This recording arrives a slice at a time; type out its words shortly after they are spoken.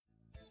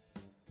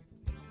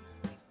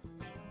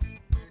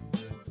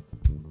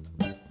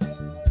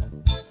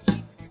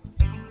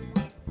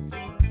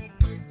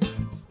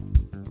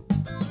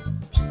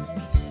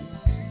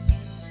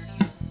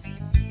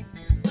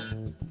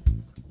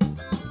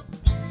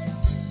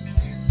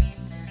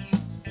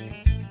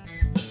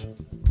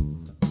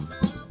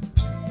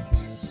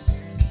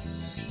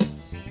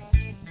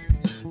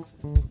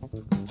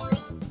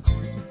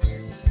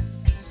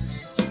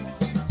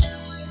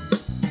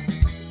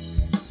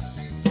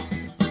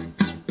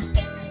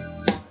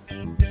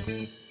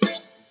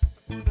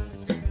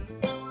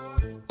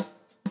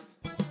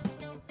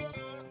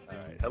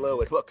Hello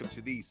and welcome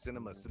to the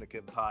Cinema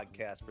Syndicate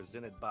podcast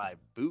presented by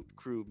Boot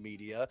Crew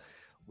Media.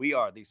 We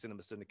are the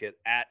Cinema Syndicate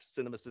at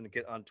Cinema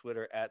Syndicate on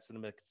Twitter, at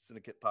Cinema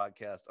Syndicate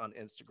Podcast on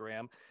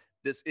Instagram.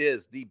 This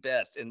is the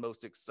best and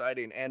most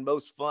exciting and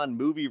most fun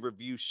movie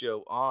review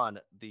show on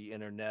the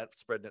internet,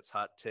 spreading its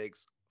hot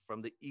takes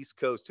from the East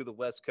Coast to the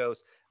West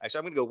Coast. Actually,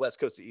 I'm going to go West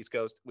Coast to East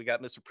Coast. We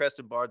got Mr.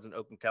 Preston Barnes in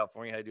Oakland,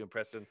 California. How you doing,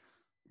 Preston?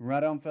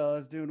 Right on,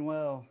 fellas. Doing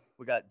well.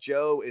 We got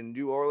Joe in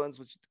New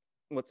Orleans.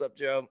 What's up,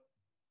 Joe?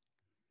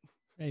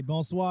 Hey,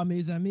 bonsoir,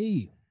 mes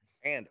amis.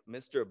 And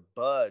Mr.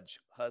 Budge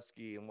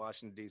Husky in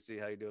Washington, D.C.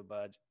 How you doing,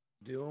 Budge?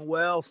 Doing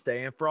well,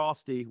 staying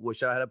frosty.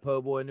 Wish I had a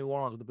po' boy in New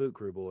Orleans with the Boot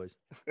Crew boys.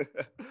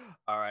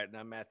 All right, and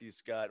I'm Matthew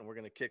Scott, and we're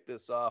going to kick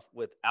this off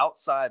with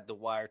Outside the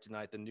Wire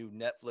tonight, the new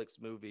Netflix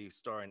movie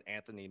starring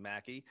Anthony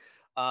Mackie.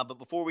 But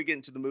before we get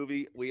into the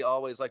movie, we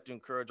always like to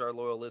encourage our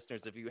loyal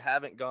listeners, if you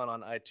haven't gone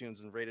on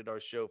iTunes and rated our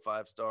show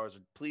 5 stars,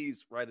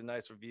 please write a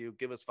nice review,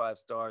 give us 5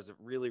 stars. It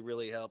really,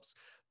 really helps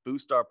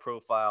boost our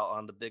profile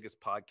on the biggest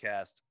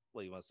podcast,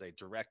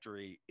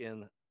 directory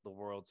in the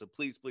world. So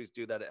please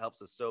do that. It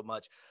helps us so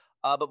much.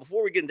 But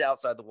before we get into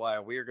Outside the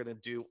Wire, we are going to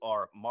do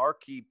our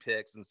marquee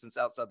picks. And since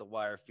Outside the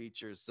Wire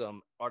features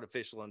some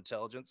artificial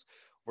intelligence,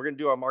 we're going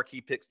to do our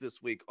marquee picks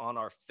this week on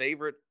our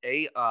favorite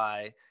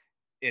AI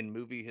in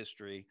movie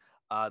history.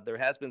 There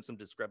has been some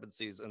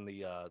discrepancies in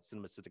the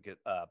Cinema Syndicate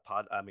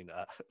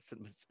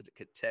Cinema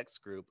Syndicate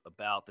text group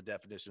about the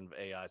definition of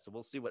AI. So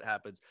we'll see what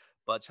happens.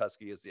 Budge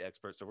Husky is the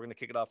expert. So we're going to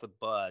kick it off with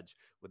Budge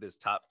with his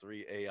top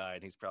 3 AI,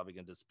 and he's probably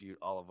going to dispute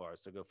all of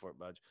ours. So go for it,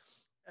 Budge.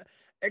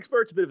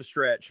 Expert's a bit of a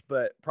stretch,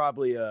 but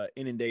probably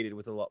inundated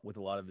with a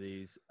lot of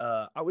these.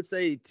 I would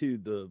say to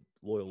the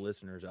loyal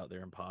listeners out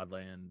there in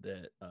Podland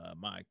that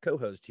my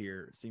co-host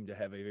here seemed to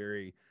have a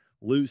very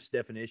loose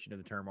definition of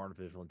the term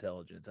artificial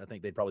intelligence. I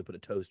think they'd probably put a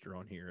toaster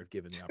on here if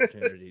given the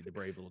opportunity, the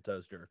brave little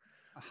toaster.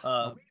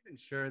 Are we even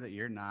sure that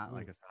you're not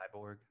like a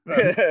cyborg?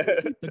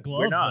 The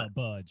gloves up,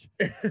 Budge.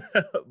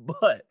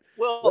 But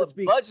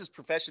Budge's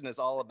profession is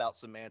all about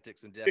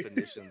semantics and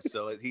definitions,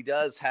 so he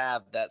does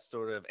have that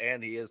sort of,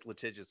 and he is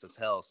litigious as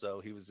hell.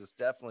 So he was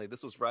just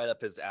this was right up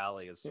his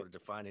alley as sort of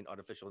defining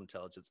artificial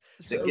intelligence.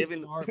 So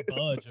given smart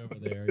Budge over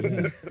there,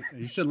 yeah.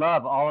 You should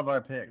love all of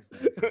our picks.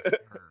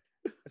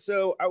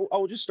 So I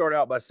will just start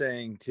out by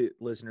saying to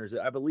listeners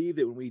that I believe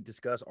that when we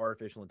discuss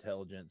artificial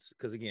intelligence,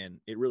 because again,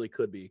 it really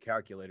could be a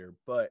calculator,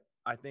 but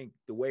I think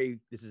the way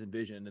this is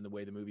envisioned and the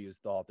way the movie is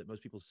thought, that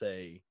most people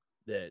say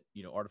that,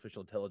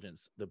 artificial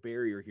intelligence, the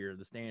barrier here,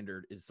 the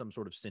standard is some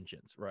sort of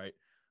sentience, right?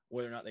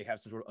 Whether or not they have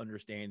some sort of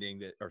understanding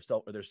that or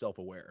they're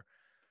self-aware.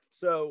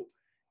 So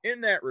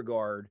in that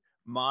regard,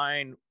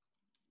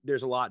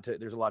 there's a lot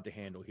to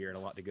handle here and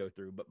a lot to go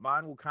through, but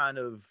mine will kind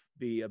of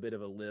be a bit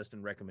of a list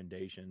and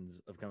recommendations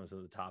of kind of some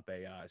of the top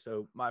AI.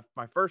 So my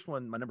first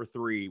one, my number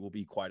 3 will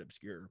be quite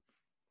obscure.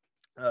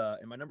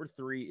 And my number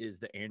 3 is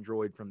the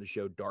android from the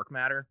show Dark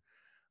Matter.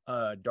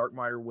 Dark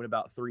Matter went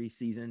about 3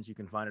 seasons. You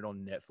can find it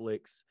on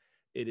Netflix.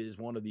 It is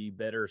one of the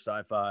better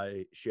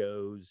sci-fi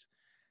shows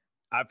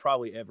I've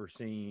probably ever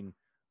seen.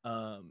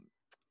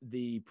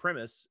 The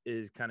premise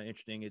is kind of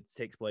interesting. It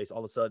takes place all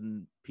of a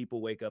sudden, people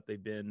wake up.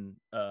 They've been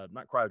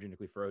not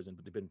cryogenically frozen,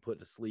 but they've been put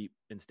to sleep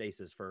in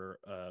stasis for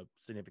a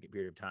significant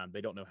period of time. They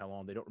don't know how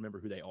long. They don't remember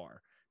who they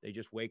are. They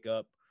just wake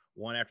up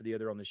one after the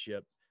other on the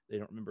ship. They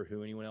don't remember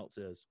who anyone else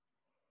is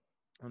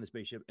on the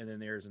spaceship. And then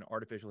there's an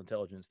artificial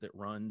intelligence that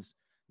runs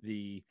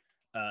the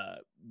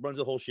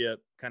whole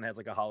ship, kind of has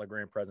like a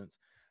hologram presence.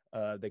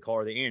 They call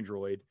her the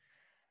android.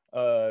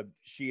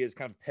 She is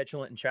kind of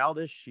petulant and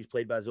childish. She's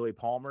played by Zoe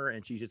Palmer,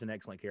 and she's just an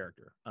excellent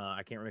character.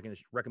 I can't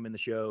recommend the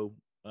show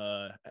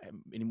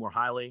any more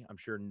highly. I'm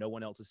sure no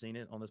one else has seen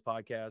it on this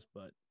podcast,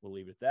 but we'll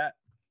leave it at that.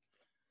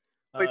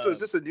 Wait, so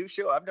is this a new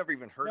show? I've never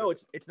even heard of it. No,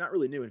 it's not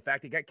really new. In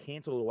fact, it got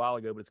canceled a while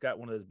ago, but it's got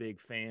one of those big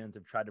fans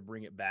have tried to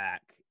bring it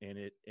back, and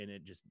it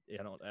just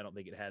I don't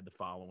think it had the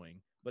following.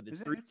 But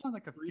it's not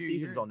like three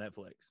seasons on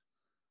Netflix.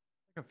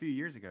 A few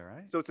years ago,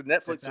 right? So it's a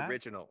Netflix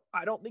original.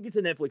 I don't think it's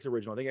a Netflix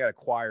original. I think it got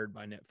acquired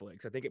by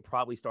Netflix. I think it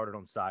probably started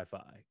on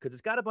Sci-Fi because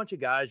it's got a bunch of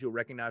guys you'll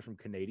recognize from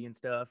Canadian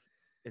stuff.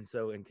 And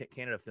so in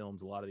Canada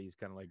films, a lot of these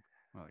kind of like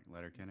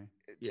Letterkenny.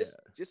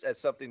 Just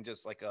as something,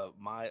 just like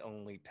my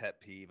only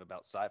pet peeve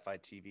about sci-fi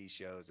TV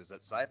shows is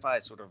that sci-fi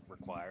sort of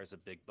requires a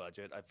big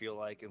budget. I feel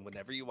like, and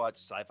whenever you watch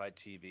sci-fi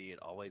TV, it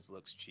always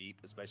looks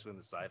cheap, especially in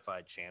the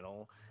Sci-Fi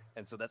Channel.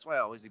 And so that's why I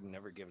always even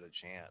never give it a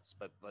chance.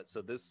 But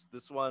so this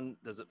one,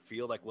 does it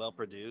feel like well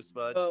produced,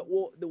 Bud?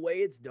 Well, the way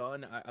it's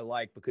done, I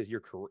like, because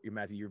you're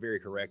Matthew, you're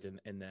very correct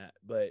in that.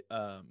 But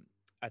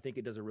I think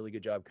it does a really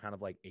good job, kind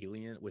of like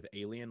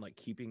Alien, like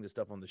keeping the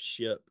stuff on the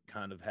ship,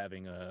 kind of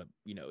having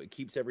it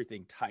keeps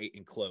everything tight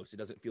and close. It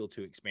doesn't feel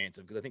too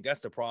expansive, because I think that's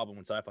the problem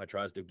when sci-fi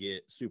tries to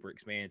get super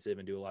expansive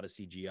and do a lot of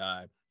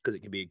CGI,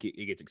 because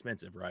it gets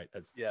expensive, right?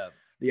 That's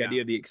the idea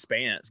of The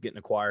Expanse getting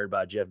acquired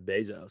by Jeff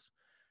Bezos.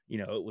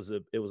 It was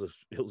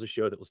a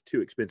show that was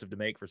too expensive to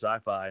make for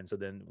sci-fi, and so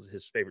then it was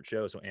his favorite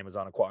show, so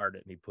Amazon acquired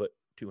it, and he put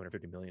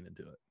 $250 million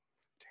into it.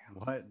 Damn,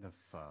 what the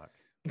fuck?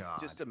 God.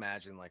 Just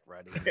imagine like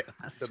writing.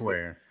 I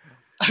swear.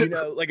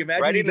 Like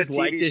imagine Writing you a just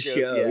like TV this show,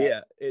 show.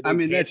 yeah. Yeah. I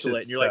mean, that's cancel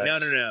it, just and you're like, no,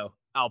 such-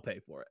 I'll pay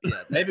for it.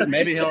 Yeah,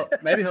 Maybe he'll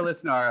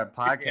listen to our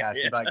podcast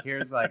Yeah. and be like,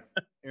 here's $1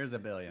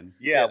 billion.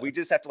 Yeah, we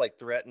just have to like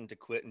threaten to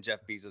quit, and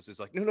Jeff Bezos is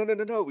like,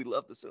 no, we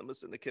love the Cinema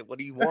Syndicate. What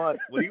do you want?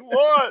 What do you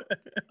want?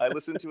 I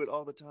listen to it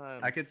all the time.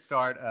 I could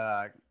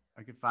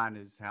find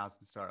his house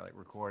and start like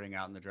recording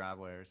out in the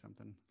driveway or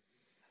something.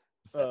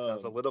 That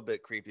sounds a little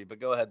bit creepy,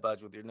 but go ahead,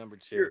 Budge, with your number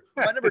 2. Sure.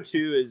 My number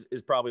 2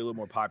 is probably a little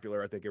more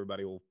popular. I think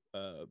everybody will,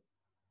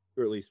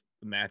 or at least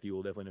Matthew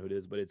will definitely know who it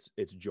is. But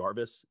it's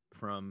Jarvis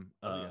from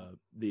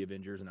the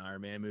Avengers and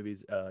Iron Man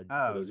movies. For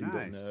those who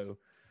don't know,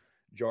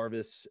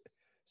 Jarvis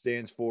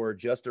stands for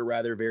Just a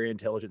Rather Very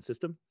Intelligent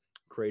System,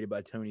 created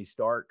by Tony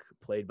Stark,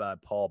 played by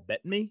Paul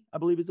Bettany, I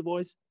believe is the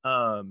voice.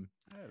 Paul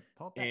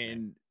Bettany.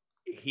 And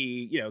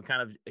he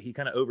kind of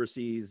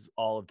oversees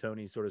all of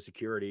Tony's sort of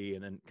security,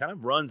 and then kind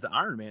of runs the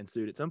Iron Man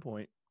suit at some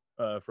point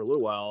for a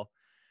little while.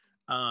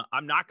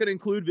 I'm not going to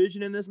include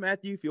Vision in this,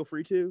 Matthew. Feel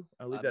free to.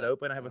 I'll leave that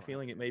open. I have a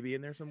feeling it may be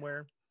in there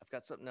somewhere. I've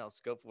got something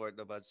else. Go for it,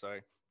 no, Budge. Sorry.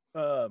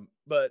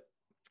 But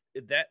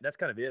that's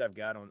kind of it I've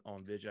got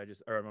on Vision.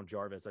 On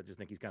Jarvis. I just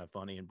think he's kind of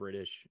funny and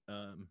British,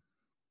 and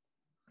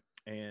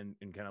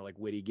kind of like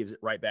witty. Gives it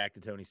right back to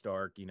Tony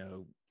Stark.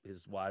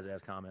 His wise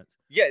ass comments.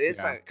 Yeah, it is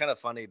kind of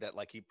funny that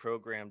like he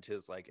programmed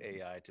his like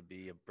AI to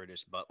be a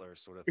British butler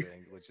sort of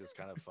thing, which is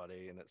kind of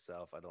funny in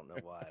itself. I don't know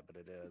why, but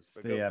it is.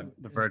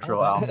 The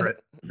virtual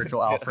Alfred.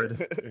 Virtual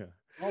Alfred. Yeah.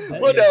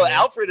 Well, no,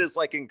 Alfred is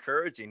like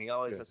encouraging. He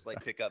always has to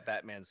like pick up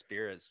Batman's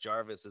spirits.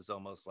 Jarvis is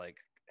almost like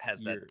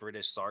has that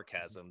British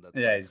sarcasm.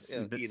 That's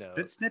he's a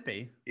bit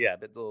snippy. Yeah, a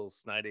bit little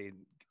snidey.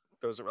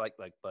 Throws it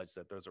like Budge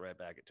said. Throws it right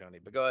back at Tony.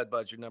 But go ahead,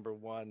 Budge. You're number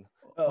 1.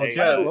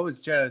 Joe, what was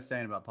Joe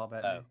saying about Paul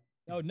Bettany?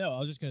 Oh no, I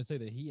was just gonna say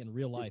that he in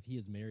real life he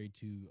is married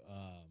to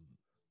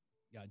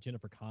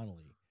Jennifer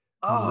Connelly.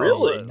 Oh,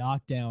 really?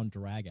 Knockdown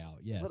drag out.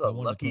 Yes. What a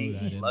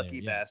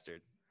lucky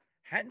bastard.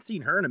 Hadn't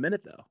seen her in a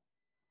minute though.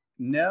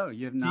 No,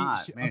 you have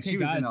not. She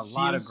was in a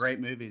lot of was great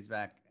movies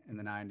back in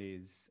the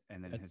 90s,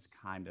 and then has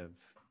kind of.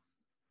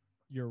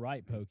 You're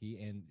right,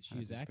 Pokey, and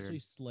she's actually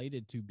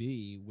slated to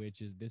be,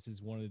 this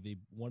is one of the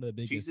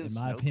biggest, in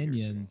my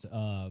opinions,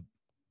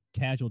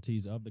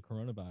 casualties of the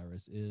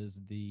coronavirus is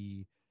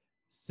the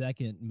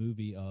second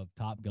movie of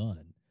Top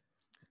Gun.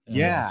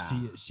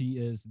 She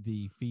is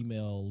the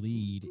female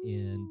lead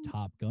in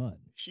Top Gun.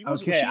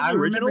 I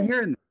remember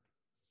hearing.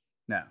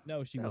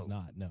 No, she was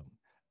not. No.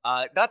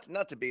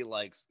 Not to be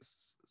like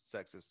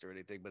sexist or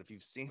anything, but if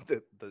you've seen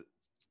the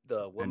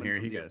woman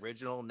from the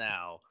original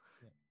now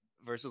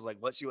versus like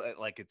what she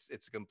like, it's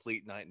a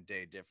complete night and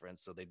day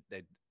difference. So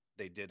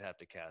they did have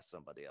to cast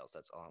somebody else.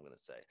 That's all I'm gonna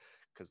say,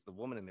 because the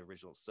woman in the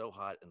original is so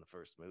hot in the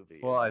first movie.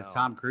 Well, is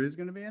Tom Cruise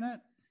going to be in it?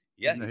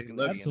 Yeah, he's going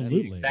to be absolutely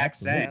in it. Exact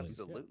same.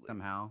 Absolutely.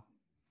 Somehow.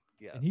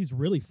 Yeah, and he's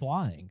really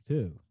flying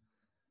too.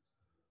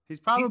 He's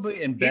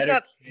probably in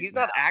better. He's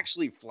not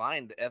actually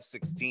flying the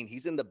F-16.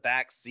 He's in the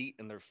back seat,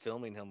 and they're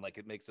filming him like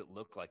it makes it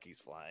look like he's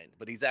flying.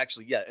 But he's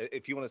actually,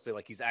 if you want to say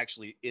like he's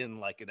actually in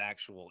like an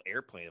actual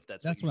airplane, if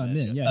that's what you I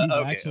mentioned. meant.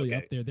 Yeah, he's actually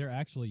up there. They're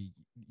actually,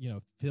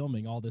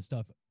 filming all this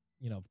stuff,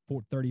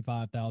 for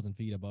 35,000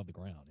 feet above the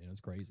ground. It's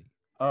crazy.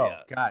 Oh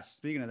gosh,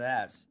 speaking of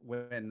that,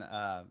 when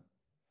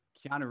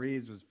Keanu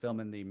Reeves was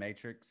filming The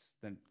Matrix,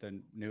 the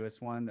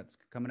newest one that's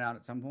coming out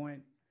at some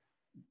point,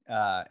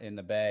 in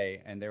the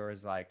Bay, and there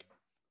was like.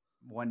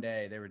 One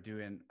day they were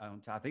doing,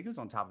 I think it was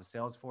on top of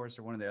Salesforce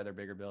or one of the other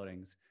bigger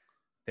buildings.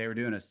 They were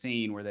doing a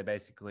scene where they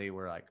basically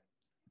were like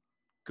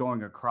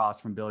going across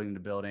from building to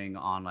building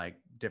on like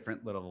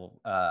different little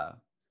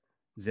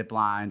zip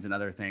lines and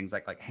other things,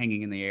 like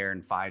hanging in the air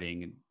and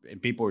fighting.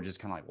 And people were just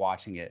kind of like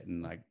watching it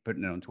and like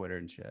putting it on Twitter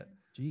and shit.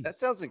 Jeez. That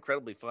sounds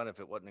incredibly fun if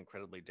it wasn't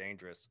incredibly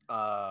dangerous.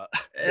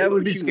 It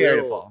would be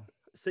scary to fall.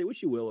 Say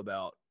what you will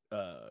about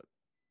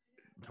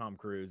Tom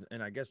Cruise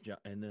and I guess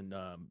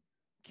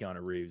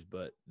Keanu Reeves,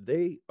 but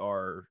they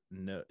are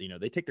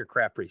they take their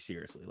craft pretty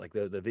seriously. Like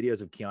the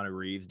videos of Keanu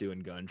Reeves doing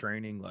gun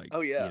training, like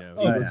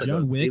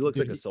he looks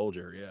like a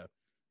soldier,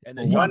 And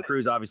then Tom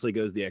Cruise obviously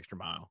goes the extra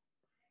mile.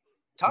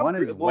 One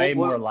is way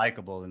more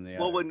likable than the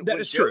other. Well, that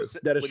is true.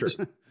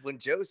 When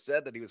Joe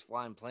said that he was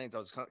flying planes, I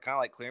was kind of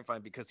like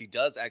clarifying because he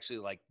does actually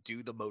like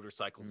do the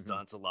motorcycle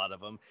stunts. A lot of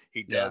them.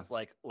 He does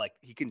like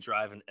he can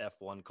drive an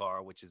F1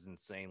 car, which is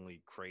insanely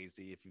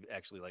crazy. If you've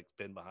actually like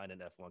been behind an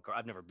F1 car,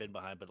 I've never been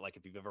behind, but like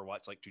if you've ever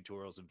watched like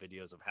tutorials and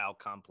videos of how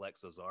complex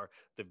those are,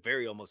 they're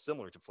very almost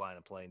similar to flying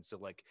a plane. So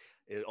like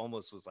it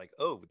almost was like,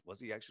 oh, was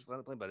he actually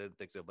flying a plane? But I didn't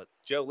think so. But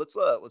Joe, let's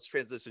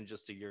transition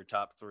just to your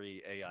top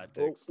 3 AI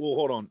picks. Well,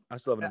 hold on, I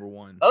still have number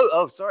 1.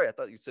 Oh, sorry. I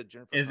thought you said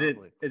Jennifer. Is it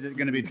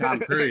going to be Tom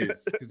Cruise?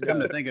 Because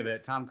come to think of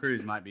it, Tom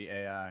Cruise might be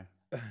AI.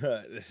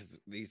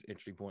 These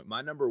interesting point.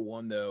 My number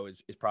 1 though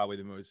is probably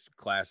the most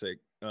classic,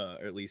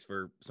 at least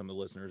for some of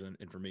the listeners,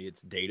 and for me,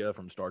 it's Data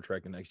from Star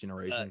Trek: The Next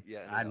Generation.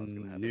 I knew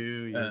you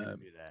were going to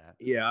do that.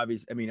 Yeah,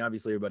 obviously,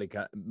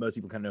 most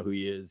people kind of know who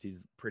he is.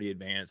 He's pretty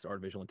advanced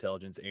artificial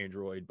intelligence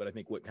android, but I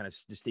think what kind of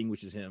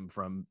distinguishes him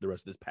from the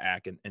rest of this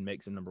pack and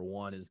makes him number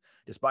 1 is,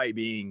 despite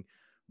being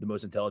the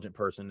most intelligent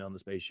person on the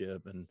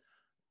spaceship and,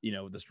 you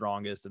know, the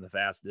strongest and the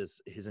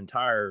fastest. His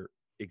entire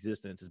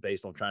existence is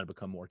based on trying to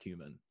become more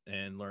human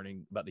and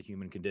learning about the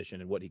human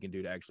condition and what he can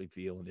do to actually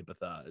feel and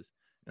empathize.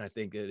 And I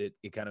think that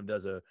it kind of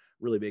does a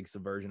really big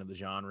subversion of the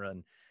genre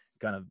and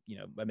kind of, you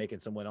know, by making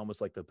someone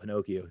almost like the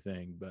Pinocchio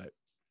thing, but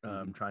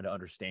trying to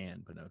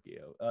understand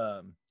Pinocchio.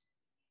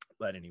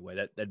 But anyway,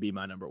 that'd be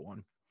my number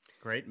one.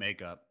 Great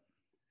makeup.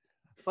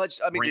 But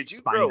I mean, did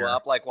you grow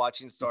up like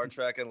watching Star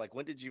Trek, and like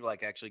when did you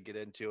like actually get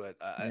into it?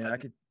 I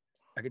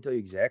could tell you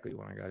exactly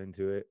when I got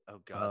into it. Oh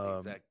God, the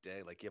exact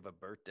day. Like you have a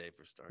birthday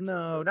for Star Trek.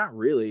 No, not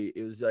really.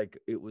 It was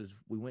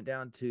we went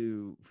down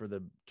for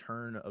the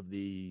turn of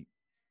the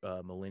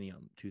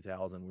millennium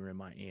 2000. We were in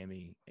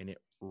Miami and it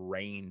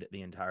rained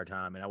the entire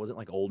time. And I wasn't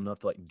like old enough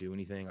to like do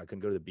anything. I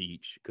couldn't go to the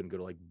beach, couldn't go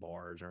to like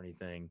bars or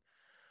anything.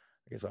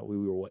 I guess we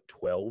were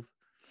 12.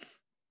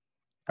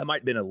 I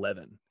might have been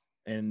 11.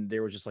 And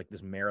there was just like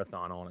this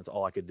marathon on. It's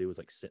all I could do was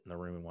like sit in the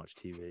room and watch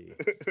TV.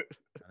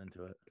 Got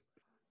into it.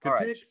 Good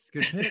picks.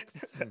 Good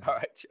picks. All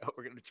right, Joe,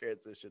 we're going to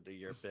transition to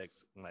your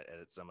picks. We might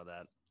edit some of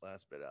that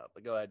last bit out.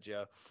 But go ahead,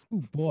 Joe.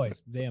 Ooh,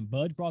 boys, damn,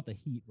 Bud brought the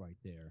heat right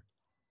there.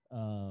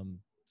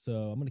 So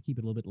I'm going to keep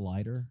it a little bit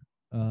lighter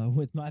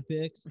with my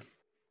picks.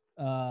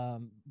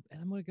 And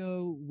I'm going to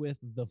go with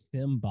the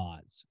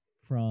Fembots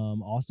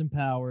from Austin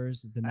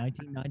Powers, the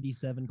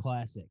 1997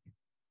 classic.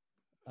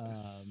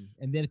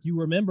 And then if you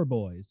remember,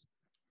 boys,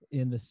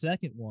 in the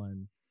second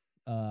one,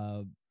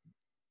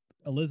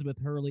 Elizabeth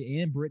Hurley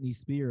and Britney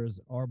Spears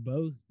are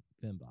both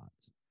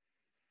fembots.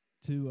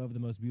 Two of the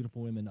most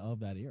beautiful women of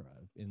that era,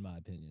 in my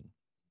opinion.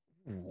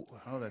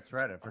 Oh, that's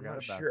right. I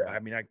forgot about that. I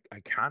mean, I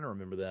kind of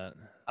remember that.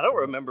 I don't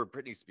remember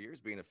Britney Spears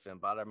being a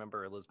fembot. I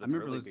remember Elizabeth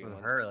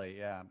Hurley,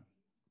 yeah.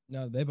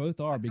 No, they both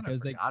are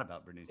because they forgot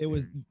about Britney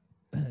Spears.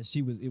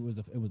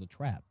 It was a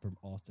trap from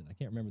Austin. I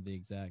can't remember the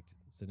exact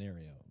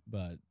scenario,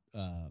 but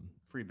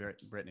free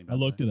Britney. I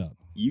looked it up.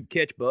 You'd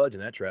catch Budge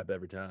in that trap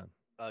every time.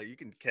 You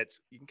can catch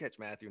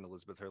Matthew and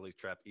Elizabeth Hurley's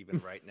trap even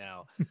right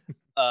now.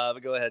 But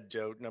go ahead,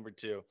 Joe. Number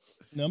two.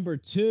 Number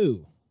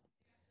two.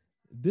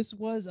 This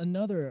was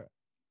another,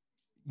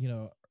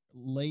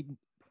 late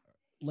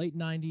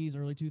 90s,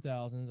 early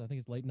 2000s. I think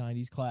it's late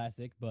 90s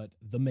classic, but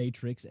The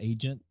Matrix,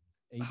 Agent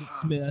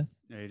Smith.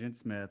 Agent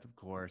Smith, of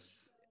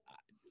course.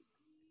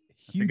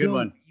 That's Hugo a good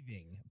one.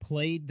 Weaving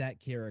played that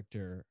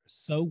character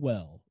so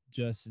well.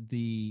 Just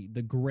the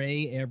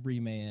gray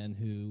everyman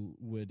who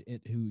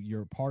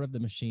you're part of the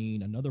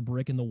machine, another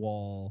brick in the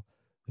wall,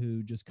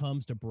 who just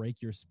comes to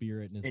break your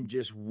spirit and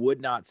just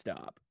would not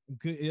stop.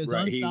 Is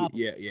right.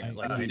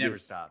 Unstoppable. He never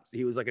stops.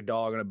 He was like a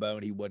dog on a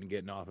bone. He wasn't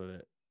getting off of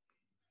it.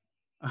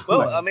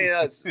 Well, I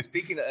mean,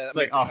 speaking of,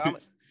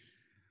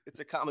 it's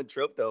a common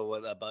trope though.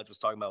 What Budge was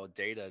talking about with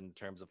Data in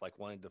terms of like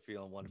wanting to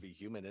feel and want to be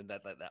human, and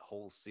that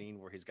whole scene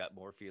where he's got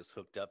Morpheus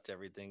hooked up to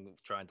everything,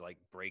 trying to like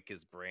break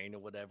his brain or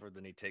whatever.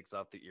 Then he takes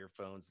off the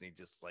earphones and he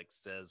just like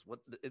says, "What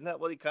isn't that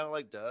what he kind of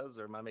like does?"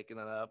 Or am I making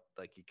that up?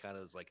 Like he kind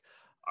of is like,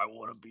 "I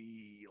want to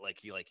be like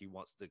he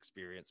wants to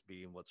experience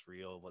being what's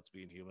real, what's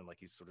being human." Like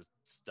he's sort of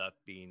stuck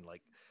being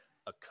like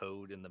a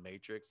code in the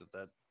Matrix. If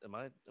that am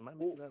I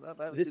making that up?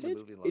 I haven't seen the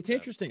movie in a long time.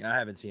 Interesting. I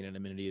haven't seen it in a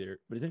minute either,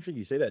 but it's interesting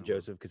you say that,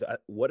 Joseph, because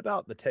what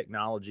about the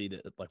technology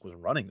that like was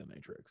running the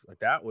Matrix? Like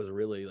that was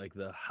really like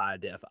the high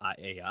def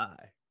AI,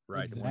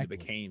 right? Exactly. When it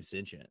became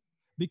sentient.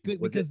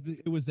 Because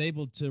it was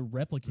able to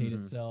replicate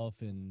itself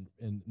and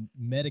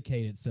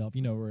medicate itself,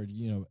 or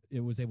it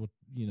was able,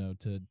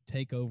 to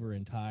take over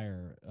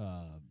entire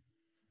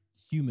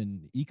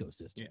human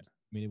ecosystems. Yeah.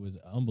 I mean, it was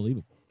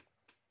unbelievable.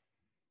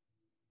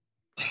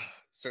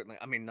 Certainly.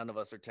 I mean, none of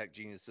us are tech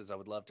geniuses. I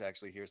would love to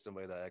actually hear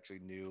somebody that actually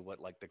knew what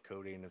like the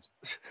coding of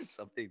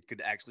something could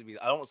actually be.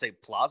 I don't want to say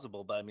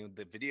plausible, but I mean,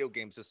 the video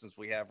game systems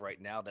we have right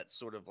now that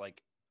sort of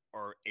like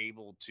are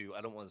able to,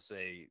 I don't want to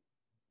say,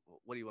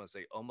 what do you want to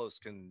say?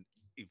 Almost can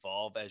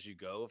evolve as you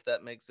go, if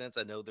that makes sense.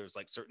 I know there's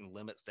like certain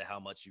limits to how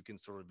much you can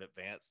sort of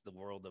advance the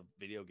world of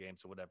video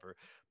games or whatever,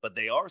 but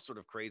they are sort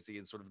of crazy,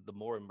 and sort of the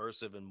more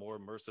immersive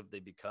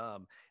they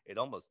become, it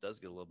almost does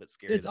get a little bit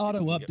scary. It's auto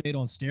update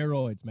on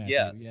steroids, man.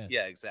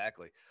 Yeah,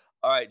 exactly.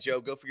 All right,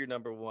 Joe, go for your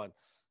number one.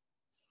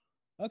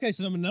 Okay,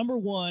 so number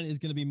one is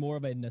going to be more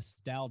of a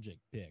nostalgic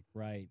pick,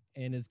 right?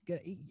 And it's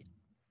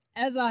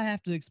as I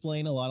have to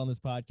explain a lot on this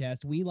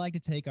podcast, we like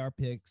to take our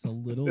picks a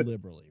little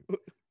liberally.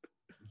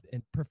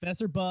 And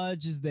Professor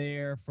Budge is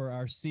there for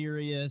our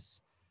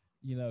serious,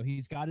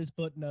 he's got his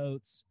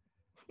footnotes.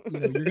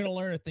 You're going to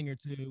learn a thing or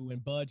two when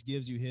Budge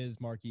gives you his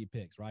marquee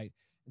picks, right?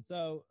 And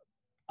so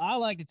I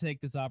like to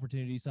take this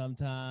opportunity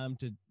sometime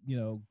to,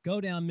 go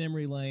down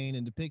memory lane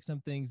and to pick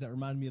some things that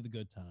remind me of the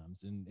good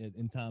times and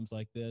in times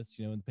like this,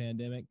 in the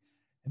pandemic.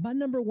 And my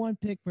number one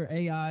pick for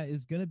AI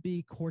is going to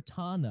be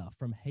Cortana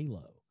from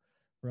Halo.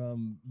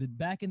 From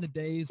back in the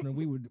days when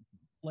we would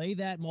play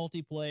that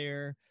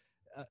multiplayer.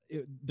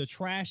 The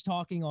trash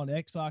talking on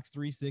Xbox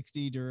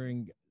 360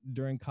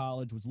 during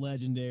college was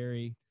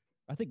legendary.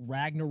 I think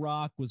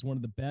Ragnarok was one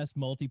of the best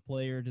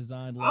multiplayer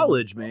designed.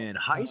 College, man,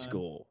 high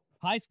school.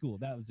 High school,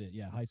 that was it.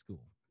 Yeah, high school.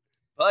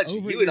 Budge,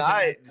 you and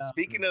I,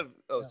 speaking of,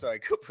 sorry,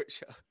 go for it,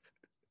 Joe.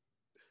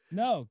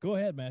 No, go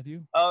ahead,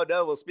 Matthew. Oh,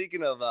 no. Well,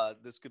 speaking of,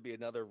 this could be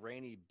another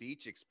rainy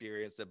beach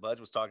experience that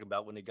Budge was talking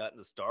about when he got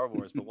into Star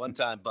Wars. But one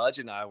time, Budge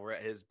and I were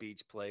at his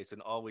beach place,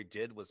 and all we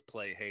did was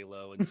play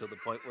Halo until the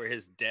point where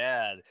his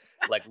dad,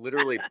 like,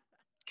 literally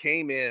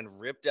came in,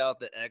 ripped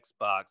out the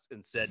Xbox,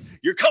 and said,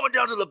 "You're coming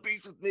down to the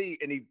beach with me."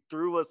 And he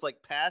threw us,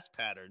 like, pass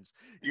patterns.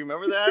 You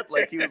remember that?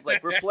 Like, he was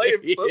like, "We're playing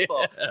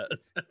football."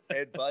 Yes.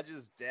 And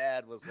Budge's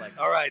dad was like,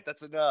 "All right,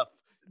 that's enough.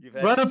 You've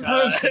had run a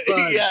post,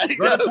 yeah,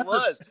 it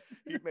was.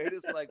 He made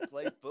us like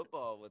play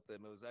football with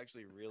him. It was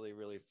actually really,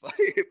 really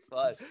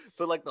fun.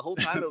 But like the whole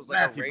time, it was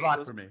like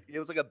it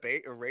was like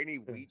a rainy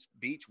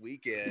beach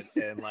weekend,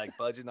 and like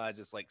Budge and I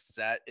just like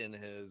sat in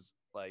his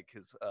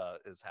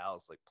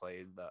house, like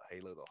played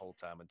Halo the whole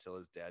time until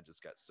his dad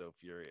just got so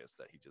furious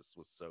that he just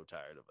was so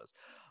tired of us.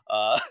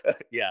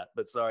 Yeah,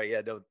 but sorry,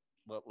 yeah, no.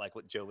 Well, like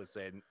what Joe was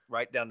saying,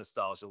 right down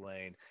nostalgia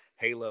lane.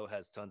 Halo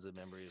has tons of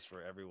memories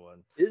for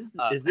everyone. Is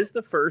this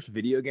the first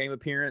video game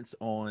appearance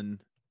on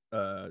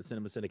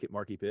Cinema Syndicate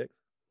Marquee Picks?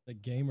 The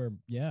gamer,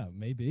 yeah,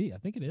 maybe. I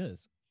think it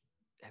is.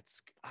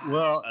 It's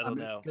well, I don't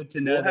know. It's good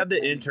to know. We'll have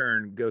the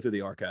intern go through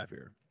the archive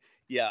here.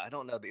 Yeah, I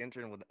don't know. The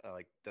intern would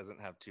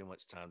doesn't have too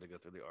much time to go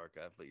through the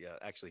archive, but yeah,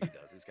 actually he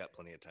does. He's got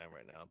plenty of time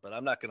right now. But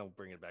I'm not gonna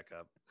bring it back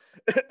up.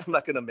 I'm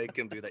not gonna make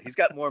him do that. He's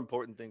got more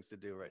important things to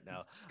do right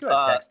now. Just go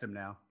ahead and text him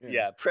now.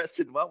 Yeah,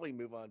 Preston, why don't we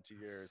move on to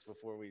yours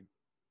before we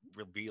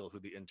reveal who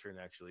the intern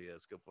actually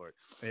is? Go for it.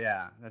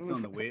 Yeah, that's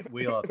on the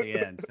wheel at the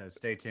end, so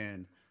stay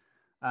tuned.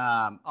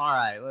 All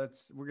right,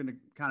 we're gonna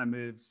kind of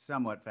move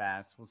somewhat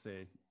fast. We'll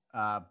see.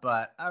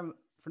 But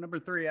for number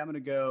 3, I'm gonna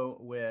go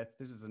with,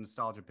 this is a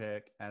nostalgia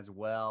pick as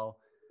well.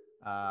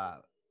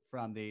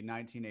 From the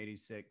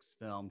 1986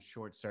 film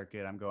Short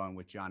Circuit, I'm going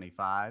with Johnny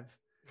Five,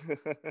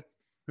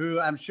 who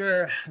I'm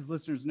sure, as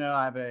listeners know,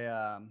 I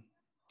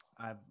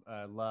have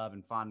a love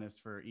and fondness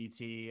for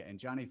E.T., and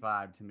Johnny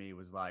Five to me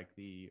was like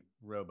the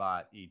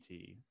robot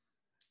E.T.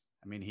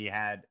 I mean, he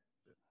had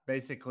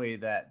basically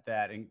that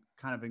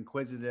kind of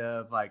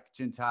inquisitive, like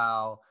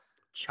Gentile,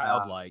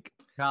 childlike,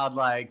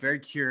 very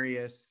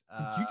curious.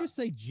 Did you just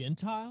say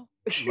Gentile?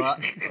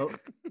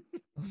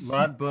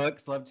 Loved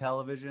books, loved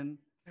television.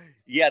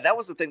 Yeah, that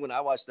was the thing when I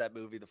watched that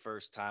movie the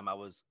first time. I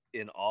was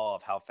in awe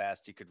of how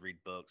fast he could read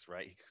books,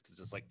 right? He could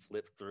just like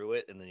flip through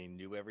it and then he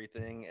knew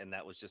everything. And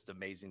that was just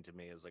amazing to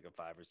me as like a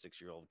 5 or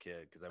 6 year old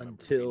kid.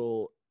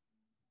 Until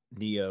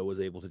Neo was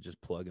able to just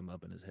plug him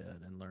up in his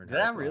head and learn how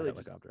to fly a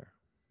helicopter.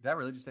 Did I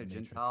really just say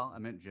Gentile? I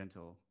meant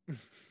gentle.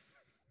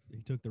 He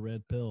took the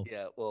red pill.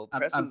 Yeah, well,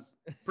 I'm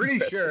pretty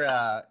sure.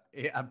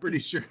 I'm pretty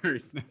sure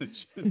he's not a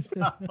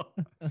Gentile.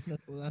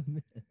 That's what I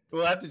meant.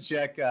 We'll have to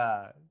check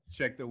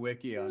the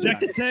wiki on check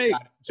the tape.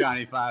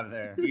 Johnny Five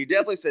there. You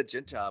definitely said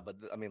Gentile, but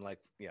I mean, like,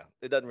 yeah,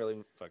 it doesn't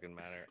really fucking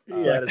matter.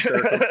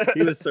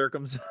 He was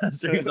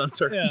circumcised. He was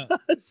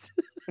uncircumcised.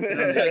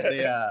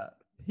 Yeah.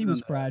 He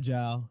was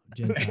fragile,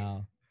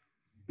 Gentile,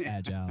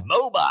 agile,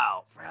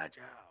 mobile,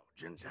 fragile,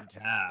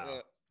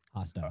 Gentile,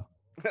 hostile.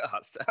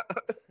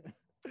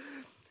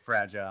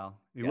 Fragile.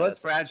 He was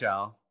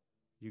fragile.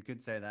 You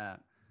could say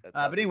that.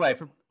 But anyway,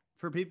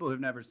 for people who've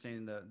never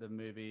seen the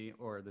movie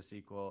or the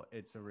sequel,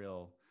 it's a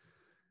real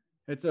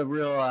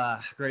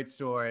great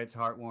story. It's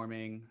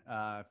heartwarming.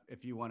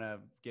 If you want to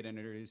get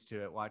introduced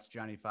to it, watch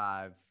Johnny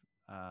Five.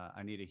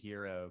 I Need a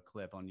Hero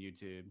clip on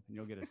YouTube, and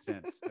you'll get a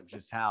sense of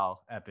just how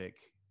epic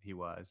he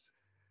was.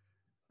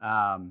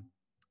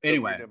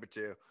 Anyway,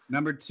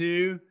 number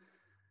two.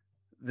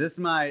 This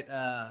might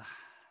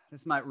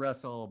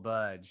rustle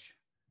Budge,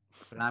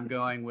 but I'm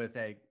going with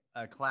a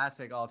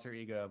classic alter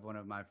ego of one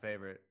of my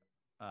favorite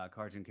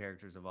cartoon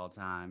characters of all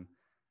time.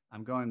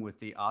 I'm going with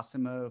the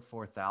Osimo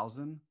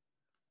 4000.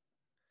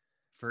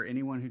 For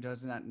anyone who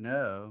does not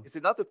know, is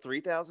it not the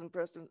 3000,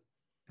 Preston?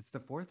 It's the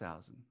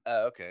 4000.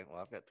 Oh, okay.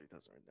 Well, I've got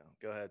 3000 right now.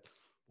 Go ahead.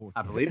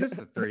 I believe it's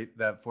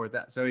the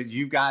 4000. So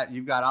you've got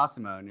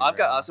Osimo. I've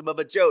got Osimo,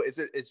 but Joe, is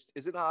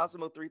it not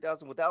Osimo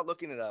 3000? Without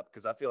looking it up,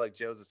 because I feel like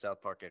Joe's a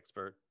South Park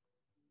expert.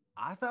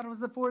 I thought it was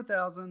the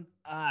 4000.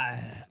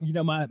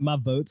 My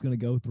vote's gonna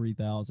go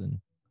 3000.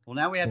 Well,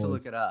 now we have to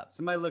look it up.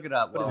 Somebody look it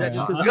up. Well,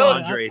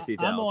 Andre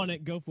 3000. I'm on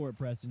it. Go for it,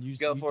 Preston.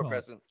 Go for it,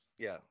 Preston.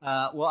 Yeah.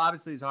 Well,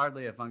 obviously, he's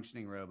hardly a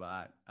functioning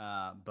robot,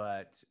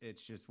 but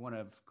it's just one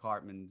of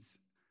Cartman's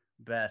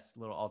best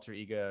little alter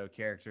ego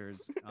characters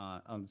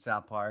on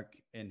South Park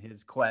in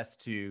his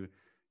quest to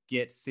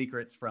get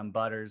secrets from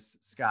Butters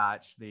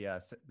Scotch,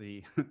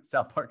 the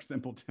South Park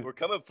simpleton. We're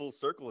coming full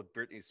circle with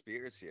Britney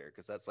Spears here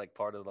because that's like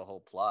part of the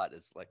whole plot.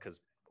 Is like because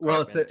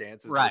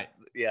dances, right?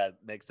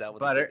 Makes out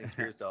with the Britney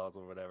Spears dolls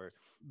or whatever.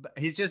 But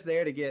he's just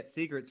there to get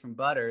secrets from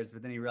Butters,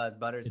 but then he realized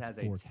Butters has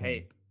a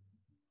tape.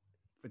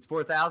 It's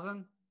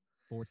 4,000.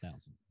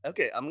 4,000.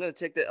 Okay, I'm gonna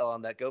take the L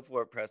on that. Go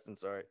for it, Preston.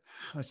 Sorry.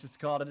 Let's just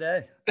call it a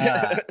day.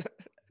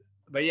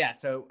 But yeah,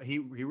 so he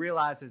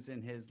realizes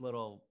in his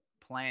little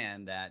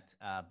plan that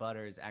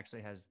Butters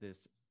actually has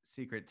this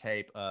secret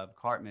tape of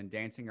Cartman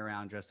dancing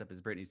around dressed up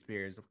as Britney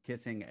Spears,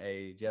 kissing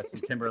a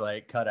Justin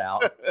Timberlake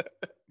cutout. I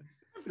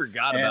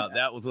forgot about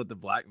that was what the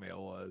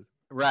blackmail was.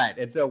 Right.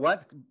 And so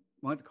once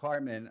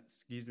Cartman,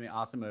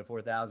 Asimo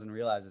 4000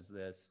 realizes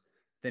this,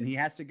 then he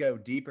has to go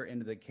deeper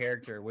into the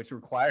character, which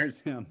requires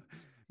him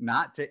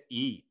not to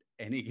eat.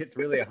 And he gets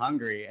really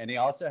hungry. And he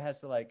also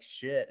has to like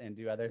shit and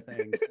do other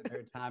things. And there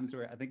are times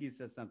where I think he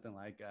says something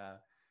like,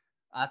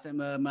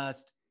 Asimo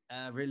must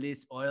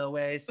release oil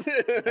waste.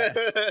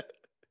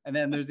 And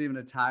then there's even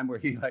a time where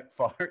he like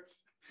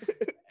farts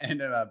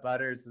and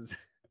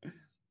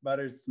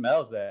Butters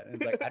smells it. And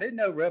it's like, I didn't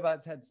know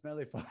robots had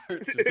smelly farts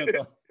or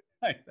something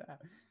like that.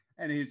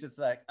 And he's just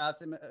like,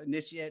 Asimo,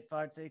 initiate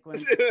fart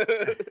sequence.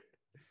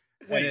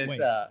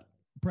 Wait,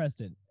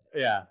 Preston.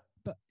 Yeah.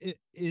 But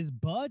is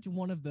Budge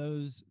one of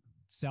those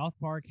South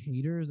Park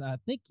haters? I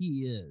think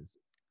he is.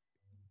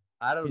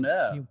 I don't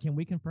know. Can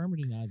we confirm or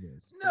deny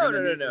this? No.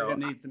 We're gonna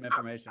need some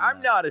information.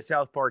 I'm not a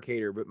South Park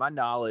hater, but my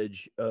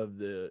knowledge of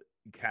the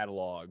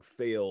catalog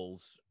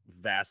fails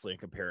vastly in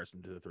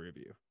comparison to the three of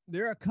you.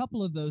 There are a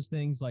couple of those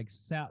things like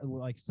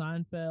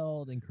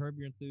Seinfeld and Curb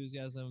Your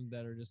Enthusiasm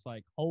that are just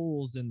like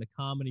holes in the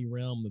comedy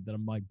realm that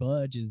I'm like,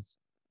 Budge is.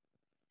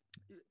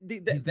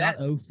 He's not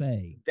au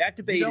fait. That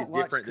debate is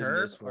different Curb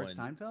than this or one.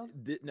 Seinfeld?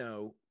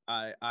 No,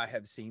 I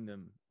have seen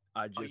them.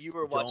 I just you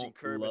were watching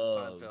Curb and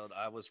Seinfeld.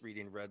 I was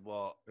reading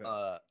Redwall.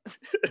 I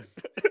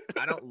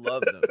don't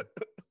love them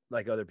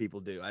like other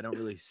people do. I don't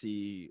really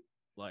see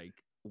like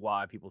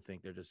why people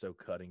think they're just so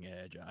cutting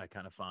edge. I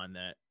kind of find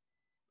that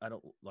I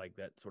don't like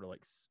that sort of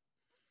like.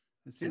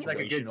 It seems like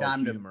a good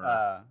time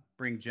to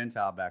bring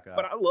Gentile back up.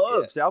 But I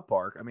love South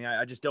Park. I mean,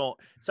 I just don't.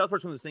 South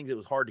Park's one of those things that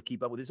was hard to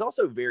keep up with. It's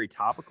also very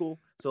topical.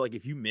 So like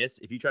if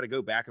you try to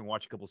go back and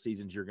watch a couple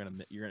seasons,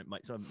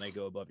 something may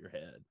go above your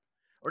head.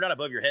 Or not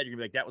above your head, you're gonna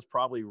be like, that was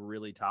probably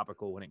really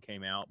topical when it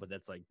came out, but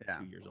that's like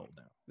 2 years old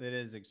now. It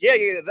is.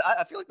 Yeah.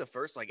 I feel like the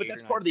first like, but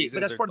that's part of the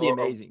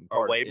amazing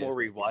are way more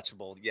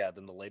rewatchable,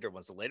 than the later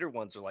ones. The later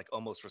ones are like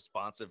almost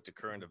responsive to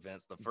current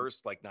events. The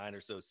first like 9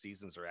 or so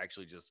seasons are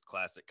actually just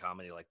classic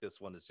comedy. Like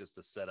this one is just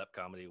a setup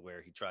comedy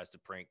where he tries to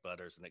prank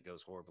Butters and it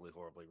goes horribly,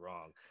 horribly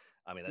wrong.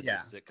 I mean, that's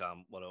just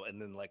sitcom.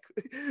 And then like,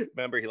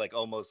 remember he like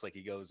almost like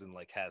he goes and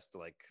like has to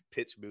like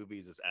pitch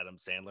movies as Adam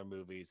Sandler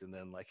movies, and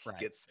then like he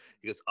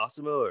goes,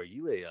 Asimo, are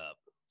you a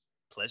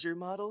pleasure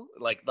model?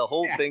 Like the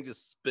whole thing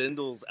just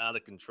spindles out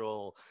of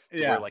control.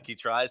 Where like he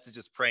tries to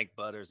just prank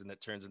Butters, and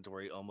it turns into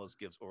where he almost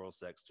gives oral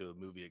sex to a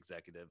movie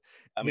executive.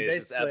 I mean, it's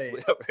just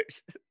absolutely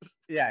outrageous.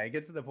 Yeah, it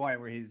gets to the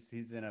point where he's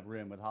in a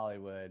room with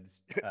Hollywood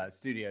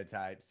studio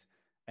types,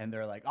 and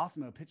they're like,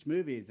 Asimo, pitch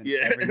movies, and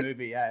every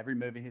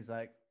movie he's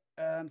like.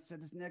 So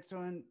this next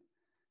one,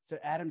 so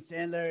Adam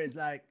Sandler is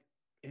like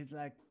he's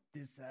like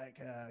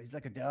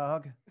a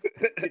dog.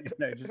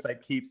 Just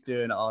like keeps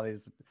doing all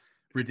these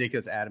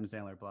ridiculous Adam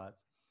Sandler plots.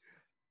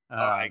 All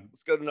right,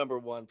 let's go to number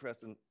one,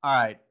 Preston. All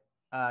right,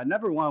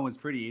 number one was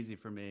pretty easy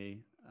for me.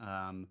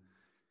 I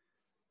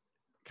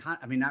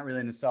mean, not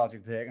really a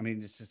nostalgic pick. I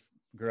mean, it's just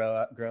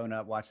growing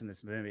up watching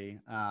this movie.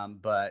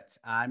 But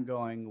I'm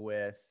going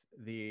with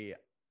the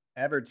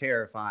ever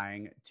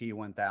terrifying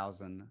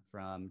T-1000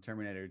 from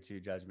Terminator 2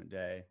 Judgment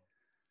Day,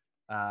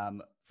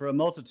 for a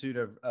multitude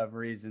of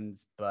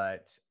reasons,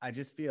 but I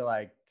just feel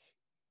like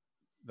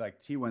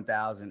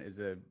T-1000 is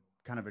a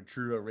kind of a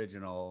true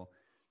original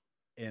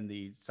in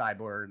the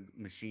cyborg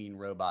machine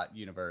robot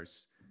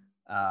universe.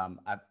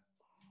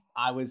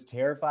 I was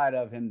terrified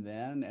of him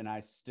then, and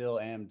I still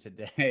am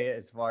today,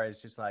 as far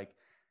as just like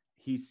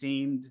he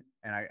seemed,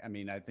 and I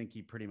mean, I think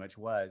he pretty much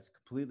was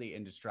completely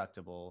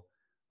indestructible.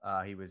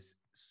 He was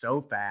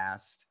so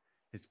fast.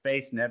 His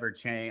face never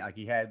changed. Like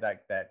he had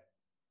like that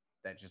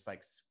just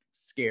like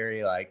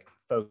scary, like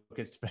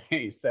focused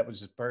face that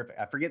was just perfect.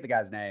 I forget the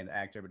guy's name, the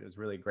actor, but it was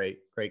really great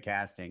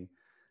casting.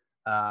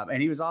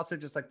 And he was also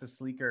just like the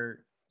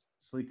sleeker,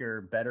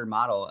 better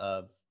model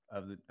of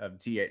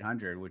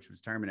T-800, which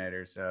was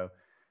Terminator. So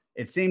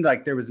it seemed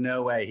like there was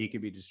no way he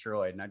could be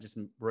destroyed. And I just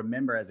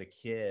remember as a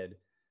kid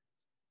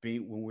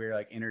when we were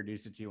like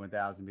introduced to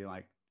T-1000, being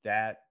like,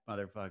 that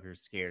motherfucker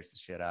scares the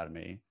shit out of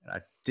me. I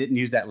didn't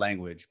use that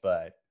language,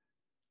 but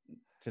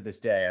to this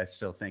day, I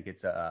still think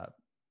it's a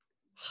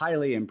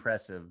highly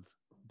impressive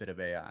bit of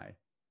AI.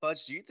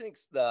 Budge, do you think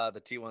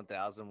the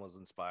T-1000 was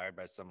inspired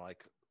by some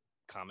like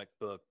comic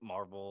book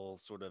Marvel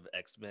sort of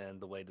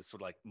X-Men, the way to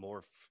sort of like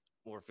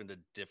morph into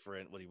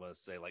different, what do you want to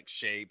say, like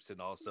shapes,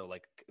 and also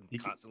like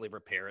constantly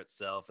repair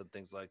itself and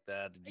things like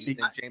that? Did you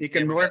think James he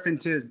can morph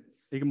into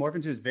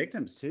his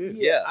victims too?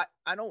 Yeah.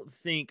 I don't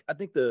think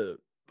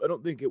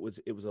it was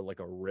like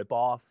a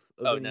ripoff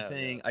of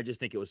anything. No. I just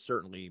think it was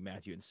certainly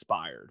Matthew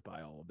inspired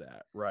by all of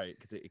that, right?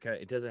 Because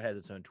it does have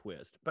its own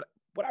twist. But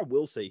what I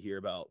will say here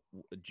about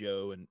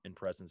Joe and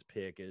Preston's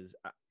pick is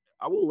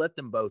I will let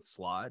them both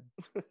slide.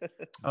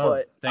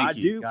 But I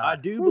do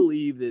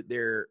believe that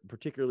they're,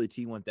 particularly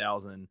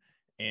T-1000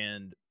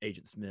 and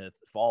Agent Smith,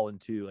 fall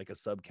into like a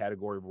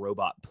subcategory of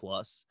Robot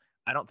Plus.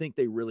 I don't think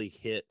they really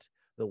hit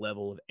the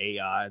level of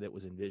AI that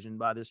was envisioned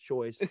by this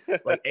choice.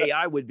 Like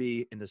AI would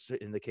be in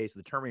the case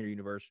of the Terminator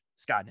universe,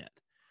 Skynet.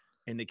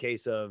 In the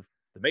case of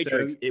the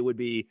Matrix, it would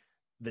be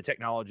the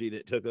technology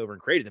that took over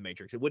and created the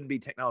Matrix. It wouldn't be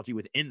technology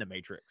within the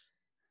Matrix.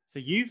 So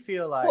you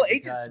feel like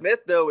Agent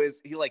Smith though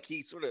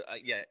he sort of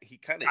he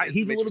kind of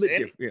he's a little bit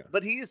different, yeah.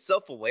 but he is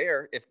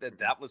self-aware. If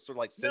that was sort of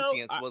like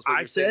sentience was. What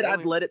I said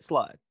I'd let it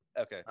slide.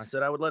 Okay, I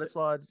said I would let it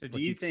slide. So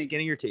do you think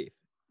skinning your teeth?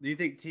 Do you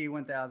think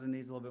T-1000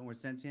 needs a little bit more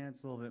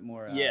sentience, a little bit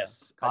more?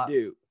 Yes, I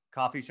do.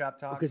 Coffee shop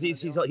talk because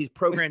he's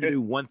programmed to do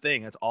one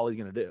thing. That's all he's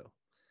going to do.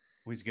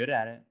 Well, he's good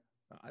at it.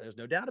 There's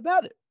no doubt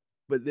about it.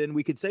 But then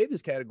we could save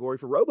this category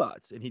for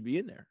robots, and he'd be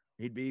in there.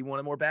 He'd be one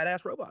of the more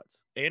badass robots,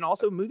 and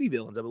also movie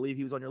villains. I believe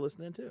he was on your list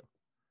then too.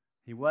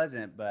 He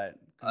wasn't, but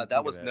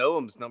that was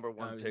Noam's number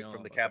one pick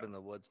from the Cabin in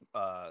the Woods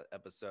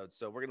episode.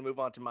 So we're gonna move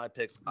on to my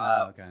picks.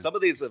 Okay. Some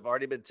of these have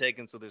already been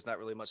taken, so there's not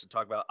really much to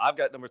talk about. I've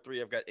got number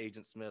 3. I've got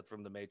Agent Smith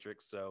from The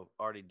Matrix, so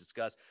already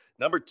discussed.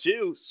 Number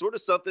 2, sort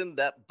of something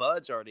that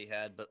Budge already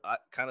had, but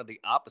kind of the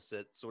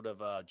opposite, sort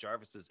of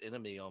Jarvis's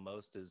enemy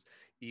almost, his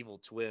evil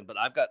twin. But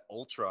I've got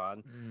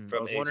Ultron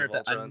from Age of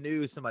Ultron. I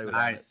knew somebody would.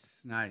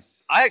 Nice.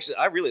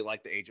 I really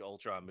like the Age of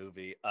Ultron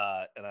movie,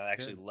 and I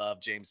actually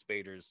love James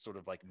Spader's sort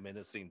of like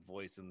menacing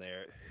voice in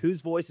there.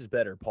 Whose voice is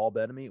better, Paul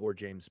Bettany or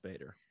James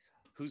Spader?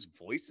 Whose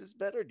voice is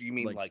better? Do you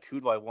mean like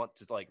who do I want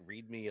to like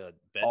read me a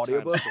bedtime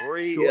audiobook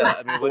story? Sure. Yeah,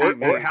 I mean, what do you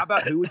mean? Or how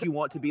about who would you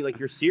want to be like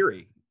your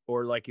Siri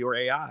or like your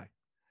AI?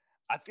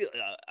 I feel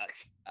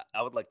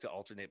I would like to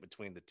alternate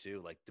between the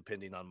two, like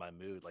depending on my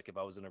mood. Like if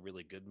I was in a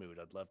really good mood,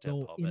 I'd love to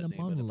have Paul Bettany.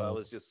 But if I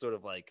was just sort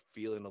of like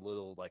feeling a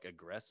little like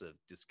aggressive,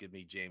 just give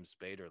me James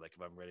Spader. Like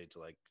if I'm ready to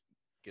like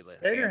get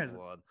a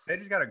handle on.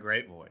 Spader's got a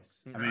great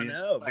voice. I mean, I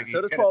know, like,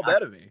 so does Paul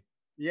Bettany.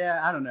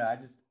 Yeah, I don't know.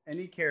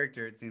 Any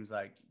character it seems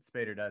like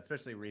Spader does,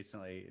 especially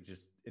recently.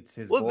 It's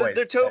his voice. Well,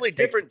 they're totally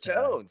different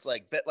tones.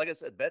 Like I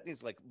said,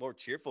 Bettany's like more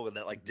cheerful with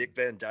that like Dick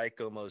Van Dyke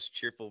almost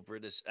cheerful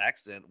British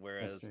accent,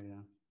 whereas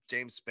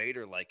James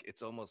Spader, like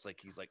it's almost like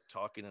he's like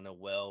talking in a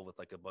well with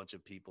like a bunch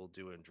of people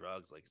doing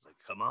drugs. Like he's like,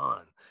 "Come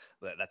on,"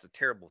 but that's a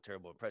terrible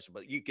impression.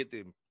 But you get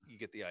the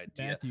idea.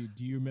 Matthew,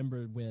 do you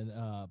remember when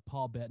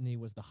Paul Bettany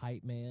was the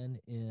hype man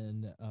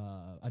in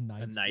A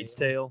Knight's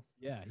Tale?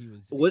 Yeah, he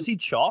was. Was he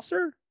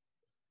Chaucer?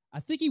 I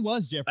think he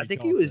was Geoffrey. I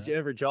think Chaucer. he was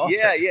Geoffrey Chaucer.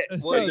 Yeah.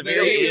 Well, the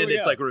very end,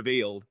 it's like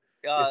revealed.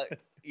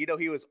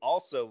 He was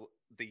also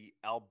the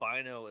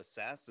albino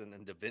assassin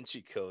in Da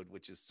Vinci Code,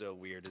 which is so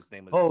weird. His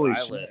name was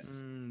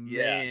Silas.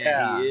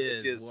 Yeah, he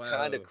is. Which is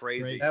kind of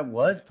crazy. That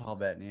was Paul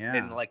Bettany, yeah.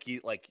 And like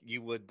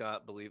you would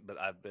not believe, but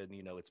I've been,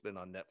 it's been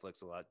on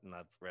Netflix a lot, and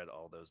I've read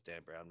all those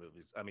Dan Brown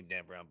movies. I mean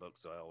Dan Brown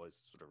books, so I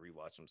always sort of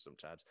rewatch them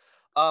sometimes.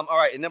 All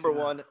right, and number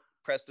 1.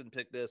 Preston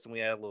picked this, and we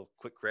had a little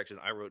quick correction.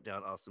 I wrote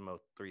down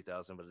Osimo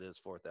 3000, but it is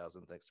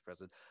 4000. Thanks to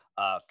Preston.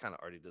 Kind of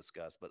already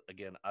discussed, but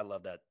again, I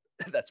love that.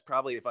 That's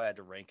probably, if I had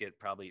to rank it,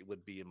 probably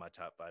would be in my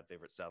top 5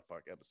 favorite South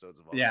Park episodes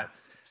of all time. Yeah,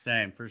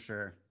 same for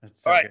sure.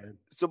 That's so all right. Good.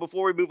 So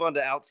before we move on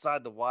to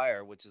Outside the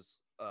Wire, which is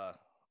our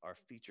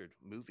featured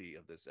movie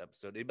of this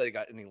episode, anybody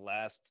got any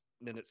last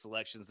minute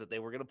selections that they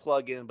were going to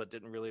plug in, but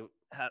didn't really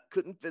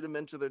couldn't fit them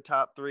into their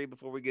top 3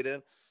 before we get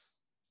in?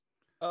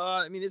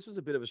 I mean, this was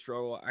a bit of a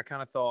struggle. I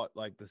kind of thought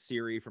like the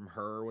Siri from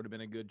Her would have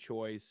been a good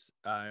choice.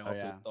 I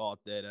also thought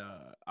that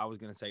I was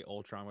going to say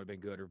Ultron would have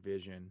been good, or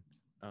Vision.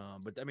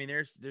 But I mean,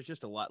 there's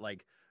just a lot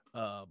like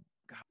Hal.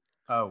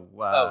 Hal,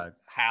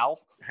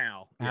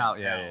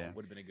 yeah.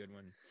 Would have been a good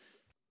one.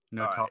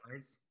 No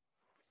Tars.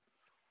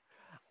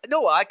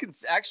 No, I can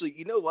actually,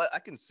 you know what? I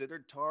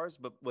considered Tars,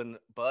 but when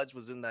Budge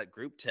was in that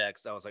group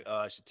text, I was like, oh,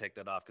 I should take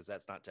that off because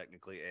that's not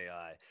technically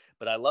AI.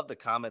 But I love the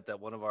comment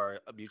that one of our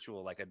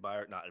mutual, like,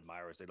 not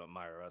admirers, they don't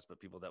admire us, but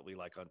people that we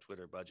like on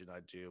Twitter, Budge and I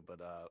do. But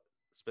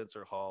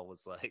Spencer Hall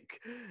was like,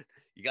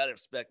 you got to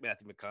respect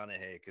Matthew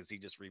McConaughey because he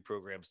just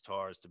reprograms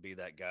Tars to be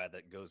that guy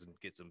that goes and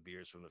gets some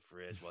beers from the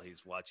fridge while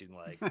he's watching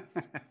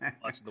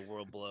watching the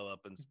world blow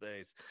up in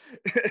space.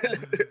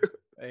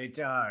 Hey,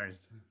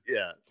 Tars.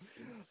 Yeah.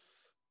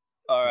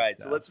 All right,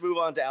 so let's move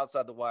on to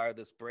Outside the Wire,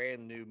 this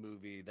brand new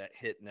movie that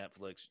hit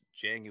Netflix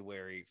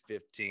January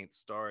 15th,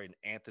 starring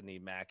Anthony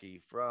Mackie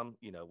from,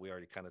 we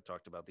already kind of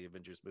talked about the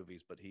Avengers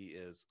movies, but he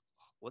is,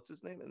 what's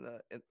his name in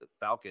the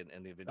Falcon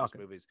in the Avengers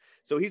movies.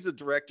 So he's a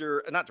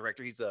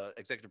he's a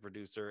executive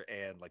producer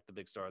and like the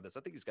big star of this.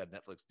 I think he's got a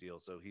Netflix deal,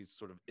 so he's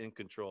sort of in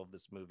control of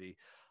this movie.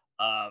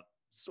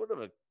 Sort of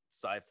a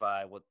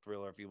sci-fi,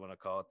 thriller, if you want to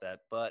call it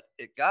that, but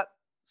it got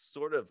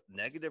sort of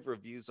negative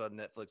reviews on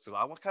Netflix. So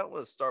I kind of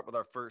want to start with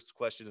our first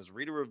question is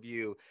read a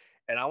review.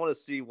 And I want to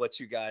see what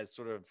you guys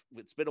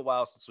it's been a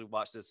while since we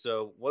watched this.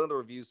 So one of the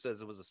reviews says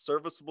it was a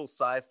serviceable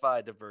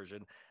sci-fi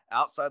diversion.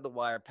 Outside the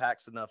Wire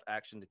packs enough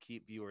action to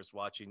keep viewers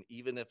watching,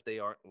 even if they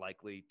aren't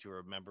likely to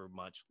remember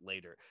much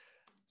later.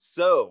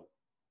 So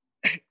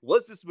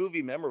was this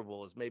movie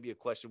memorable is maybe a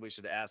question we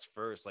should ask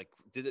first. Like,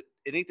 did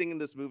anything in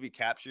this movie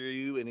capture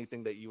you?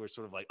 Anything that you were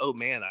sort of like, oh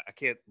man, I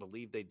can't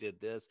believe they did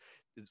this?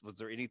 Was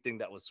there anything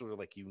that was sort of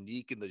like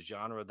unique in the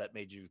genre that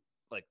made you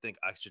like think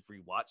I should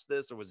rewatch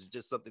this? Or was it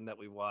just something that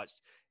we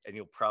watched and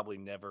you'll probably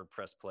never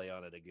press play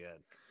on it again?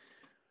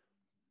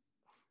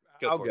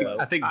 I'll go.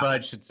 I think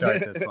Bud should start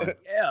this one.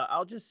 Yeah,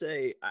 I'll just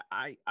say,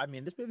 I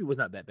mean, this movie was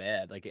not that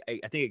bad. Like,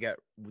 I think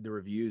the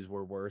reviews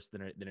were worse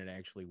than it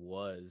actually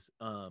was.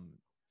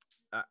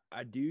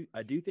 I do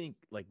think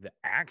like the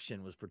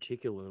action was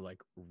particularly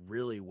like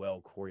really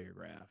well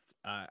choreographed.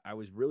 I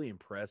was really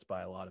impressed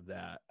by a lot of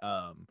that.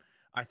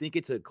 I think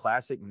it's a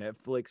classic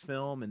Netflix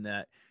film in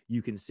that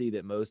you can see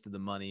that most of the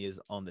money is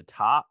on the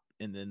top,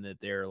 and then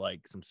that there are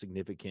like some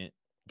significant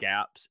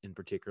gaps in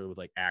particular with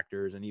like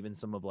actors and even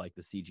some of like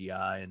the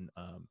CGI and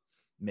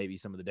maybe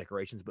some of the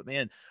decorations. But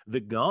man,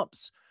 the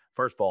Gumps,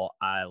 first of all,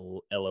 I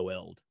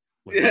LOL'd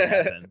when that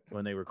happened,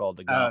 when they were called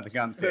the Gumps. The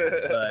Gumps,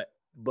 yeah.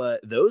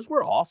 But those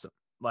were awesome.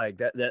 Like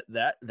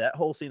that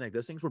whole scene, like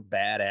those things were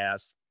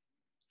badass.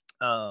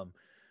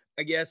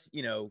 I guess,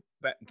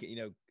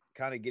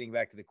 kind of getting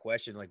back to the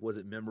question, like, was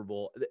it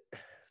memorable?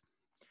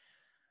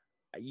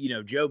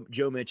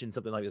 Joe mentioned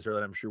something like this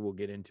earlier. I'm sure we'll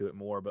get into it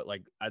more, but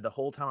like the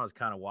whole time I was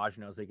kind of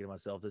watching, I was thinking to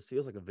myself, this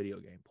feels like a video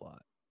game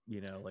plot,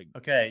 like,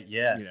 okay.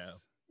 Yes.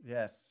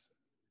 Yes.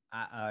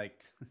 I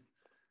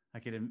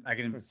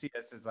can see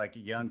us as like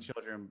young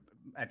children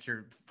at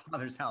your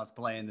father's house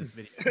playing this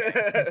video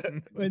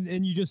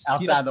and you just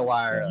outside the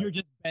wire. You're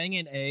just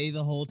banging A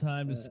the whole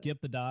time to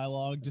skip the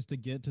dialogue just to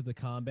get to the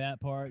combat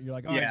part. You're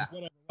like, all right,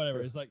 just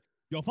whatever. It's like,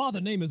 your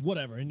father's name is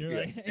whatever, and you're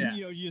like, and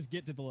you just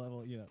get to the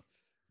level,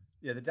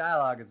 Yeah, the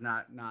dialogue is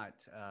not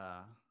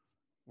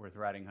worth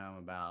writing home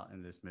about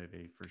in this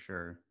movie for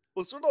sure.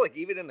 Well, sort of like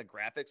even in the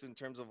graphics in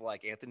terms of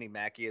like Anthony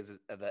Mackie as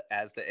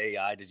the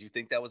AI, did you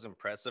think that was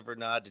impressive or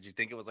not? Did you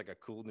think it was like a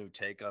cool new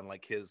take on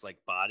like his like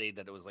body,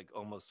 that it was like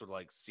almost sort of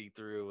like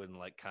see-through and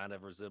like kind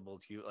of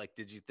resembled you? Like,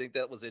 did you think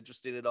that was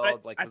interesting at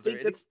all? I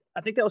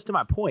think that was to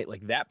my point.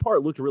 Like that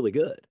part looked really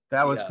good.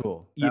 That was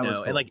cool. That was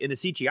cool. And like, and the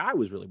CGI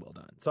was really well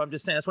done. So I'm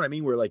just saying, that's what I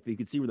mean, where like you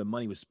could see where the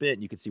money was spent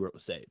and you could see where it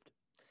was saved.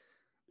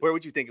 Where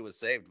would you think it was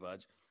saved,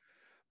 Budge?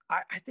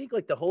 I think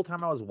like the whole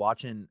time I was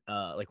watching,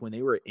 like when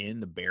they were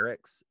in the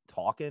barracks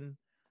talking,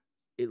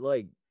 it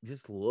like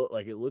just looked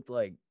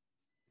like,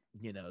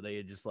 they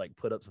had just like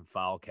put up some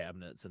file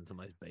cabinets in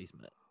somebody's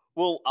basement.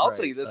 Well, I'll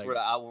tell you this,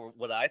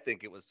 what I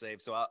think it was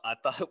saved. So I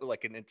thought it was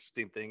like an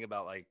interesting thing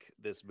about like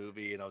this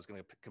movie, and I was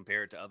going to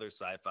compare it to other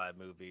sci-fi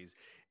movies.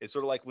 It's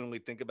sort of like when we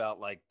think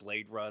about like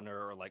Blade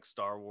Runner or like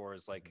Star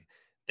Wars, like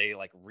they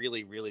like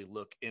really, really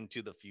look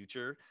into the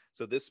future.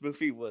 So this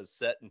movie was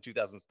set in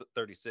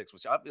 2036,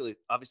 which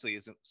obviously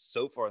isn't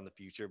so far in the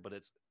future, but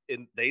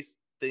they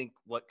think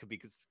what could be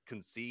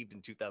conceived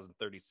in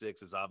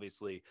 2036 is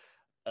obviously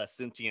a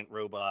sentient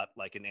robot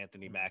like an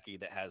Anthony Mackie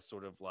that has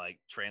sort of like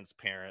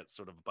transparent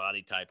sort of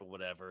body type or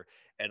whatever,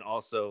 and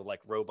also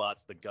like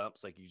robots, the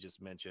Gumps, like you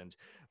just mentioned.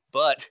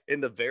 But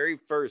in the very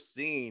first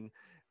scene,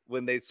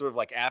 when they sort of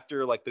like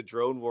after like the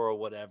drone war or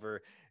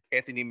whatever,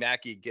 Anthony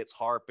Mackie gets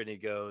Harp and he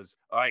goes,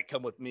 all right,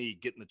 come with me,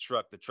 get in the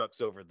truck. The truck's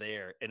over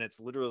there. And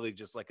it's literally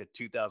just like a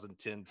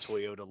 2010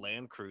 Toyota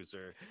Land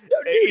Cruiser.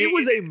 No, dude, it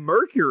was a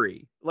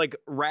Mercury, like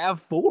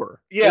RAV4.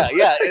 Yeah.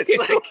 It's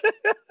like,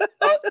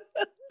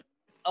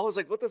 I was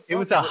like, what the fuck? It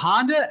was a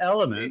Honda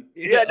Element.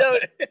 Yeah, no,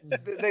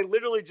 they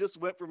literally just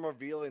went from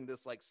revealing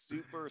this like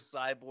super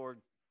cyborg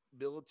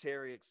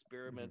military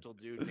experimental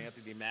dude,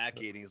 Anthony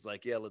Mackie, and he's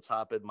like, yeah, let's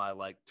hop in my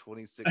like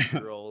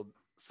 26-year-old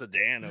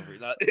sedan over.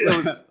 It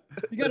was.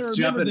 You got to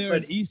remember they're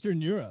in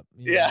Eastern Europe.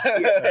 Yeah,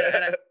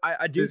 and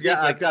I do.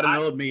 I've got an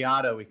old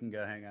Miata we can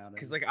go hang out in.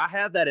 Because like I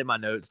have that in my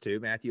notes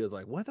too. Matthew was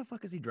like, "What the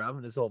fuck is he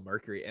driving this old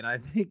Mercury?" And I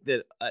think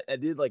that I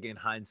did, like, in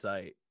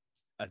hindsight,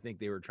 I think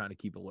they were trying to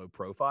keep a low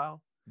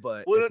profile.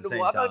 But I'm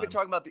not even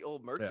talking about the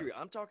old Mercury.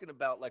 Yeah. I'm talking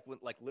about like when,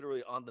 like,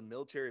 literally on the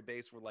military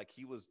base where like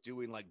he was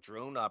doing like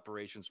drone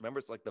operations. Remember,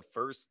 it's like the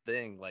first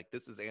thing. Like,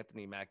 this is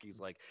Anthony Mackie's.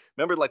 Like,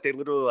 remember, like they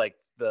literally like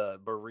the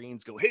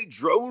Marines go, "Hey,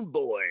 drone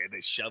boy," and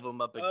they shove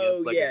him up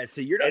against.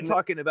 So you're not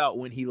talking about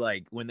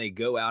when they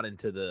go out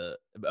into the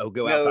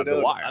outside the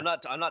wire. I'm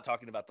not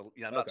talking about the.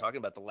 I'm not talking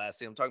about the last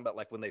scene. I'm talking about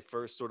like when they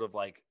first sort of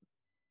like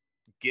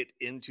get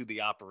into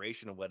the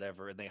operation or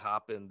whatever, and they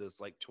hop in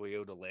this like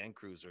Toyota Land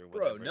Cruiser or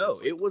whatever. Bro, no,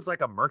 it was like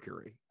a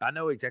Mercury. I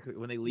know exactly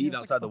when they leave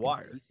outside like the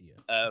wire.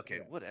 Okay,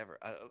 whatever.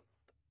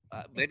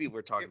 Maybe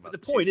we're talking about. The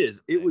point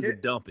is, it was a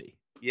dumpy.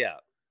 Yeah.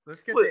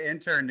 Let's get the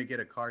intern to get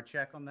a car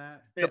check on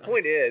that. The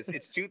point is,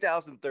 it's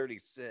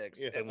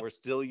 2036, and we're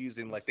still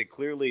using, like, they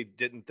clearly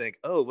didn't think,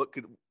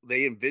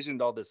 they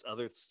envisioned all this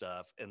other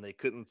stuff, and they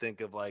couldn't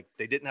think of, like,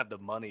 they didn't have the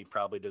money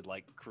probably to,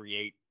 like,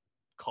 create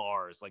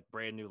cars, like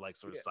brand new, like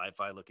sort of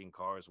sci-fi looking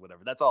cars,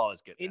 whatever. That's all I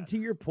was getting. And to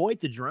your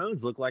point, the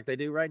drones look like they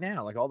do right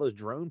now. Like all those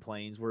drone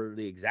planes were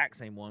the exact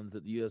same ones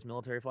that the U.S.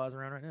 military flies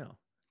around right now.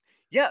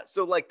 Yeah,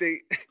 so like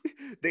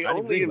they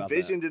only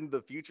envisioned in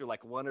the future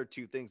like one or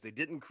two things. They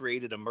didn't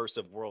create an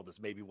immersive world,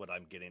 is maybe what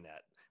I'm getting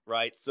at,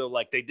 right? So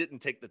like they didn't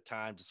take the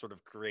time to sort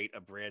of create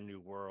a brand new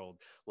world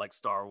like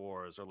Star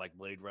Wars or like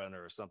Blade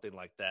Runner or something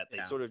like that.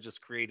 They sort of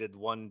just created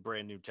one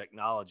brand new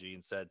technology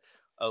and said,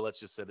 oh, let's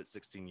just set it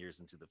 16 years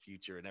into the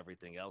future, and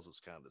everything else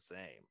was kind of the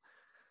same.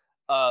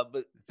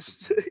 But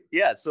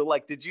yeah, so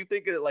like, did you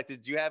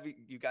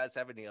guys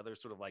have any other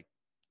sort of like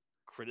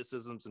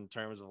criticisms in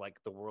terms of like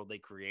the world they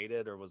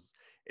created, or was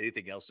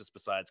anything else just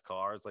besides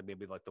cars, like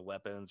maybe like the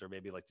weapons, or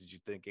maybe like did you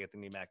think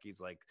Anthony Mackie's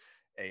like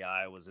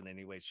AI was in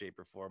any way, shape,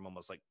 or form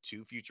almost like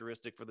too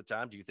futuristic for the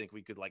time? Do you think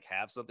we could like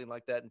have something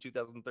like that in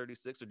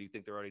 2036, or do you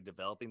think they're already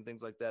developing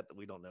things like that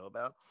we don't know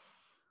about?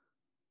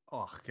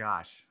 Oh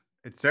gosh,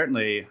 it's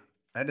certainly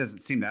that doesn't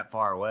seem that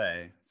far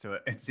away. So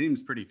it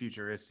seems pretty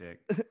futuristic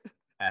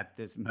at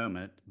this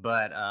moment.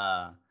 But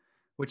I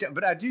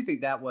do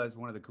think that was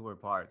one of the cooler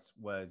parts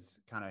was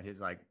kind of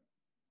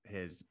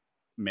his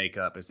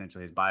makeup,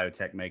 essentially his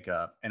biotech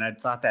makeup, and I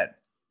thought that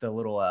the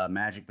little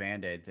magic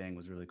band-aid thing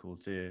was really cool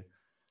too.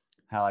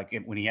 How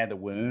when he had the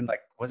wound,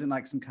 like wasn't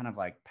like some kind of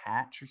like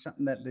patch or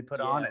something that they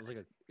put on it it. was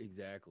like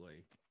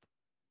exactly.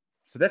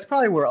 So that's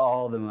probably where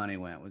all the money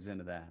went, was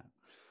into that.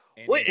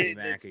 Well,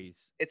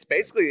 it's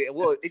basically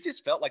it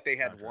just felt like they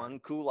had one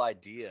cool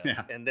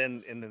idea, and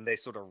then they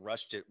sort of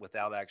rushed it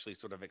without actually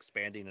sort of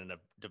expanding and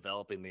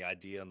developing the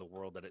idea in the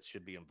world that it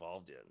should be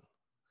involved in.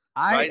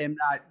 I am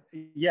not.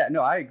 Yeah,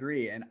 no, I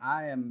agree, and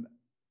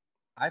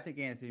I think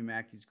Anthony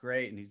Mackie's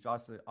great, and he's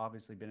also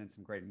obviously been in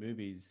some great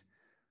movies.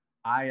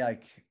 I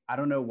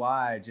don't know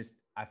why.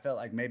 I felt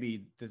like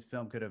maybe the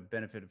film could have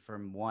benefited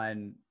from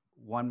one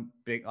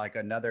big, like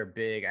another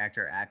big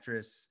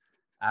actress.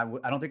 I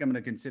don't think I'm going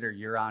to consider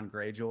Euron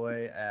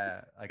Greyjoy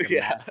like a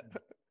massive...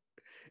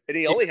 And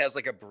he only has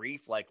like a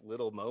brief, like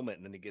little moment,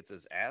 and then he gets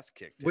his ass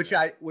kicked. Which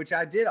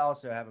I did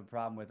also have a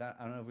problem with. I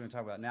don't know if we're going to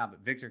talk about it now, but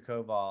Victor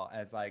Koval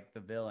as like the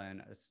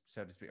villain,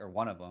 so to speak, or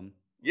one of them.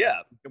 Yeah,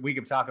 we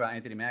could talk about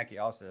Anthony Mackie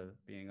also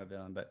being a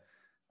villain, but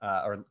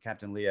or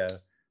Captain Leo.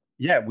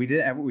 Yeah, we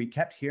did. We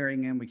kept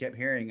hearing him,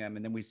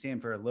 and then we see him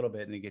for a little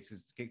bit, and he gets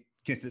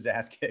his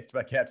ass kicked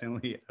by Captain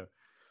Leo.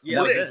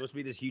 Yeah, he's supposed to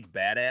be this huge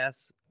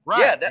badass.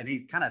 Right, yeah, and he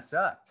kind of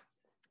sucked.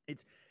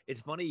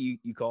 It's funny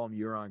you call him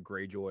Euron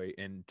Greyjoy,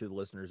 and to the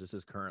listeners, this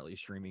is currently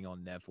streaming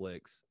on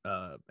Netflix,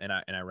 and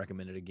I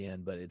recommend it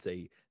again. But it's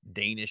a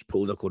Danish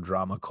political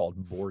drama called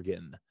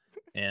Borgen,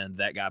 and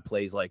that guy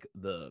plays like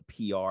the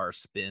PR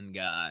spin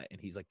guy, and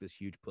he's like this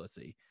huge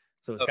pussy.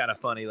 So it's kind of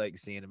funny like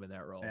seeing him in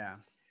that role. Yeah,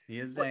 he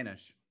is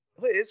Danish.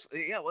 It's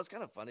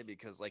kind of funny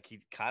because like he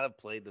kind of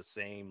played the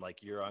same like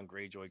Euron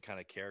Greyjoy kind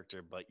of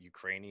character, but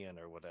Ukrainian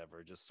or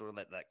whatever, just sort of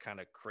that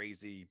kind of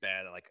crazy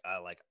bad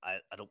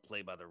I don't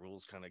play by the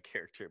rules kind of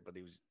character, but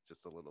he was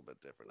just a little bit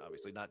different.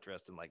 Obviously, not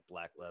dressed in like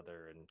black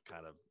leather and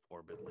kind of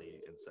morbidly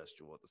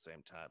incestual at the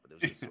same time, but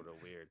it was just sort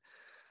of weird.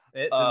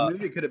 The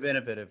movie could have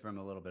benefited from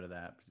a little bit of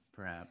that,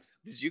 perhaps.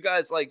 Did you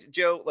guys like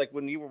Joe? Like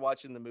when you were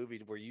watching the movie,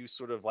 were you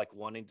sort of like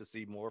wanting to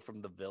see more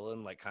from the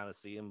villain, like kind of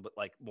see him, but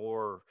like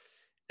more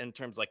in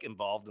terms like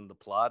involved in the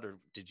plot, or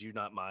did you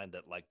not mind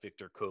that like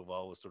Victor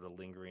Koval was sort of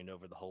lingering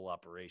over the whole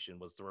operation?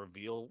 Was the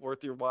reveal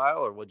worth your while,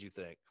 or what'd you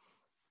think?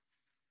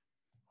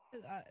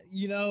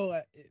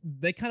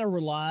 They kind of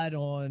relied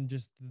on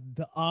just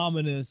the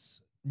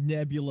ominous,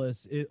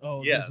 nebulous.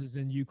 This is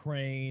in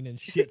Ukraine and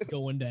shit's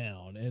going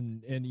down,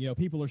 and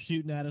people are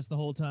shooting at us the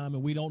whole time,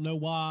 and we don't know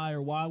why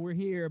or why we're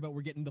here, but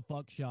we're getting the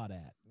fuck shot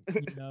at,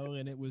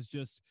 and it was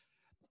just,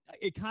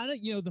 it kind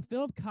of, the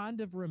film kind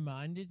of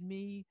reminded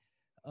me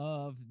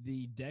of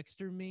the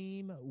Dexter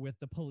meme with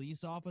the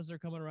police officer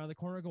coming around the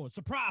corner going,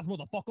 "Surprise,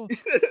 motherfucker!"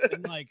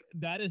 And like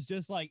that is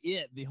just like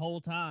it the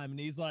whole time. And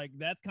he's like,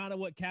 that's kind of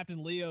what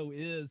Captain Leo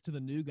is to the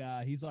new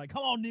guy. He's like,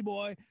 "Come on, new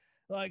boy,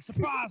 like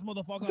surprise,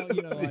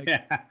 motherfucker!"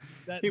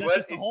 That's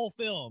just the whole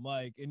film.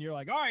 Like, and you're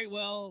like, all right,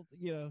 well,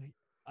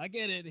 I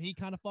get it. He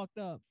kind of fucked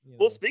up.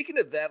 Well, speaking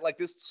of that, like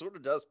this sort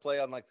of does play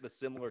on like the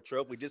similar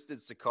trope. We just did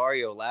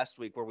Sicario last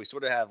week where we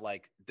sort of have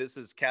like, this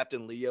is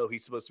Captain Leo.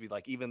 He's supposed to be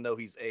like, even though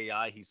he's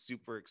AI, he's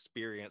super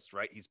experienced,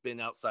 right? He's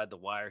been outside the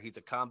wire. He's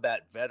a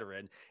combat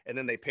veteran. And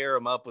then they pair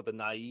him up with a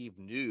naive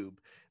noob,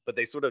 but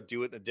they sort of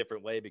do it in a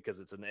different way because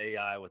it's an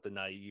AI with a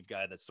naive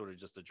guy that's sort of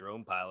just a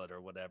drone pilot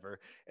or whatever.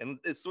 And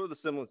it's sort of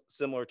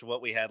similar to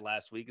what we had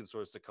last week in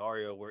sort of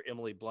Sicario, where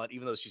Emily Blunt,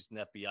 even though she's an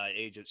FBI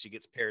agent, she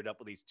gets paired up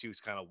with these two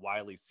kind of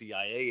wily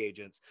CIA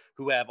agents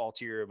who have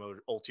ulterior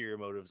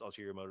motives,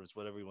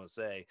 whatever you want to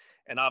say.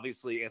 And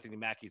obviously Anthony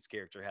Mackie's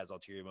character has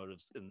ulterior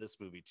motives in this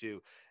movie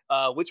too.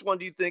 Which one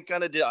do you think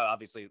kind of did?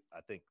 Obviously, I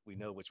think we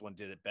know which one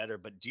did it better,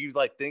 but do you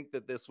like think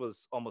that this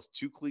was almost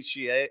too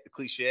cliche,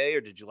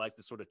 or did you like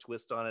the sort of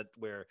twist on it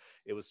where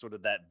it was sort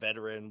of that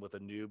veteran with a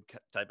noob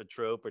type of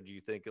trope, or do you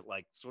think it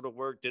like sort of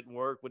worked, didn't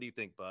work? What do you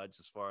think, Budge?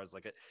 As far as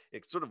like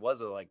it sort of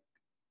was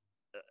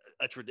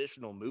a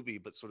traditional movie,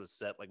 but sort of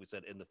set, like we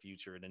said, in the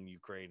future and in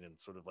Ukraine, and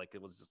sort of like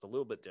it was just a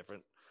little bit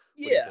different.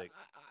 Yeah,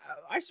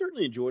 I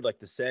certainly enjoyed like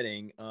the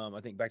setting. I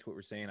think back to what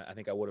we're saying, I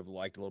think I would have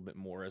liked a little bit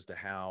more as to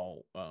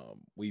how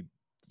we,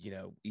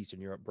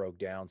 Eastern Europe broke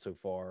down so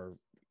far,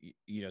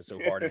 so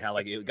hard, and how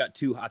like it got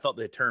too. I thought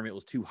the term it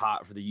was too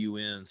hot for the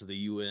UN, so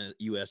the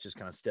US just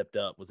kind of stepped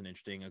up. Was an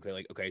interesting.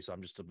 Okay, so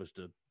I'm just supposed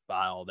to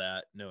buy all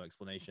that, no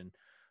explanation.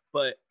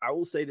 But I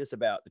will say this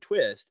about the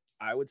twist.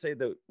 I would say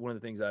that one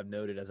of the things I've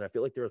noted is I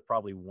feel like there was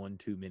probably one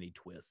too many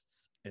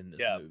twists in this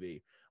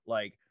movie.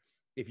 Like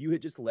if you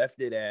had just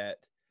left it at,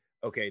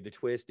 okay, the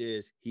twist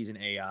is he's an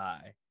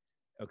AI.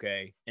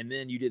 Okay. And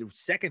then you did a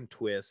second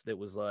twist that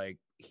was like,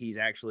 he's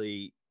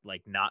actually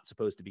like not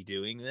supposed to be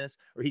doing this,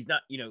 or he's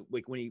not,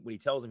 like when he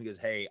tells him, he goes,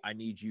 hey, I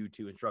need you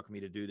to instruct me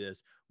to do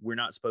this. We're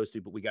not supposed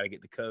to, but we got to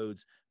get the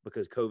codes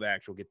because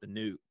Kovacs will get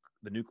the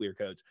nuclear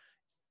codes.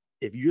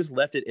 If you just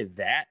left it at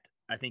that,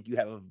 I think you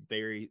have a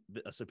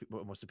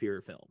more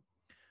superior film.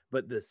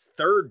 But this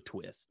third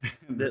twist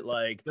that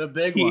like the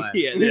big one,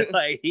 that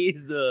like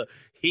he's the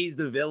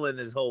villain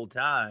this whole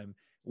time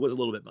was a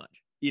little bit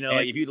much.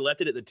 Like if you'd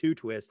left it at the 2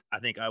 twist, I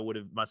think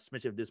my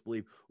suspension of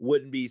disbelief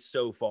wouldn't be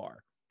so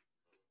far.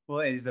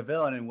 Well, he's the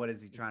villain, and what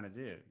is he trying to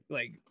do?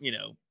 Like,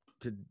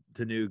 to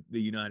nuke the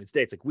United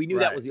States. Like we knew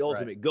that was the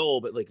ultimate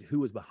goal, but like who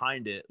was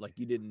behind it? Like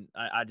you didn't.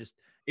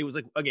 It was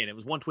like, again, it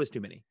was one twist too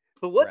many.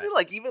 But wasn't it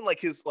like even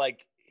like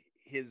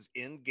his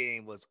end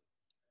game was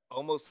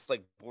almost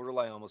like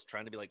borderline, almost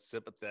trying to be like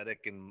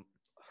sympathetic and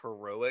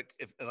heroic.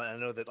 And I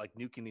know that like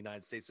nuking the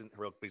United States isn't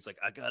heroic, but he's like,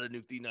 I gotta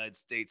nuke the United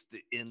States to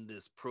end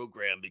this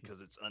program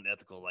because it's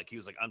unethical. Like he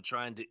was like, I'm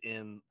trying to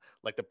end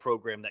like the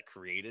program that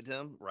created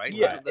him, right?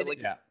 Yeah, that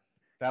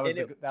was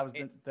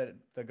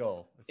the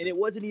goal. And it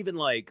wasn't even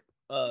like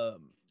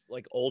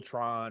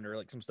Ultron or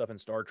like some stuff in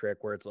Star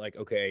Trek where it's like,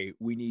 okay,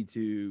 we need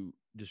to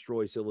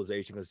destroy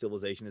civilization because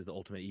civilization is the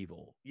ultimate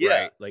evil.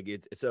 Yeah. Right? Like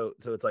it's so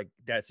it's like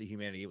that's the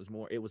humanity. It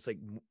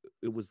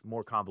was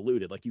more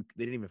convoluted. Like they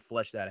didn't even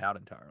flesh that out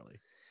entirely.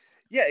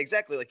 Yeah,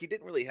 exactly. Like he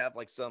didn't really have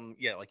like some,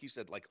 like you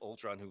said, like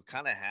Ultron, who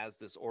kind of has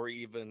this, or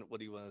even what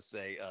do you want to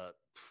say?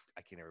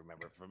 I can't even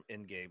remember from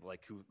Endgame,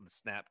 like who the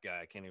Snap guy.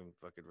 I can't even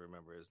fucking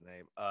remember his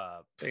name.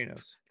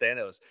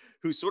 Thanos,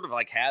 who sort of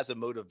like has a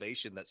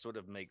motivation that sort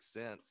of makes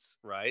sense,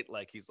 right?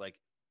 Like he's like,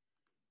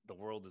 the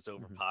world is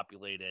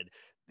overpopulated.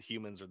 The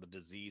humans are the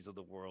disease of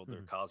the world.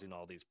 They're causing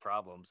all these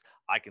problems.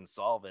 I can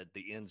solve it.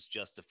 The ends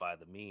justify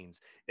the means.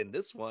 In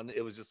this one,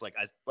 it was just like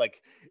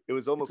it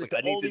was almost like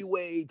the only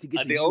way to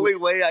get the only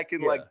way I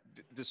can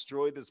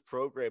destroy this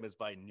program is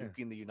by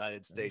nuking the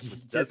United States,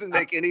 which doesn't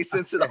make any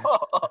sense at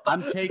all.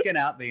 I'm taking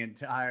out the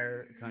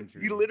entire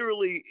country.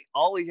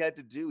 All he had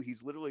to do,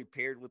 he's literally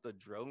paired with a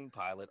drone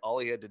pilot. All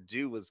he had to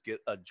do was get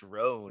a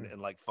drone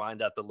and like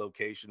find out the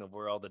location of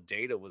where all the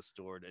data was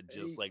stored and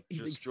just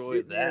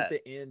destroy that. At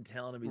the end,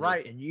 telling him, he's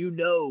right. And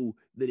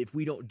that if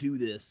we don't do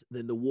this,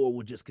 then the war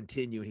will just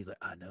continue. And he's like,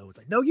 I know. It's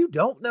like, no, you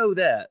don't know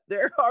that.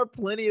 There are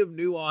plenty of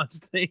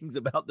nuanced things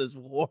about this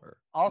war.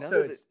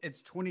 Also,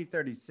 it's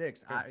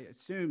 2036. I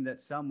assume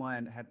that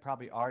someone had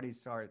probably already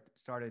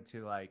started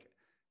to like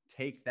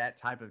take that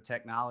type of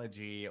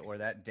technology or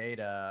that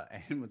data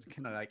and was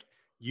gonna like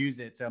use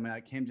it. So I mean,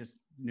 like him just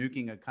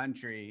nuking a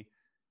country,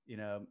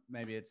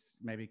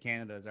 maybe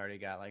Canada's already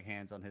got like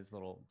hands on his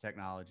little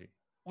technology.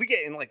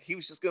 He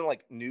was just gonna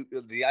like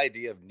nuke. The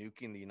idea of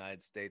nuking the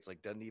United States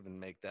like doesn't even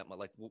make that much.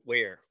 Like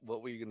where?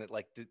 What were you gonna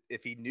like?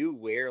 If he knew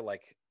where,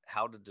 like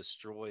how to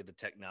destroy the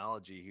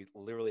technology, he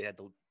literally had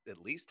to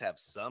at least have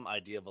some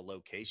idea of a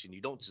location. You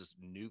don't just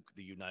nuke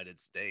the United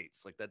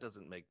States. Like that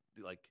doesn't make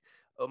like,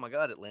 oh my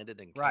God, it landed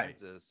in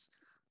Kansas.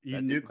 You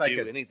nuke like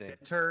a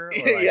center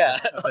or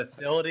a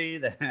facility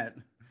that.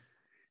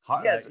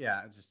 Yes,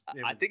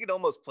 I think it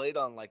almost played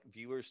on like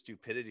viewer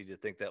stupidity to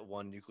think that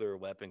one nuclear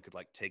weapon could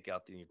like take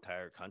out the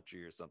entire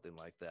country or something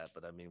like that.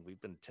 But I mean,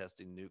 we've been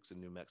testing nukes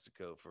in New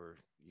Mexico for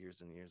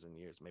years and years and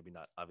years. Maybe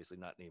not, obviously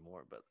not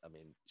anymore. But I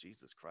mean,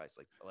 Jesus Christ,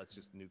 like let's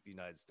just nuke the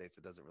United States.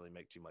 It doesn't really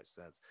make too much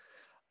sense.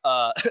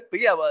 But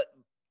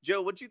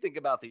Joe, what'd you think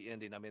about the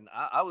ending? I mean,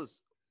 I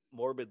was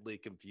morbidly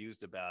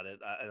confused about it,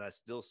 and I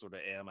still sort of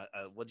am.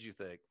 What did you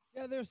think?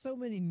 Yeah, there's so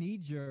many knee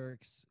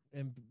jerks,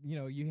 and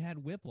you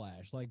had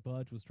whiplash, like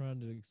Budge was trying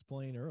to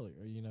explain earlier.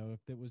 If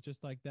it was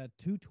just like that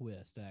 2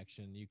 twist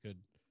action, you could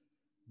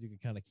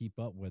kind of keep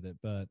up with it.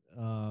 But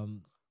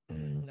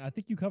I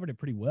think you covered it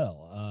pretty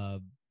well.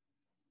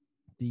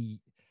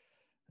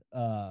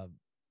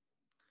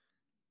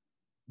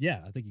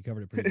 Yeah, I think you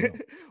covered it pretty well.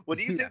 Well,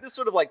 do you think this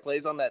sort of like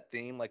plays on that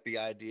theme, like the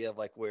idea of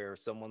like where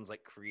someone's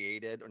like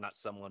created, or not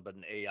someone, but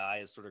an AI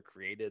is sort of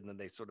created, and then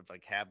they sort of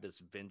like have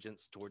this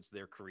vengeance towards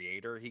their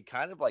creator? He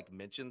kind of like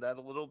mentioned that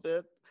a little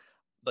bit,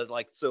 but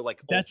like, so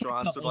like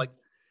Ultron sort of like,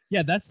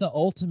 yeah, that's the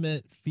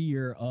ultimate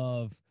fear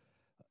of,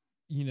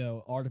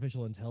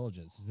 artificial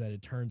intelligence, is that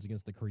it turns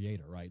against the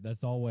creator, right?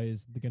 That's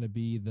always going to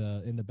be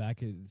in the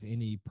back of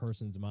any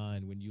person's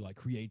mind when you like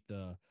create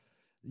the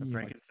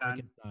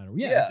Frankenstein.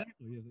 Yeah,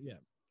 exactly. Yeah.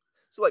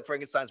 So like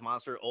Frankenstein's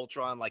monster,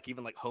 Ultron, like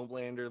even like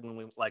Homelander, when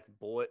we like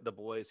the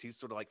boys, he's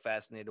sort of like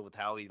fascinated with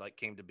how he like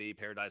came to be.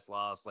 Paradise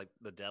Lost, like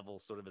the devil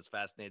sort of is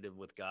fascinated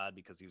with God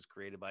because he was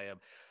created by him.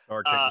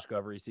 Star Trek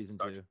Discovery season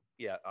 2.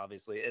 Yeah,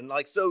 obviously. And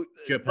like, so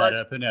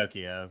Geppetto,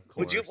 Pinocchio.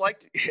 Would you have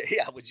liked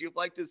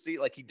to see,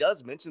 like, he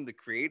does mention the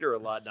creator a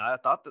lot. And I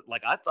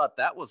thought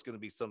that was going to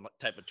be some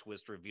type of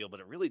twist reveal, but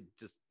it really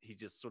he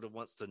just sort of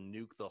wants to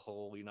nuke the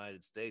whole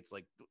United States.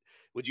 Like,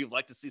 would you have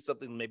liked to see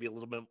something maybe a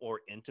little bit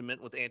more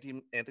intimate with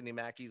Anthony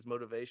Mackie's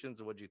motivations?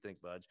 Or what do you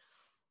think, Budge?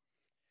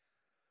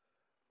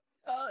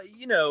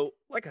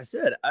 Like I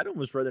said, I'd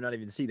almost rather not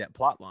even see that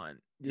plot line.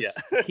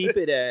 Just keep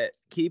it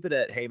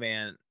at, hey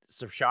man,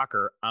 so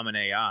shocker, I'm an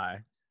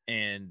AI.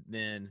 And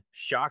then,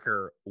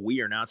 shocker, we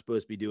are not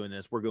supposed to be doing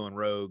this. We're going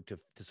rogue to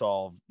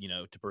solve,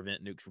 to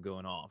prevent nukes from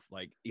going off.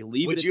 Like, you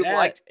leave it at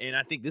that, and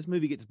I think this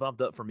movie gets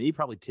bumped up for me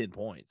probably 10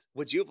 points.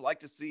 Would you have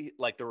liked to see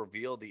like the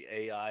reveal of the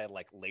AI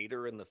like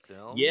later in the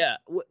film? Yeah.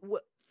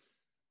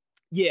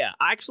 Yeah,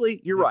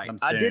 actually, you're right.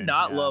 I did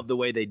not love the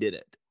way they did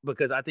it,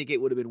 because I think it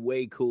would have been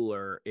way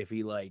cooler if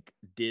he like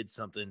did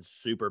something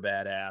super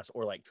badass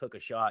or like took a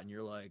shot and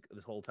you're like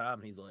this whole time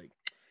and he's like,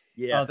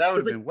 yeah. Oh, that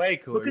would have been way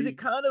cooler. Because it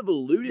kind of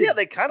alluded. Yeah,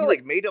 they kind of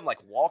like made him like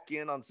walk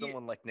in on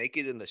someone like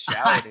naked in the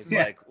shower and he's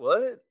like,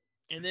 what?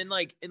 And then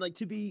like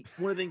to be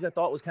one of the things I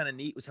thought was kind of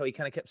neat was how he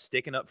kind of kept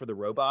sticking up for the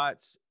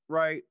robots,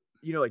 right?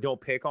 Like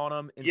don't pick on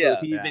them. And so if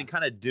he'd been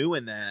kind of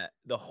doing that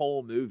the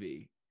whole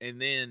movie, and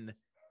then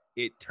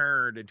it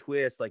turned and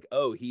twist like,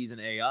 oh, he's an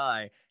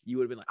AI, you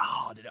would have been like,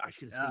 oh, I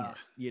should have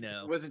seen it.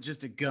 It wasn't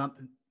just a Gump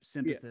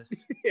sympathist.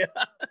 Yeah.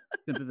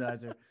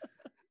 Sympathizer.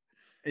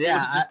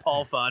 Yeah, just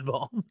Paul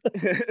Feinbaum.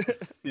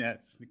 Yeah,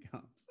 it's the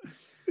Gumps.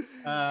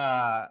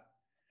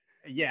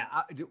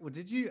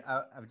 Did you?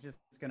 I was just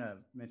gonna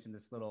mention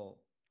this little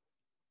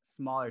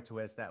smaller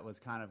twist that was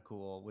kind of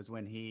cool. Was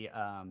when he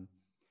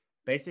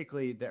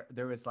basically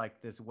there was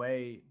like this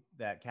way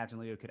that Captain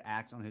Leo could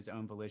act on his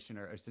own volition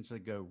or essentially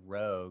go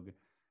rogue,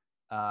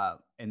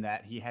 and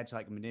that he had to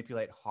like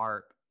manipulate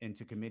Harp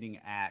into committing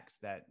acts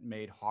that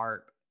made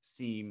Harp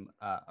seem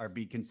or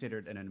be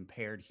considered an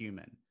impaired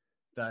human.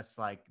 Thus,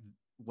 like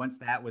once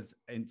that was,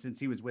 and since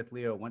he was with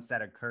Leo, once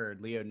that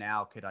occurred, Leo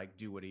now could like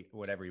do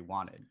whatever he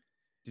wanted.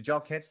 Did y'all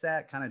catch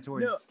that kind of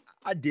towards? No,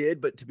 I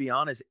did, but to be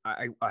honest,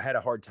 I had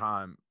a hard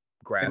time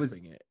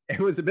grasping it. It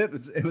was a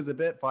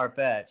bit far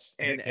fetched,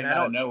 and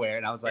out of nowhere,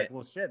 and I was like,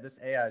 well, shit, this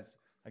AI is,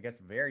 I guess,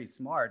 very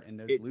smart in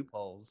those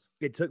loopholes.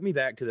 It took me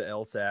back to the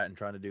LSAT and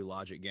trying to do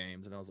logic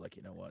games, and I was like,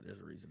 you know what? There's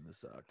a reason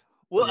this sucked.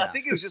 Well, I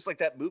think it was just like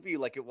that movie,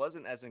 like it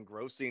wasn't as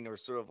engrossing or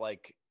sort of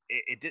like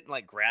it didn't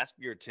like grasp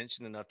your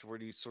attention enough to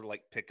where you sort of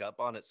like pick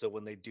up on it. So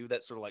when they do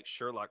that sort of like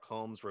Sherlock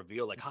Holmes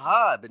reveal, like,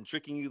 haha, I've been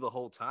tricking you the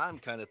whole time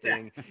kind of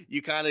thing,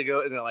 you kind of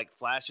go and it like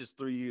flashes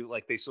through you,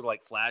 like they sort of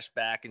like flash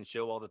back and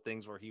show all the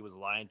things where he was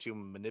lying to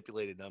him and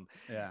manipulated them.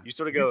 Yeah. You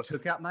sort of go, you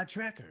took out my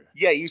tracker.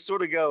 Yeah, you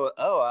sort of go,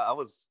 oh, I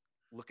was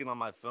looking on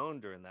my phone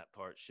during that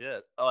part.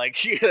 Shit. Like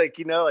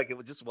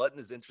it just wasn't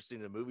as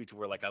interesting in a movie to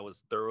where like I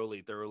was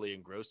thoroughly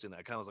engrossed in that.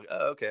 I kind of was like,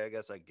 oh, okay, I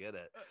guess I get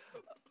it.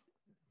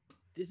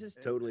 This is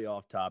totally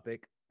off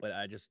topic, but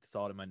I just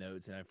saw it in my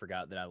notes and I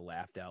forgot that I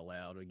laughed out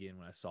loud again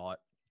when I saw it.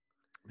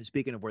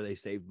 Speaking of where they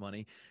saved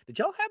money, did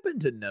y'all happen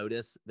to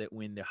notice that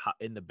when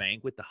in the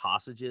bank with the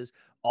hostages,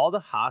 all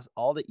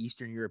the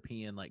Eastern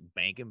European like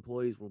bank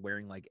employees were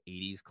wearing like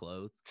 80s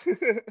clothes?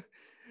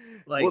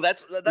 Like, well,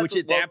 that's which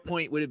at that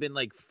point would have been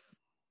like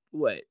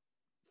what,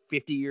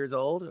 50 years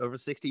old, over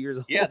 60 years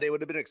old? Yeah, they would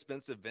have been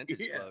expensive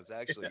vintage clothes,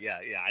 actually. Yeah,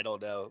 I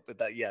don't know. But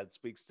that, it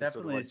speaks to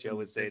sort of what Joe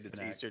was saying. It's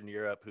Eastern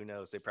Europe. Who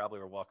knows? They probably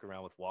were walking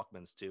around with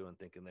Walkmans too and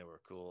thinking they were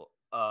cool.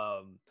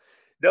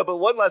 No, but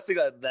one last thing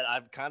that I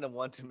kind of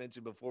want to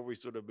mention before we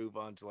sort of move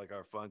on to like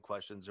our fun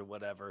questions or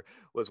whatever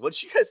was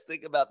what you guys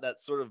think about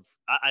that sort of,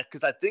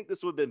 because I think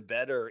this would have been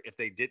better if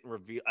they didn't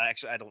reveal.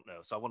 Actually, I don't know.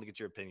 So I want to get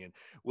your opinion.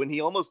 When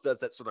he almost does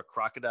that sort of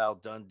Crocodile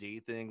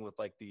Dundee thing with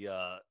like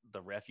the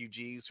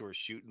refugees who are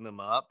shooting them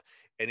up,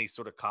 and he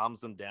sort of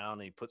calms them down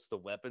and he puts the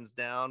weapons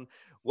down.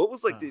 What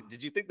was like,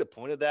 did you think the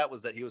point of that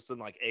was that he was some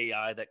like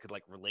AI that could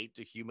like relate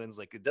to humans?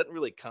 Like it doesn't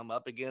really come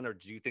up again. Or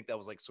do you think that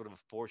was like sort of a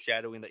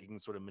foreshadowing that he can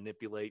sort of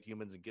manipulate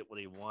humans and get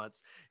what he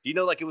wants? Do you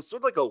know, like it was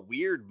sort of like a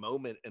weird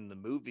moment in the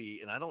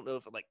movie. And I don't know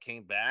if it like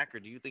came back, or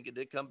do you think it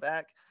did come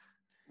back?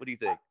 What do you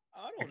think?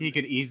 I don't think he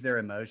could ease their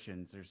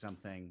emotions or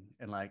something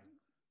and like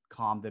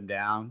calm them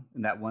down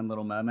in that one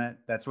little moment.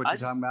 That's what you're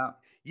talking about?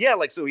 Yeah,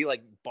 like so he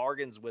like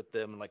bargains with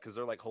them, like because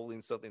they're like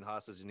holding something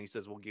hostage, and he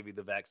says, "We'll give you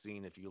the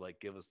vaccine if you like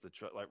give us the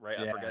truck." Like, right?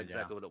 I forgot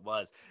exactly what it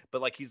was,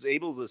 but like he's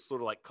able to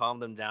sort of like calm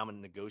them down and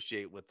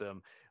negotiate with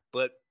them.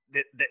 But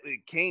that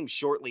it came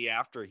shortly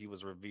after he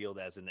was revealed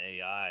as an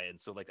AI, and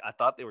so like I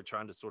thought they were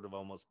trying to sort of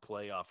almost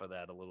play off of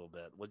that a little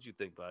bit. What'd you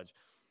think, Budge?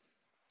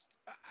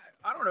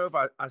 I don't know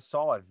if I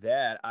saw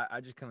that.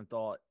 I just kind of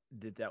thought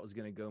that was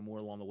going to go more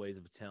along the ways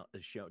of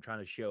trying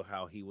to show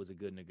how he was a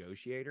good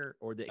negotiator,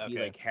 or that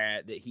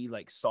he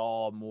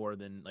saw more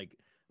than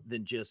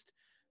just,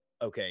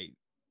 okay,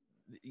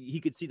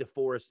 he could see the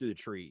forest through the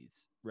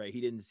trees, right?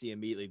 He didn't see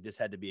immediately this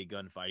had to be a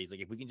gunfight. He's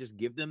like, if we can just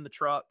give them the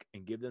truck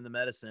and give them the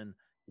medicine,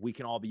 we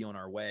can all be on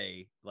our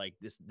way. Like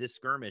this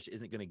skirmish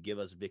isn't going to give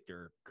us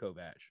Victor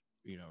Kovac,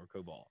 or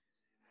Cobalt.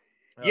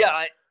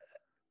 Yeah,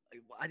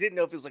 I didn't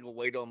know if it was like a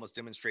way to almost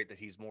demonstrate that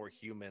he's more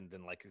human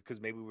than like,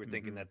 because maybe we were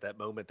thinking at that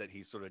moment that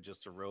he's sort of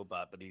just a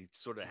robot, but he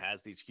sort of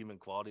has these human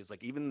qualities.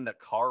 Like even in the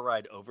car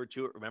ride over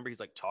to it, remember he's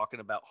like talking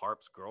about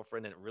Harp's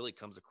girlfriend, and it really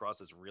comes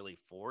across as really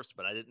forced,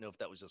 but I didn't know if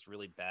that was just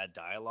really bad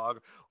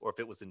dialogue or if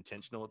it was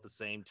intentional at the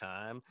same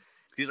time.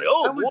 He's like,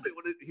 oh boy,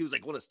 he was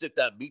like, want to stick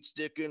that meat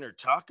stick in or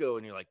taco,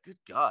 and you're like, good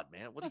God,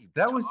 man, what are you?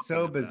 That was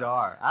so about?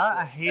 Bizarre.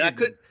 I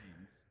hated it.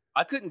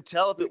 I couldn't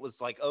tell if it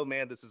was like, oh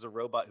man, this is a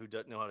robot who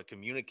doesn't know how to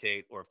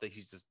communicate, or if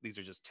these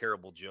are just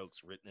terrible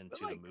jokes written into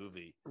the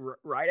movie.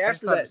 Right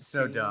after that,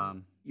 so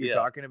dumb. You're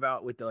talking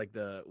about with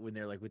when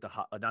they're like with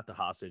not the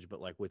hostage, but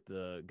like with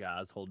the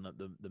guys holding up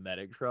the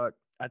medic truck.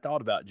 I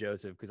thought about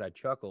Joseph because I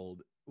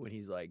chuckled when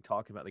he's like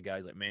talking about the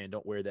guys like, man,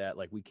 don't wear that.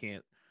 Like we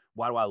can't.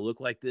 Why do I look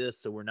like this?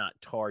 So we're not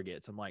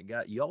targets. I'm like,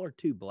 God, y'all are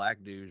two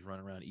black dudes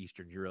running around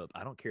Eastern Europe.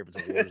 I don't care if it's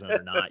a war zone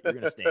or not. You're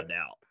gonna stand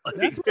out.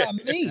 That's what I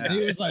mean. Yeah.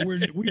 It was like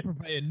we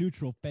prefer a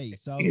neutral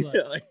face. I was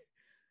like,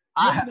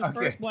 we're the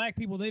first black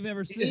people they've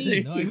ever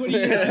seen. Like, what do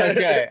you?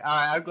 Okay, all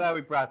right. I'm glad we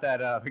brought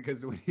that up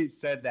because when he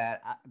said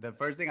that, the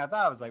first thing I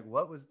thought was like,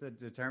 what was the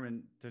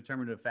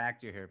determinative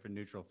factor here for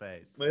neutral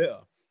face? Yeah,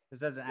 this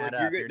doesn't add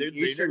up.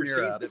 They've never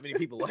seen that many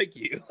people like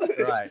you,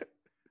 right?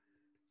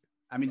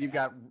 I mean, you've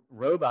got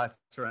robots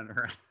running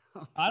around.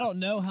 I don't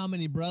know how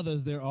many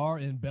brothers there are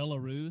in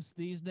Belarus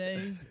these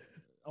days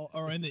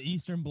or in the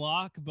Eastern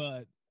Bloc,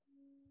 but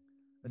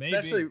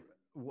especially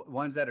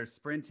ones that are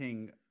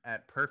sprinting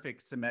at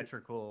perfect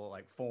symmetrical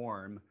like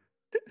form,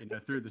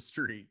 through the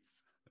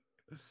streets.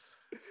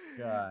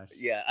 Gosh.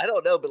 Yeah, I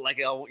don't know, but like,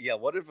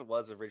 what if it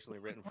was originally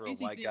written for a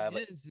white guy?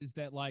 But is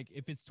that like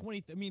if it's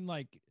 20? I mean,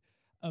 like.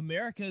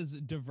 America's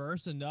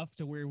diverse enough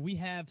to where we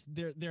have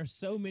there are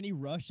so many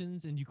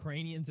Russians and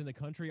Ukrainians in the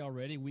country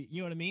already.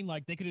 You know what I mean?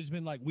 Like they could have just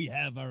been like, we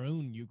have our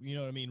own, you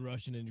know what I mean,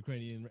 Russian and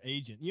Ukrainian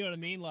agent. You know what I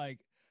mean? Like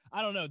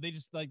I don't know. They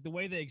just like the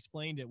way they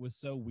explained it was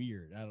so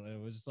weird. I don't know.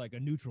 It was just like a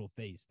neutral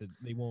face that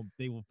they will.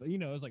 You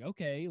know, it's like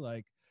okay,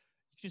 like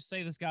just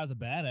say this guy's a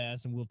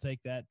badass and we'll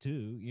take that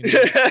too. You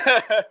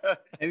know,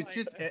 it's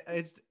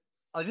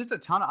just a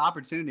ton of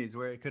opportunities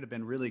where it could have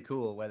been really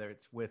cool, whether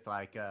it's with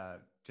like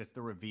just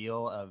the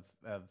reveal of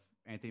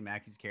Anthony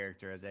Mackie's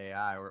character as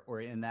AI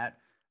or in that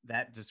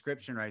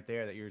description right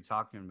there that you were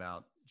talking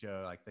about,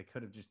 Joe. Like they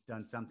could have just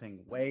done something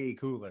way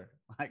cooler.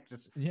 Like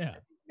just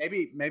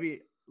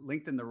maybe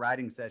lengthen the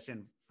writing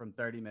session from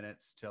 30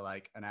 minutes to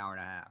like an hour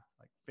and a half.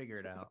 Like figure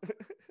it out.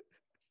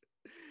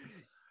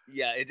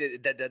 Yeah, it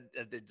did.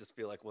 That did just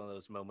feel like one of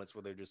those moments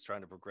where they're just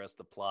trying to progress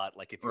the plot.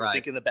 Like if you're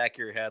thinking in the back of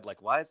your head,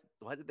 like why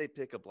did they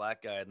pick a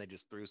black guy and they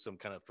just threw some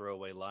kind of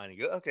throwaway line and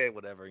you go, okay,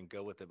 whatever, and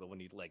go with it. But when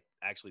you like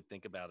actually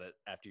think about it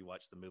after you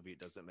watch the movie, it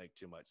doesn't make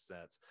too much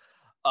sense.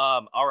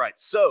 All right,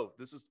 so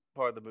this is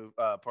part of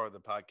the part of the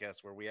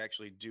podcast where we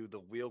actually do the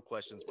wheel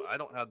questions, but I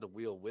don't have the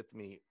wheel with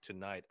me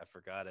tonight. I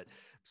forgot it,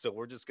 so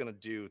we're just gonna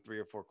do 3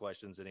 or 4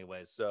 questions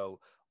anyway. So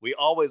we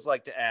always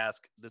like to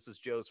ask. This is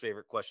Joe's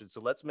favorite question, so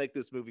let's make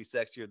this movie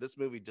sexier. This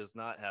movie does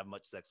not have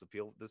much sex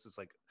appeal. This is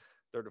like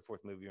 3rd or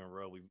 4th movie in a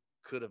row. We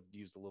could have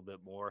used a little bit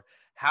more.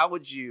 How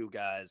would you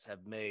guys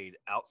have made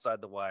Outside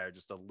the Wire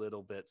just a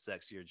little bit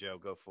sexier? Joe,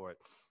 go for it.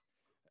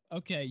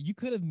 Okay, you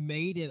could have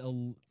made it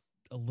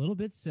a little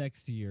bit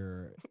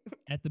sexier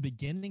at the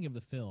beginning of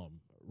the film,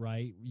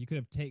 right? You could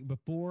have taken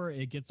before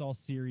it gets all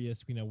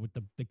serious, you know, with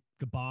the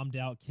bombed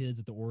out kids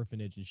at the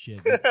orphanage and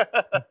shit.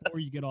 Before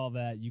you get all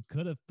that, you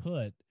could have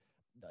put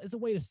as a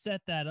way to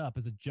set that up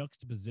as a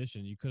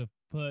juxtaposition. You could have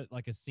put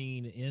like a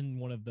scene in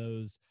one of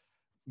those,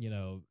 you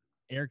know,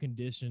 air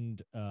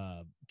conditioned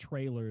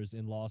trailers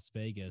in Las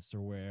Vegas or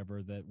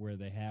where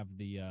they have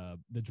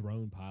the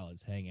drone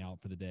pilots hang out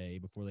for the day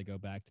before they go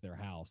back to their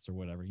house or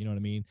whatever, you know what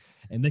I mean?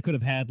 And they could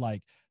have had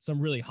like some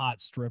really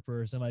hot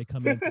stripper, somebody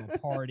come in from a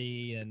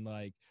party, and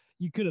like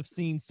you could have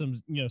seen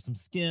some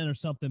skin or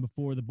something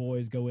before the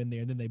boys go in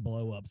there and then they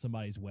blow up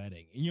somebody's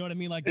wedding. You know what I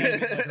mean? Like,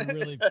 like a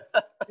really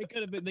they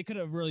could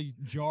have really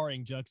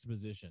jarring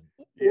juxtaposition.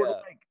 Yeah. Or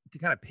like to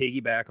kind of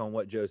piggyback on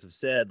what Joseph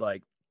said,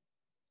 like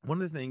one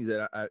of the things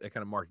that I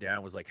kind of marked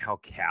down was like how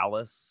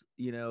callous,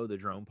 you know, the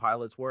drone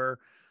pilots were.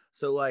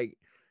 So like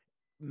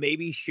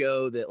maybe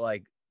show that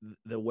like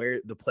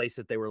the place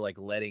that they were like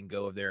letting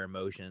go of their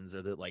emotions,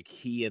 or that like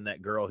he and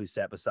that girl who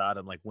sat beside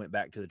him like went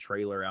back to the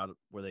trailer out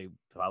where they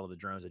pilot the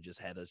drones and just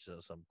had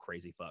some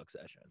crazy fuck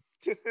session.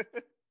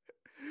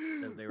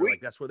 They were like,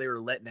 that's where they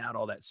were letting out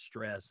all that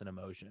stress and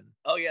emotion.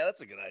 Oh yeah,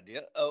 that's a good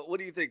idea. What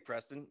do you think,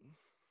 Preston?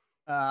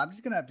 I'm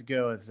just gonna have to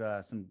go with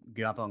some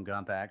gump on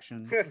gump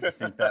action. I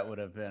think that would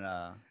have been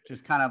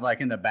just kind of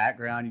like in the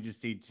background. You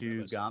just see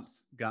two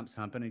gumps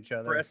humping each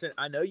other. Preston,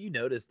 I know you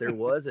noticed there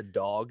was a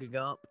dog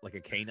gump, like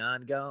a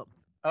canine gump.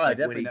 Oh, I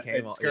definitely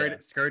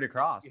scurried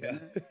across. Yeah,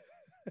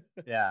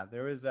 yeah.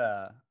 There was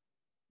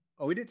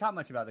we didn't talk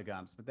much about the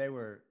gumps, but they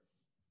were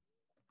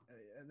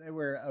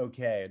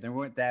okay. They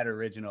weren't that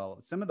original.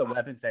 Some of the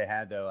weapons they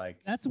had, though, like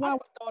that's why I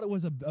thought it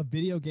was a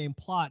video game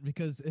plot,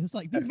 because it's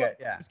like these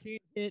motherfuckers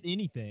can't hit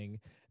anything.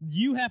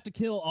 You have to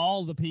kill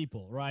all the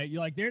people, right? You're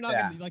like, they're not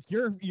gonna, like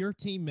your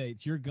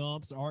teammates, your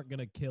gumps aren't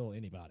gonna kill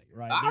anybody,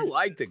 right? I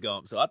like the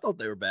gumps, so I thought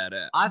they were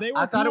badass.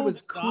 I thought it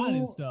was cool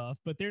and stuff,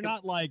 but they're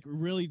not like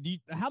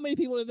really. How many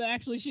people did they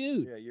actually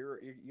shoot? Yeah, you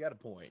got a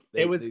point.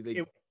 It was they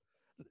cool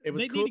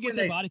need to get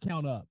their body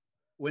count up.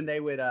 When they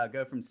would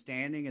go from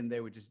standing and they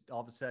would just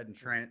all of a sudden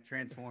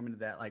transform into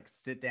that like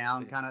sit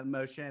down kind of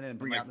motion and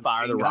bring out the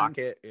fire the guns.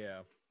 rocket. Yeah,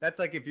 that's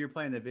like if you're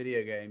playing the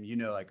video game, you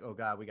know, like, oh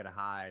god, we gotta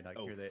hide. Like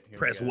here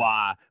press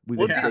Y. We've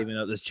been saving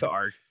up this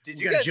charge. Did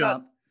you guys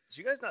jump? Did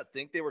you guys not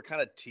think they were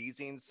kind of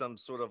teasing some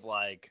sort of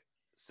like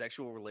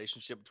sexual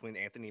relationship between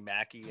Anthony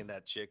Mackie and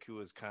that chick who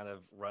was kind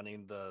of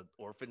running the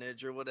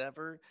orphanage or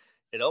whatever?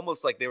 It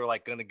almost like they were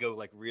like going to go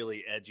like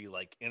really edgy,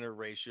 like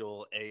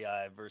interracial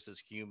AI versus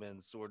human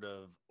sort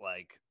of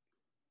like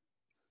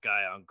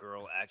guy on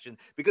girl action,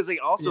 because they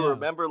also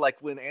remember like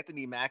when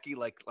Anthony Mackie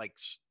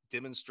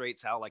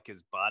demonstrates how like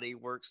his body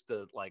works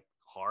to like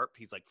harp.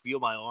 He's like, feel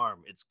my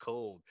arm, it's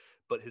cold,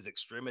 but his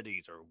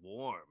extremities are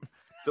warm.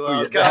 So I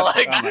was kind of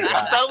like,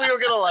 I thought we were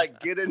gonna like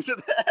get into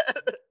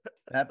that.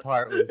 That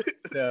part was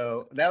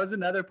so. That was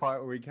another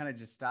part where we kind of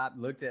just stopped,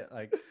 looked at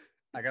like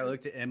I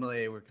looked at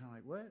Emily. We're kind of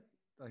like, what?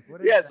 Like,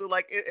 what is yeah, that? so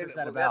like What's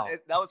that about?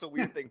 That was a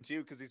weird thing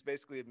too, because he's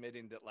basically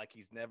admitting that like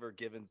he's never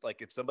given,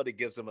 like if somebody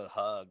gives him a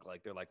hug,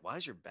 like they're like, why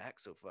is your back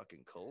so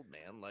fucking cold,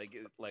 man?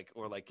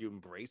 Or like you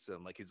embrace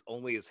him, like he's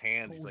only his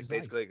hand. Cold he's like as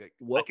basically ice.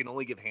 like, I can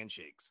only give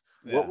handshakes.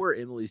 What were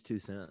Emily's 2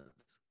 cents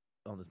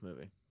on this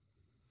movie?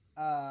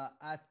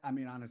 I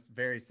mean, honest,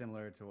 very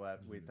similar to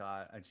what we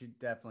thought. And she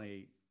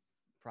definitely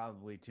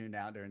probably tuned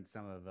out during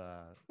some of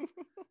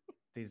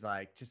these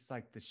like just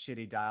like the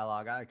shitty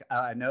dialogue.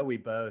 I know we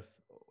both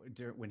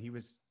when he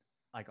was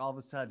like all of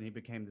a sudden he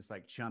became this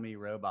like chummy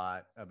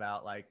robot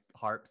about like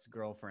Harp's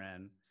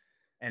girlfriend,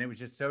 and it was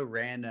just so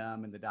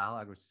random, and the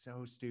dialogue was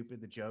so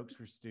stupid, the jokes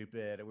were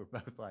stupid, and we're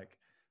both like,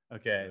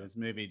 okay, this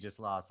movie just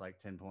lost like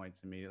 10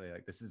 points immediately.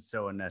 Like, this is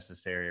so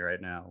unnecessary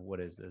right now. What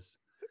is this?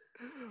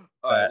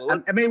 All right,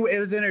 well, I mean, it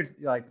was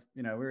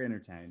we were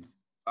entertained.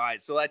 All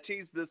right, so I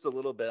teased this a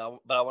little bit,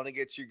 but I want to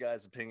get you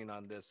guys' opinion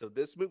on this. So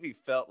this movie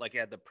felt like it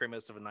had the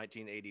premise of a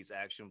 1980s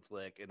action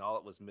flick, and all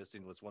it was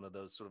missing was one of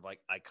those sort of like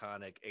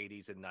iconic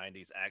 80s and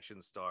 90s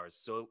action stars.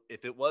 So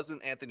if it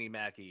wasn't Anthony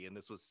Mackie and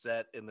this was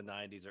set in the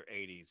 90s or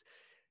 80s,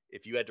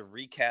 if you had to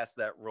recast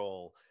that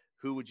role,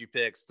 who would you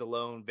pick?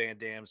 Stallone, Van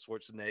Damme,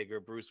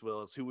 Schwarzenegger, Bruce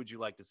Willis? Who would you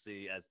like to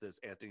see as this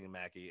Anthony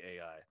Mackie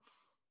AI?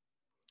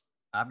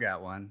 I've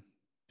got one.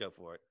 Go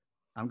for it.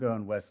 I'm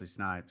going Wesley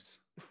Snipes.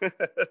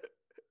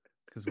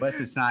 Because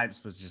Wesley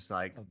Snipes was just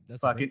like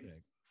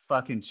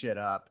fucking shit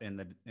up in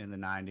the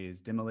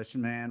 90s.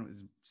 Demolition Man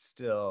was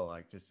still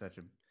like just such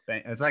a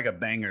it's like a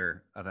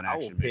banger of an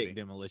action movie. I will pick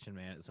Demolition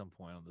Man at some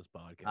point on this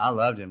podcast. I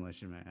love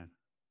Demolition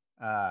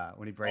Man.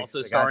 When he breaks,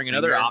 also starring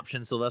another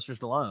option, Sylvester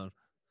Stallone.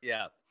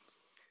 Yeah.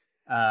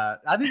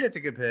 I think that's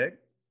a good pick.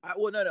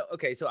 No.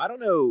 Okay, so I don't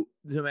know,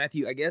 so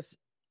Matthew, I guess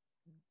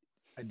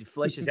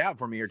flesh this out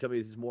for me or tell me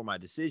this is more my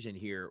decision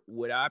here.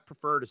 Would I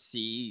prefer to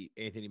see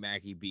Anthony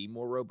Mackie be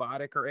more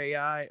robotic or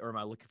AI, or am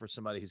I looking for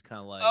somebody who's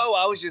kind of like,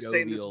 I was just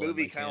saying this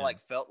movie kind of like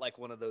felt like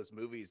one of those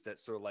movies that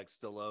sort of like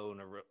Stallone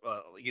or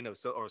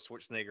or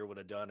Schwarzenegger would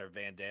have done, or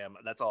Van Damme.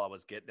 That's all I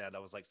was getting at. I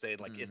was like saying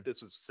like if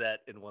this was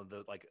set in one of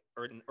the like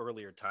an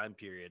earlier time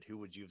period, who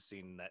would you have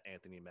seen in that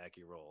Anthony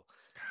Mackie role?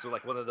 So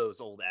like one of those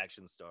old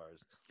action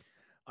stars.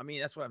 I mean,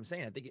 that's what I'm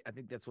saying. I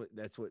think that's what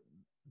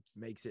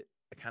makes it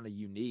kind of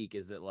unique,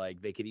 is that like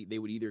they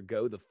would either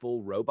go the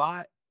full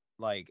robot,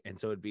 like, and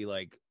so it'd be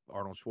like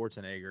Arnold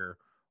Schwarzenegger,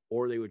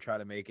 or they would try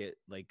to make it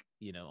like,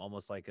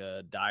 almost like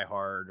a Die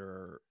Hard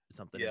or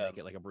something, to make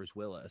it like a Bruce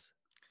Willis.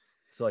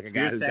 So like a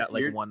guy who's got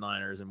like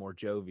one-liners and more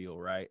jovial,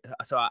 right?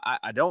 So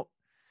I don't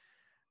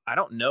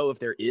know if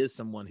there is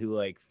someone who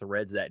like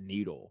threads that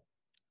needle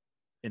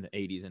in the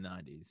 80s and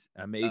 90s.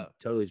 I may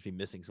totally just be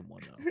missing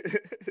someone though.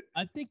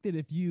 I think that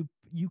if you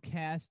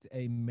cast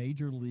a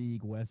major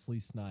league Wesley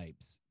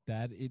Snipes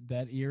that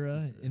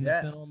era in the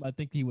film, I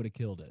think he would have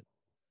killed it.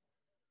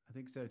 I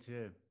think so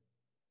too.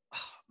 Oh,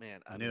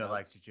 man, I knew I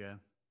liked you, Joe.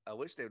 I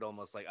wish they would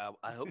almost like.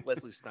 I hope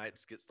Wesley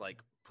Snipes gets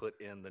like put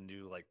in the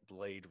new like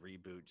Blade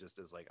reboot, just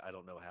as like, I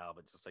don't know how,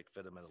 but just like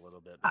fit him in a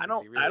little bit. I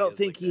don't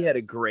think he had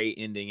a great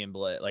ending in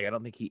Blade. Like I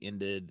don't think he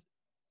ended.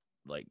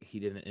 Like he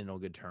didn't end on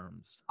good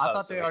terms. I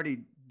thought they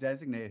already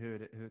designated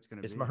who it's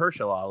going to be. It's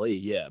Mahershala Ali,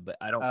 yeah, but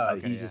I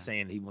don't. He's just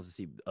saying he wants to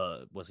see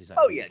Wesley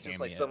Snipes. Oh yeah, just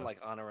like some like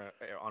honor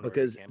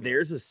because cameo.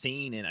 There's a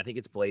scene in I think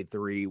it's Blade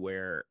 3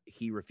 where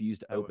he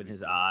refused to open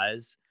his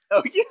eyes.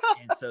 Oh yeah,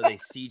 and so they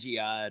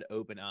CGI'd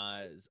open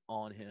eyes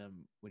on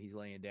him when he's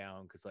laying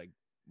down because like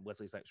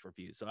Wesley Snipes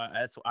refused. So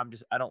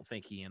I don't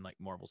think he and like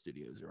Marvel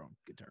Studios are on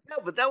good terms. No,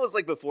 but that was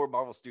like before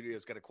Marvel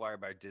Studios got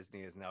acquired by Disney,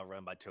 is now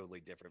run by totally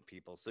different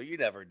people. So you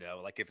never know.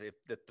 Like if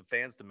the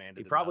fans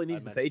demanded, he probably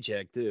needs the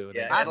paycheck too.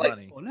 Yeah,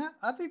 money. Well,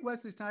 I think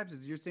Wesley Snipes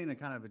you're seeing a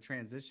kind of a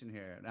transition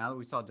here. Now that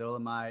we saw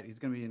Dolomite, he's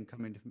going to be in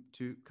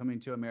Coming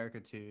to America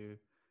too.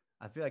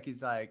 I feel like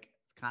he's like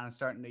kind of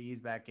starting to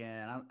ease back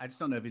in. I just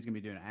don't know if he's going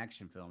to be doing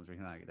action films or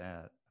anything like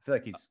that. I feel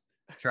like he's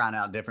trying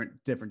out different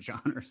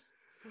genres.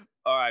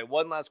 All right,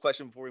 one last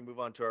question before we move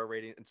on to our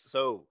rating.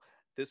 So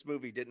this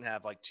movie didn't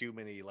have like too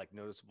many like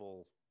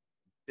noticeable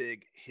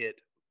big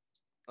hit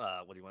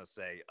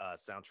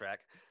soundtrack.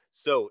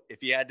 So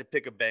if you had to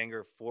pick a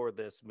banger for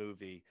this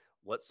movie,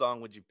 what song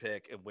would you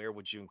pick and where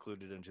would you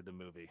include it into the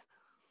movie?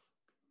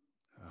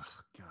 Oh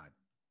God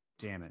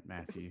damn it,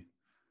 Matthew.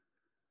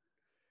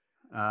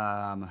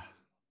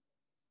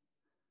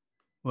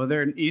 Well,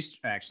 they're an East.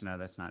 Actually, no,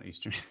 that's not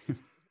Eastern.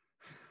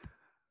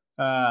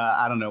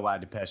 I don't know why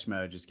Depeche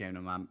Mode just came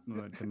to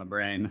my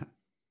brain.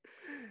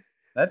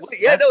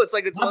 It's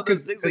like it's one of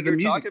those things like you're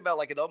talking about.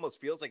 Like it almost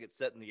feels like it's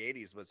set in the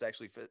 80s, but it's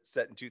actually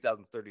set in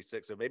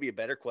 2036. So maybe a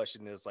better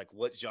question is like,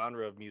 what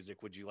genre of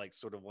music would you like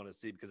sort of want to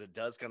see? Because it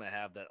does kind of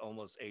have that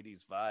almost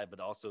 80s vibe,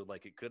 but also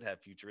like it could have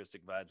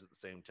futuristic vibes at the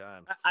same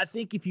time. I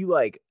think if you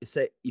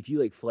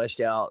fleshed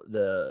out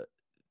the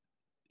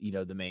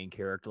main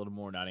character a little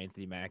more, not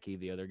Anthony Mackie,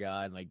 the other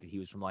guy, and like he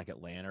was from like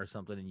Atlanta or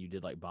something, and you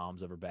did like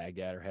Bombs Over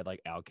Baghdad or had like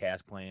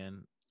Outkast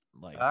playing.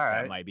 Like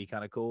that might be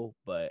kind of cool,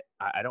 but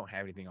I don't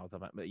have anything off the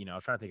top. But I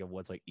was trying to think of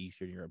what's like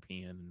Eastern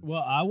European.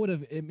 Well, I would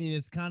have. I mean,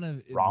 it's kind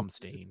of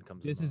Rammstein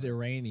comes. This is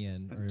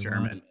Iranian or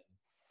German.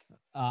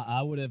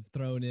 I would have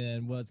thrown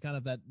in. Well, it's kind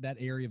of that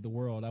area of the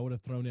world. I would have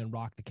thrown in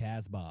Rock the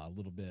Casbah a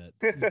little bit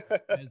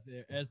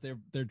as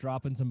they're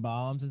dropping some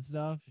bombs and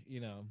stuff.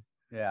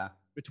 Yeah.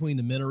 Between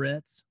the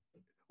minarets.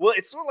 Well,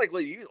 it's sort of like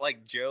what you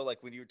like, Joe.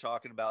 Like when you were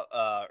talking about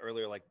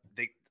earlier, like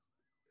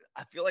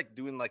I feel like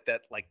doing like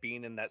that, like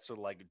being in that sort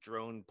of like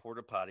drone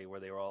porta potty where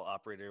they were all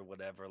operated or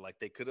whatever. Like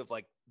they could have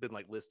like been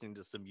like listening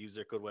to some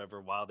music or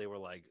whatever while they were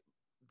like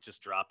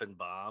just dropping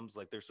bombs.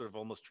 Like they're sort of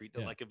almost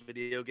treating it like a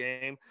video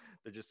game.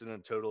 They're just in a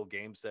total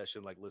game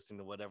session, like listening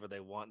to whatever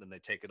they want, and then they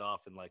take it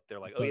off and like they're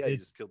like, oh yeah, you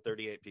just killed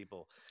 38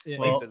 people.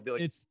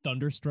 It's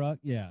Thunderstruck.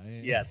 Yeah,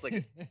 it's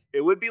like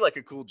it would be like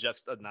a cool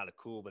not a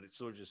cool, but it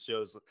sort of just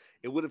shows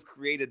it would have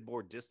created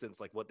more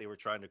distance, like what they were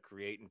trying to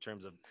create in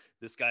terms of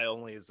this guy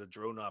only is a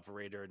drone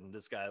operator and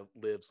this guy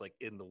lives like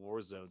in the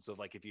war zone. So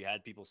like if you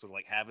had people sort of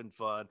like having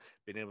fun,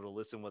 being able to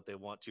listen what they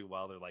want to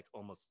while they're like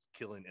almost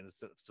killing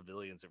innocent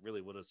civilians, it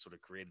really would have sort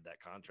of created that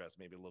contrast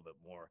maybe a little bit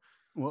more.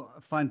 Well,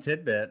 fun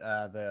tidbit,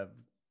 the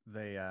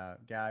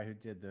guy who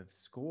did the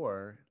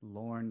score,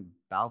 Lorne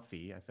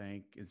Balfe, I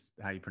think is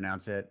how you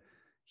pronounce it,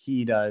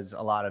 he does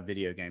a lot of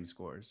video game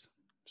scores.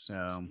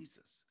 So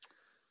Jesus.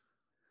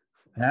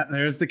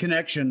 There's the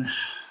connection.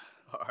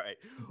 All right,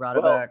 brought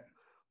it back.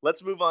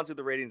 Let's move on to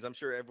the ratings. I'm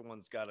sure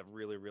everyone's got a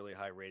really, really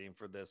high rating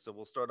for this. So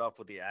we'll start off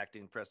with the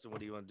acting. Preston, what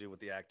do you want to do with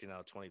the acting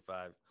out of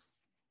 25?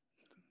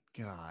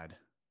 God,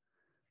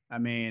 I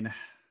mean,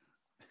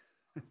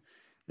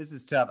 this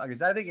is tough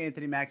because I think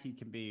Anthony Mackie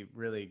can be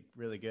really,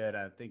 really good.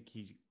 I think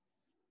he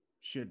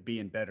should be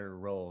in better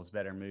roles,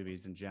 better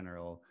movies in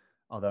general.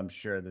 Although I'm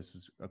sure this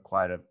was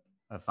quite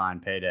a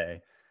fine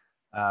payday.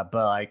 But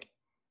like,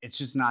 it's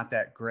just not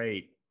that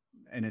great.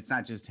 And it's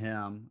not just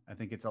him. I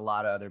think it's a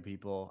lot of other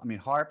people. I mean,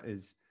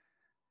 Harp's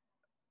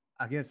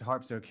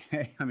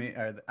okay. I mean,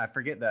 I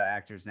forget the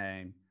actor's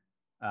name,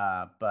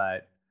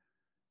 but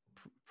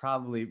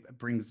probably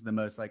brings the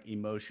most like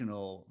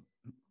emotional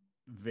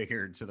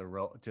vigor to the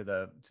role, to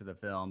the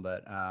film.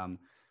 But I'm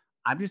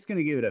just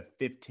gonna give it a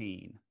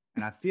 15,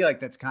 and I feel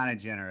like that's kind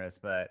of generous,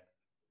 but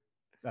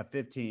a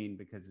 15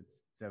 because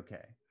it's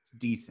okay. It's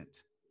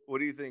decent. What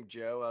do you think,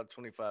 Joe? Out of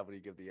 25, what do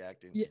you give the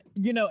acting?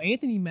 Yeah,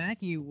 Anthony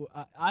Mackie,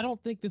 I don't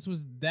think this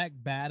was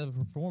that bad of a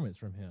performance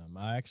from him.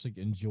 I actually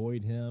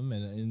enjoyed him,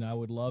 and I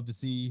would love to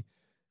see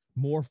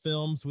more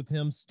films with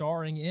him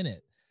starring in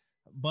it.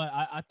 But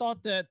I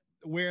thought that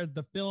where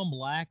the film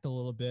lacked a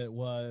little bit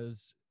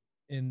was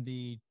in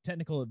the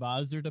technical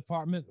advisor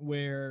department,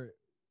 where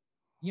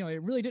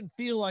it really didn't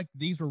feel like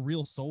these were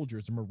real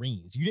soldiers or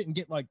Marines. You didn't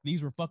get like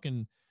these were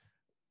fucking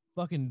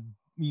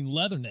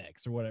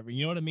leathernecks or whatever.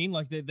 You know what I mean?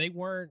 Like they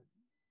weren't,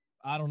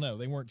 I don't know,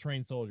 they weren't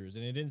trained soldiers,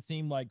 and it didn't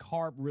seem like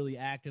Harp really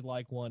acted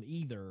like one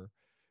either.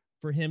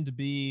 For him to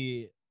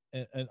be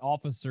an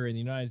officer in the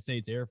United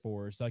States Air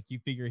Force, like you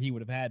figure he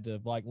would have had to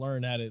like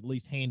learn how to at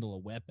least handle a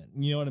weapon.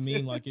 You know what I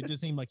mean? Like it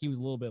just seemed like he was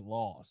a little bit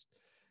lost.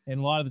 And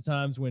a lot of the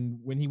times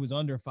when he was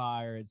under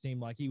fire, it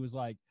seemed like he was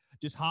like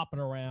just hopping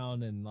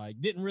around and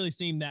like didn't really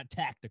seem that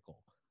tactical.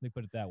 Let me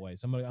put it that way.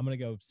 So I'm gonna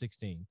go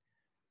 16.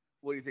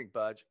 What do you think,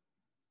 Budge?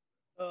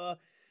 I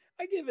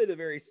give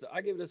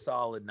it a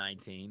solid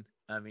 19.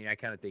 I mean, I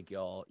kind of think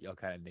y'all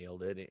kind of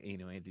nailed it.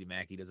 Anthony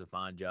Mackie does a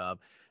fine job.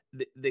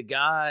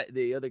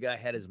 The other guy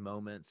had his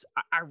moments.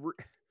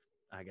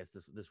 I guess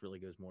this really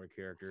goes more to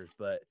characters,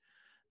 but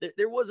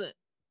there wasn't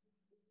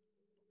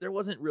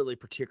really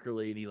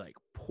particularly any like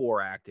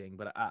poor acting.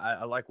 But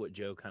I like what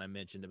Joe kind of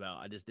mentioned about.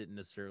 I just didn't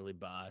necessarily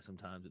buy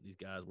sometimes that these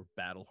guys were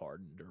battle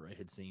hardened or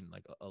had seen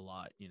like a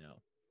lot.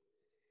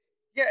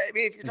 Yeah, I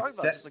mean, if you're talking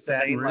about just like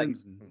the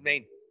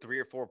main 3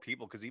 or 4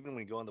 people, because even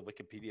when you go on the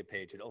Wikipedia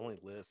page, it only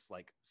lists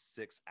like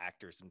 6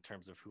 actors in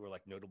terms of who are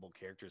like notable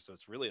characters. So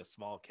it's really a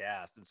small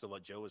cast. And so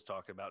what Joe was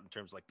talking about in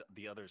terms of like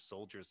the other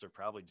soldiers, they're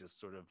probably just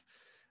sort of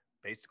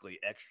basically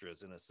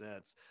extras in a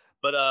sense.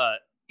 But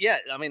yeah,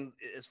 I mean,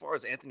 as far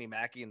as Anthony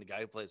Mackie and the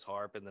guy who plays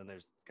Harp, and then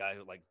there's the guy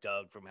who like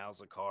Doug from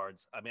House of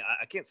Cards. I mean,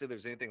 I can't say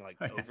there's anything like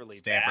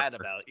overly bad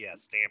about it. Yeah,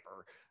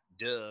 Stamper.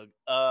 Doug.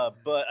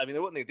 But I mean,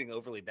 there wasn't anything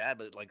overly bad,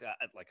 but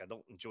I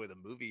don't enjoy the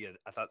movie.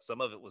 I thought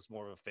some of it was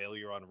more of a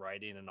failure on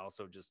writing, and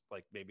also just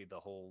like maybe the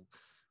whole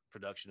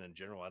production in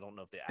general. I don't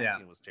know if the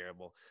acting was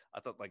terrible. I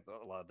thought like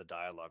a lot of the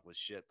dialogue was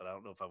shit, but I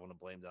don't know if I want to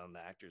blame down the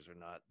actors or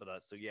not. But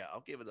so yeah,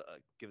 I'll give it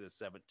a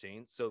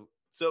 17. So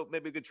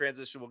maybe a good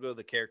transition. We'll go to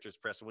the characters.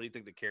 Preston, what do you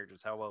think the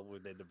characters? How well were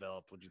they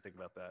developed? What do you think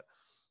about that?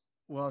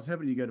 Well, I was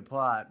hoping you go to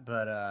plot,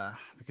 but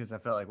because I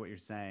felt like what you're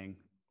saying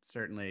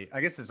certainly,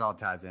 I guess this all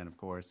ties in, of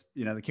course.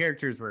 You know, the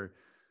characters were,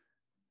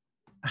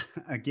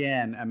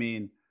 again, I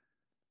mean,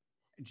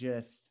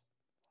 just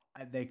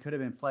they could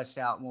have been fleshed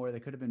out more. They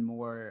could have been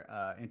more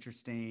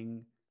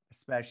interesting,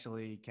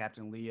 especially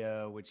Captain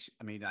Leo. Which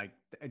I mean, I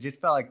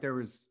just felt like there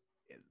was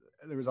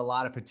a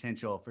lot of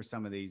potential for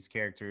some of these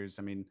characters.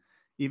 I mean,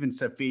 even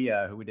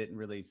Sophia, who we didn't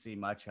really see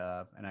much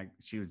of, and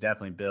she was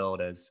definitely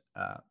billed as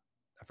I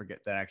forget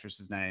that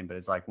actress's name, but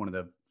it's like one of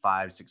the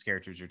 5-6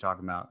 characters you're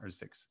talking about, or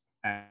 6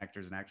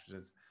 actors and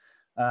actresses.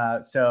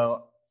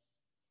 So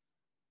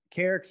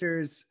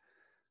characters,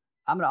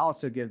 I'm gonna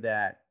also give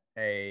that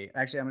I'm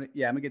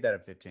gonna give that a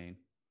 15.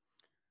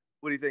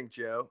 What do you think,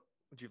 Joe?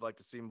 Would you like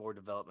to see more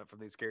development from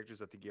these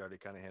characters? I think you already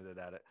kind of hinted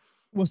at it.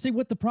 Well, see,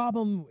 what the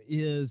problem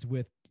is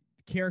with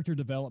character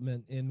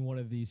development in one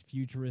of these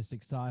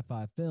futuristic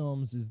sci-fi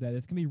films is that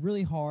it's going to be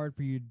really hard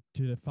for you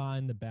to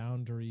define the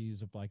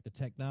boundaries of like the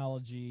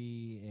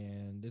technology,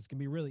 and it's going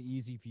to be really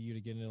easy for you to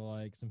get into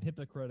like some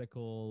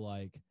hypocritical,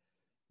 like,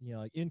 you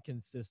know, like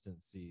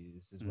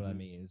inconsistencies is what I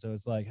mean. So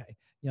it's like,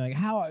 you know,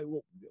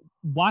 like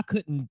why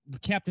couldn't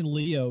Captain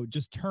Leo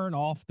just turn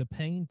off the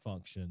pain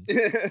function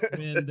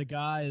when the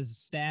guy is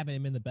stabbing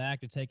him in the back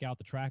to take out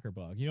the tracker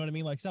bug? You know what I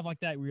mean? Like stuff like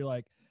that where you're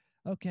like,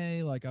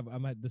 okay, like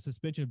I'm at the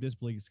suspension of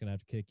disbelief is gonna have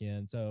to kick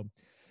in. So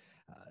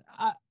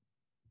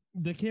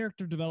the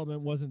character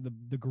development wasn't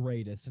the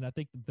greatest, and I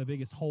think the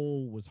biggest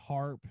hole was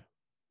Harp.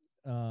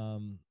 I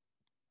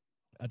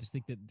just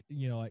think that,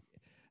 you know, like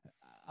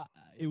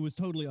it was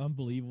totally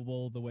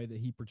unbelievable the way that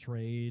he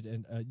portrayed,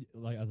 and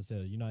like as I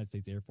said, a United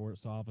States Air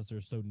Force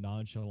officer so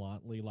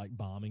nonchalantly like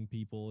bombing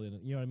people,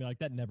 and you know what I mean, like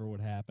that never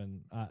would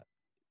happen.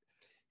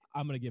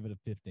 I'm gonna give it a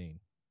 15.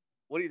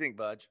 What do you think,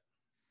 Budge?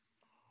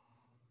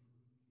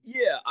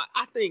 Yeah,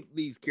 I think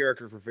these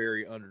characters were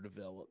very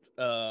underdeveloped.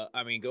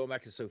 I mean, going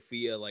back to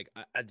Sophia, like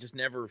I just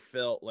never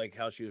felt like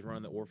how she was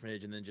running the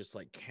orphanage and then just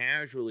like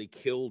casually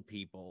killed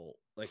people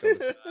like on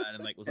the side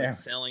and like was like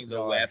selling the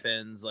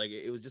weapons. Like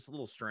it was just a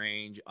little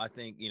strange. I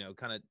think, you know,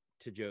 kind of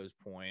to Joe's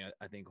point,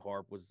 I think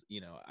Harp was, you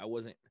know, I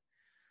wasn't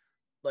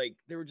like,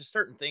 there were just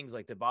certain things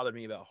like that bothered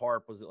me about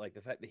Harp was that like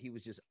the fact that he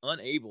was just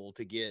unable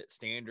to get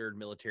standard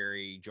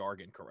military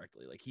jargon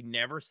correctly. Like he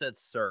never said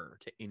sir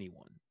to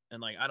anyone.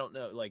 And like, I don't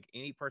know, like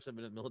any person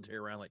in the military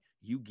around, like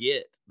you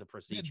get the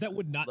procedure. Yeah, that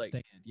would not like,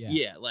 stand. Yeah.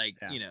 Yeah. Like,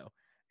 you know,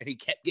 and he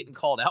kept getting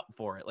called out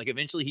for it. Like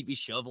eventually he'd be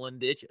shoveling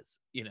ditches,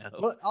 you know?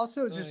 Well,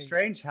 also it's just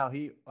strange how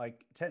he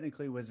like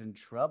technically was in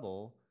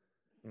trouble,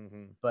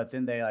 but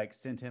then they like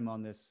sent him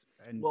on this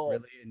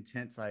really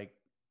intense, like,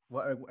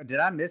 what did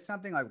I miss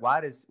something? Like,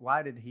 why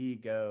did he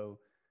go?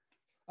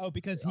 Oh,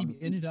 because he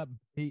ended up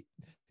he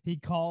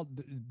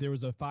called. There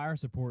was a fire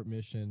support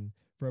mission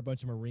for a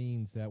bunch of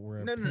Marines that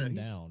were pinned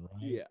down,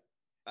 right? Yeah.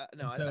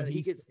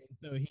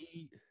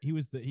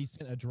 He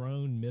sent a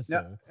drone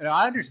missile. No,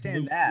 I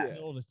understand that.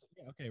 Yeah,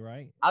 okay,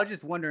 right. I was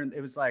just wondering.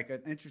 It was like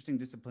an interesting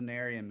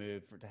disciplinarian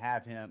move to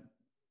have him.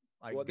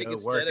 Like, well, I think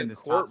instead of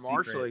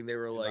court-martialing, they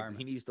were like,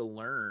 he needs to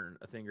learn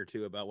a thing or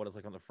two about what it's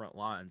like on the front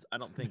lines. I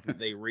don't think that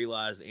they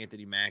realized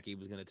Anthony Mackie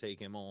was going to take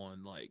him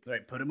on, like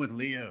put him with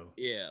Leo.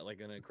 Yeah, like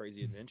in a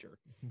crazy adventure.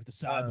 With the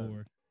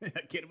cyborg.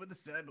 Get him with the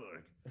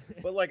cyborg.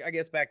 But like, I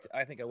guess back to,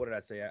 I think, what did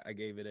I say? I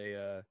gave it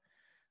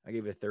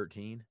a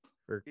 13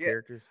 for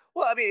characters.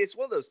 Well, I mean, it's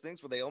one of those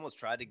things where they almost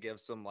tried to give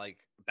some like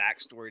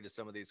backstory to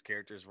some of these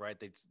characters, right?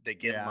 They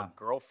give them a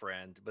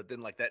girlfriend, but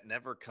then like that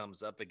never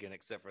comes up again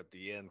except for at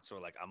the end, sort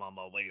of like, I'm on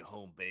my way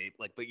home, babe.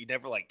 Like, but you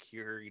never like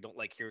hear her. You don't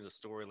like hear the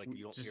story. Like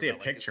you don't just see a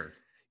picture.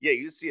 Yeah,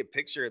 you just see a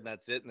picture and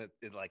that's it. And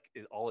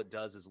all it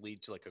does is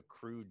lead to like a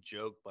crude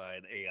joke by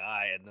an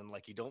AI, and then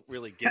like you don't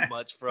really get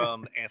much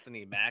from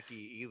Anthony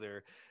Mackie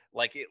either.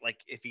 Like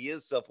if he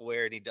is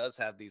self-aware and he does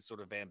have these sort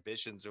of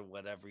ambitions or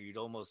whatever, you'd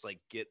almost like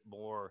get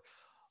more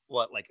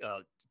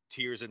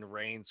Tears in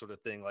Rain sort of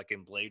thing, like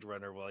in Blade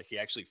Runner, where like you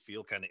actually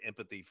feel kind of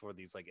empathy for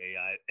these like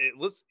AI.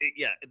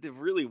 There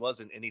really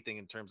wasn't anything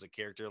in terms of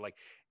character. Like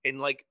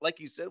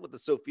you said with the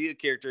Sophia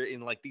character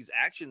in like these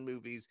action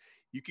movies,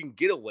 you can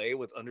get away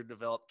with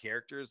underdeveloped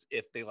characters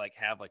if they like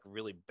have like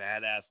really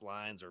badass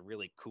lines or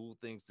really cool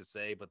things to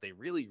say, but they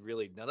really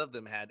none of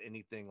them had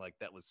anything like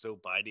that was so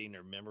biting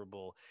or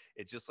memorable.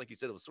 It just, like you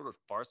said, it was sort of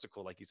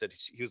farcical. Like you said,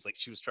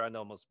 she was trying to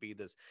almost be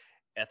this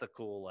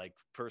ethical like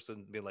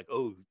person, being like,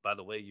 oh, by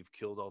the way, you've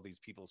killed all these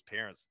people's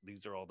parents,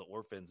 these are all the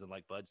orphans, and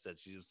like Budge said,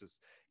 she was just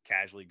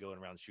casually going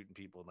around shooting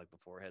people in like the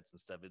foreheads and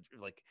stuff.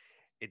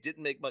 It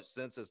didn't make much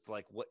sense as to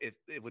like what if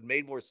it would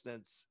made more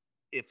sense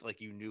if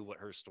like you knew what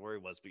her story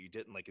was, but you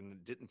didn't, like, and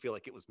it didn't feel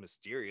like it was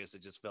mysterious.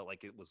 It just felt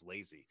like it was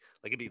lazy.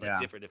 Like it'd be like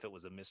different if it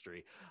was a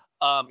mystery.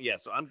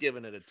 So I'm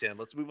giving it a 10.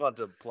 Let's move on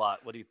to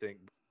plot. What do you think,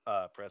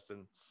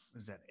 Preston?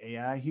 Was that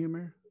AI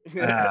humor?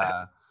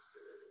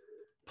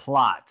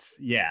 Plot.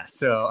 Yeah.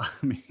 So,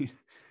 I mean,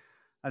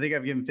 I think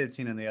I've given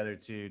 15 on the other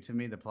two. To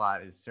me, the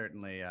plot is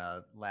certainly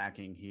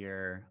lacking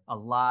here. A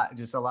lot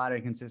of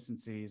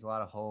inconsistencies, a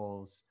lot of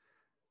holes.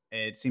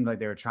 It seemed like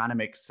they were trying to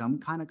make some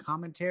kind of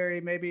commentary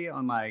maybe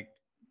on like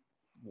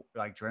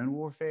drone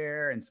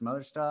warfare and some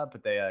other stuff,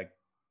 but they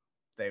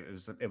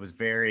it was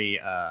very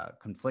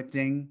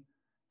conflicting.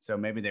 So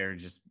maybe they're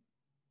just,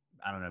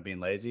 I don't know, being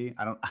lazy.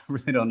 I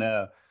really don't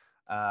know.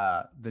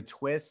 The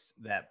twists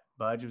that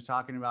Budge was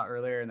talking about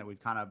earlier and that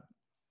we've kind of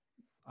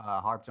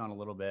harped on a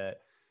little bit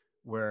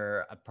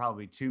were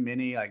probably too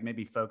many. Like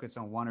maybe focus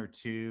on one or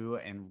two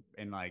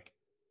and like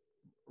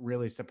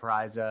really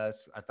surprise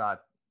us. I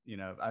thought,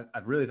 I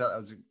really thought that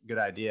was a good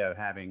idea of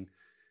having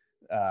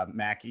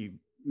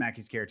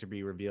Mackie's character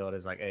be revealed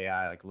as like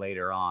AI like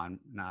later on,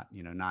 not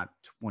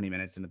 20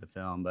 minutes into the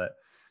film. But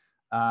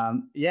I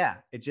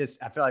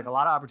feel like a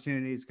lot of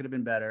opportunities could have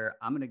been better.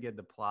 I'm gonna give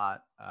the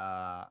plot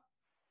I'm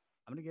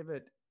gonna give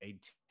it a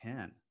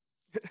 10.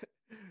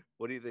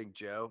 What do you think,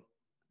 Joe?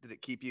 Did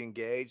it keep you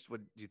engaged?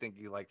 What do you think?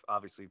 You like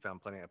obviously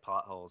found plenty of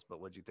potholes, but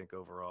what do you think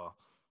overall?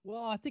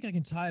 Well, I think I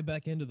can tie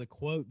back into the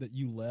quote that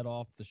you led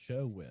off the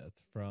show with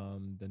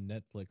from the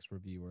Netflix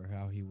reviewer,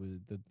 how he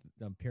was,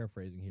 I'm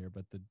paraphrasing here,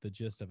 but the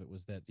gist of it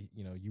was that,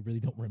 you really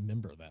don't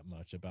remember that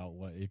much about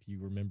what, if you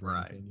remember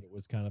anything, it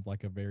was kind of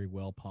like a very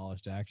well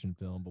polished action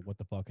film, but what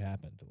the fuck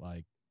happened?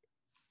 Like,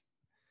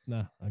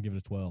 nah, I'll give it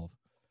a 12.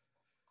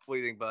 What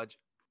do you think, Budge?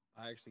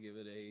 I actually give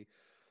it a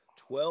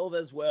 12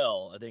 as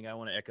well. I think I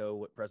want to echo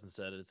what Preston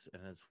said. It's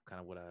kind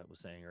of what I was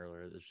saying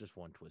earlier. There's just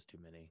one twist too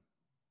many.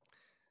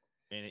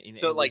 And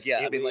so,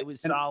 it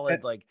was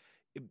solid. Like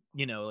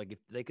if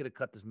they could have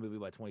cut this movie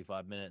by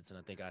 25 minutes, and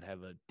I think I'd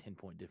have a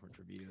 10-point difference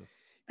review.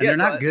 And they're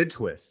not good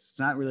twists. It's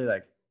not really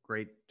like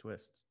great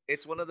twists.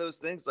 It's one of those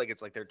things. Like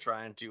it's like they're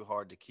trying too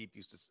hard to keep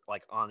you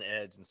like on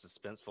edge and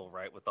suspenseful,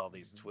 right? With all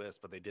these twists,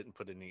 but they didn't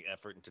put any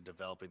effort into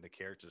developing the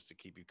characters to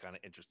keep you kind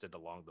of interested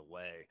along the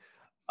way.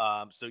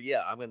 So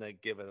yeah, I'm gonna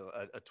give it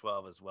a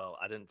 12 as well.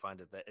 I didn't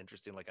find it that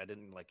interesting. Like I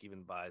didn't like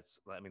even buy.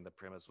 I mean, the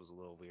premise was a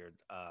little weird.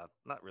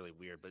 Not really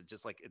weird, but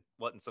just like it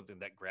wasn't something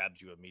that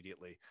grabbed you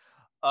immediately.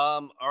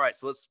 All right,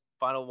 so let's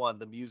final one,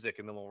 the music,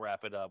 and then we'll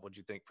wrap it up. What do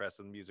you think,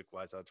 Preston, music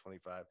wise out of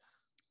 25?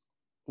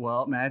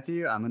 Well,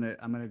 Matthew, I'm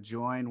gonna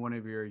join one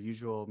of your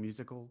usual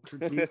musical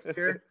critiques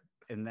here.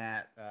 In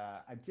that,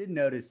 I did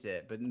notice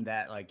it, but in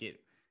that, like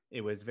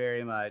it was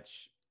very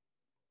much.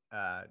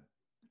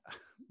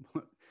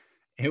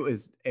 It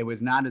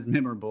was not as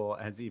memorable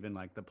as even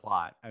like the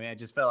plot. I mean, I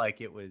just felt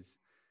like it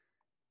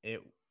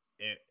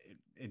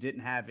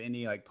didn't have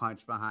any like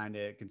punch behind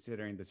it,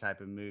 considering the type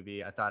of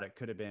movie. I thought it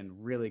could have been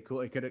really cool.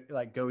 It could have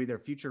like go either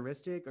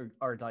futuristic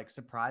or like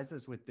surprise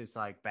us with this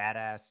like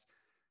badass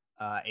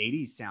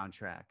 80s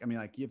soundtrack. I mean,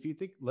 like if you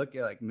look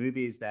at like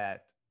movies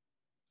that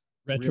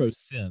retro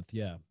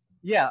synth,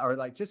 or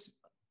like just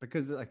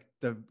because like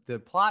the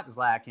plot is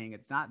lacking,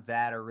 it's not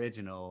that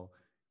original.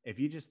 If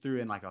you just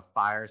threw in like a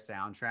fire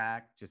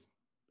soundtrack just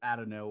out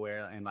of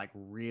nowhere and like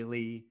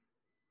really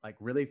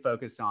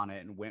focused on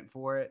it and went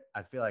for it,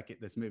 I feel like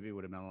this movie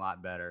would have been a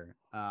lot better.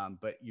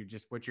 But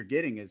what you're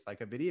getting is like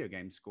a video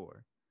game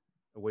score,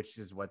 which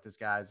is what this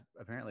guy's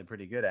apparently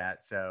pretty good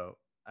at. So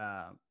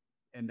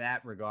in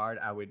that regard,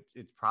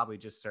 it's probably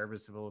just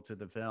serviceable to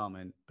the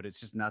film, but it's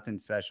just nothing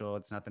special.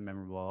 It's nothing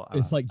memorable.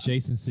 It's like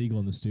Jason Segel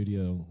in the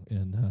studio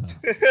and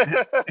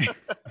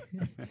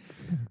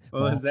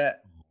what was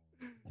that?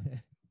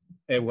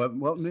 Hey, what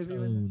movie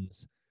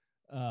was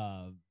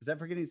is that?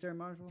 Forgetting Sarah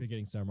Marshall?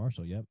 Forgetting Sarah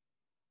Marshall, yep.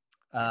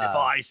 If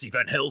I see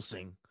Van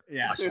Helsing,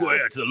 I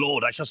swear to the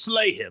Lord I shall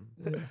slay him.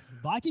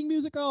 Viking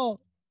musical.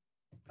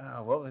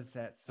 What was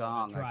that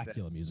song?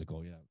 Dracula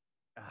musical, yeah.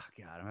 Oh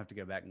God, I'm gonna have to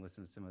go back and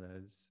listen to some of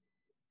those.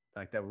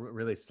 Like that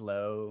really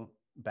slow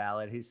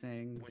ballad he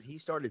sings. When he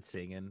started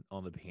singing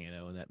on the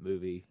piano in that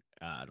movie,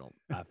 I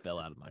fell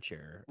out of my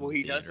chair. Well,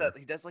 he does that.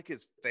 He does like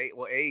his face.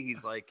 Well,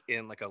 he's like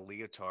in like a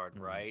leotard,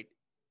 right?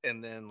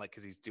 And then like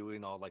because he's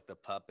doing all like the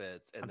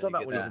puppets. And I'm then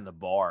talking about when he's in the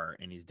bar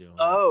and he's doing.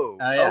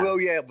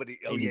 Yeah, but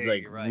he's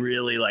like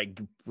really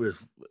like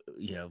with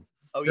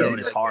throwing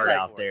his like heart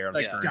out there.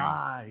 Like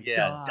die.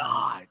 Yeah.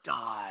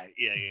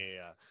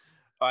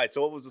 All right.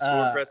 So what was the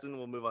score, Preston?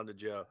 We'll move on to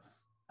Joe.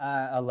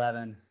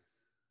 11.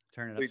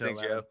 Turn it up. What do you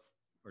think, Joe?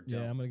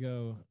 Yeah, I'm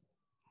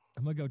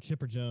gonna go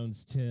Chipper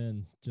Jones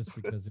 10 just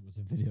because it was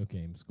a video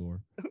game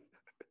score.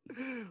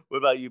 What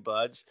about you,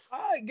 Budge?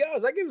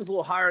 Guys, I give this a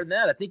little higher than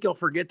that. I think you'll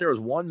forget there was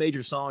one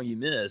major song you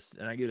missed,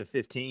 and I give it a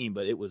 15,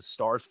 but it was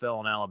Stars Fell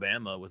in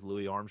Alabama with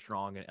Louis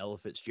Armstrong and Ella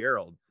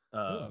Fitzgerald.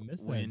 I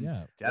missed when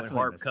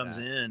Harp comes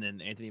in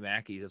and Anthony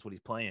Mackie, that's what he's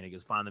playing. He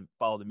goes,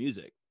 follow the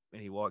music.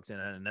 And he walks in,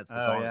 and that's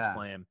the song he's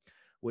playing,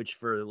 which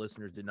for the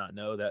listeners did not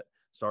know that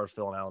Stars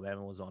Fell in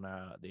Alabama was on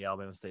the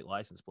Alabama state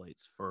license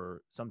plates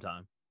for some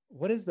time.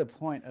 What is the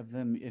point of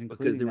them including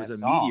because there was a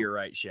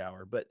meteorite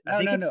shower? But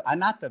no, I'm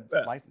not the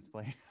license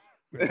plate.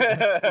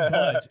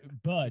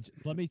 Budge,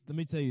 let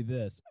me tell you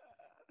this.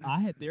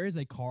 There is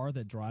a car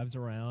that drives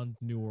around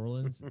New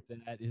Orleans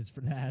that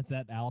has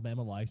that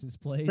Alabama license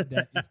plate.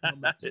 That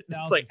is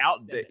it's like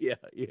outdated. Yeah.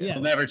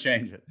 We'll never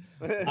change it.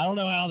 I don't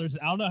know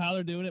how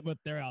they're doing it, but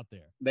they're out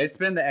there. They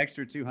spend the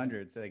extra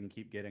 $200 so they can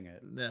keep getting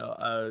it.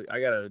 No, I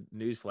got a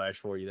news flash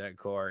for you. That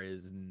car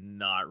is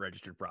not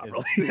registered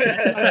properly.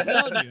 I'm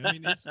telling you. I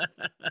mean,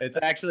 it's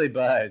actually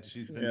Budge.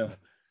 He's been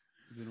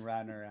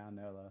riding around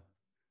NOLA.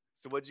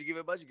 So what'd you give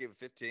it, Bud? You gave it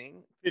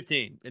 15?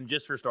 15, and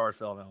just for Stars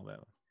Fell in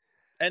Alabama.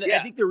 And I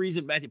think the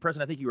reason, Matthew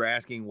Preston, I think you were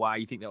asking why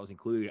you think that was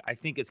included. I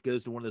think it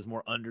goes to one of those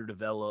more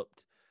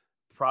underdeveloped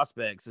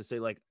prospects to say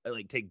like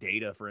take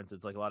Data, for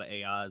instance. Like a lot of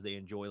AIs, they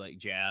enjoy like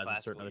jazz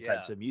and certain other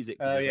types of music.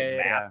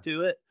 There's math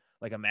to it,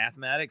 like a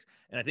mathematics.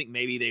 And I think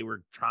maybe they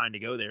were trying to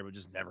go there, but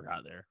just never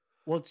got there.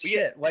 Well,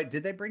 shit. Wait,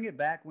 did they bring it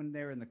back when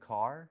they were in the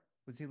car?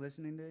 Was he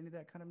listening to any of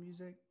that kind of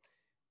music?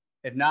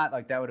 If not,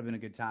 like that would have been a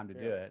good time to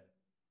do it.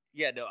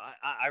 Yeah, no,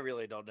 I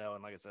really don't know.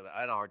 And like I said, I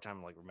had a hard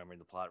time like remembering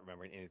the plot,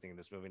 remembering anything in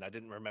this movie. And I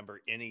didn't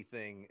remember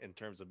anything in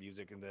terms of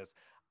music in this.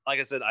 Like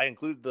I said, I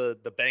include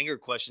the banger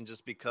question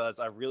just because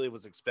I really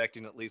was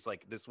expecting at least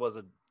like this was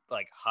a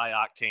like high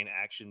octane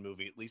action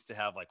movie, at least to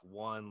have like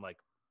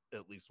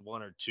at least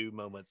one or two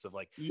moments of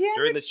like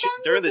during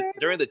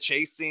the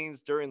chase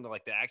scenes, during the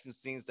like the action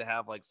scenes, to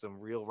have like some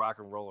real rock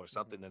and roll or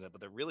something in it.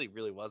 But there really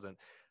wasn't.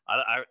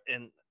 I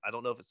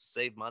don't know if it's to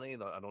save money.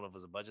 I don't know if it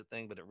was a budget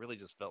thing, but it really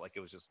just felt like it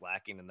was just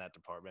lacking in that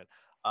department.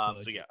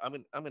 So yeah,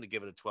 I'm gonna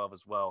give it a 12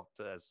 as well,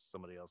 as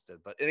somebody else did.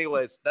 But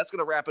anyways, that's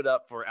gonna wrap it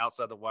up for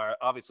Outside the Wire.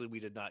 Obviously, we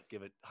did not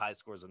give it high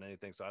scores on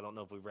anything, so I don't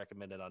know if we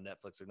recommend it on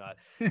Netflix or not.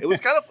 It was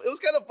kind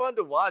of fun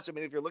to watch. I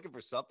mean, if you're looking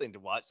for something to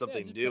watch,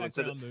 something new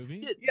instead of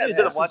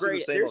watching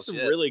the same. There's some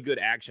really good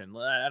action.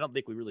 I don't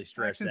think we really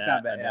stressed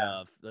that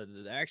enough.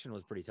 The action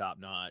was pretty top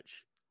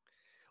notch.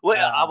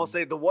 Well, I will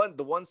say the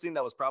one scene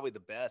that was probably the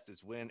best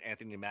is when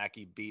Anthony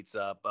Mackie beats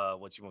up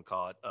what you want to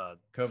call it,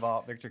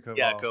 Victor Koval.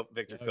 Yeah,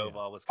 Victor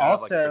Koval was kind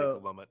of like a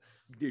critical moment.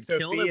 Dude,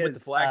 killing him with the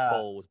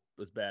flagpole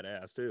was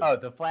badass too. Oh,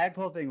 the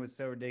flagpole thing was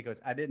so ridiculous.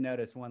 I did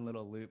notice one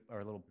little loop or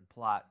a little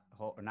plot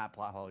hole, or not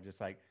plot hole,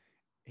 just like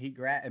he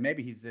grabbed, and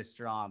maybe he's this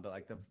strong, but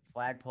like the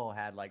flagpole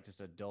had like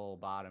just a dull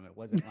bottom. It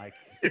wasn't like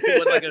it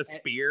wasn't like a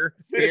spear,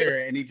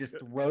 and he just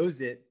throws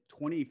it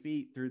 20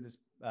 feet through this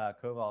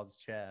Koval's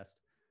chest.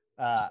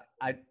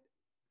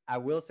 I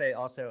will say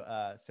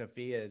also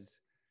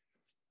Sophia's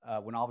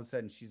when all of a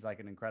sudden she's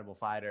like an incredible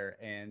fighter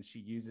and she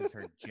uses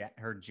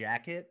her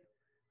jacket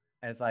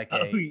as like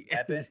a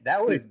weapon.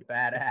 That was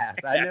badass.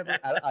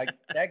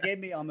 That gave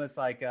me almost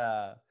like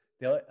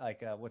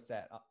what's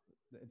that?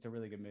 It's a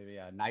really good movie.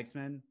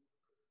 Knightsman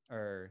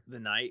or The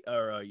Night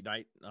or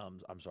Night.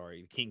 I'm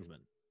sorry,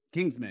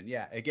 Kingsman,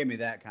 yeah, it gave me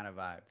that kind of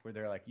vibe where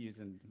they're like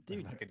using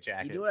like a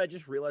jacket. You know what I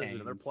just realized is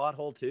another plot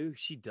hole too?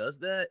 She does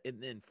that, and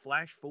then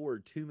flash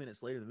forward 2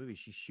 minutes later in the movie,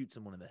 she shoots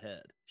someone in the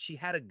head. She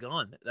had a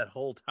gun that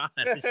whole time,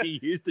 and she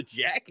used the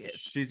jacket.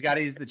 She's got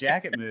to use the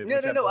jacket move. No.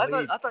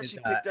 I thought she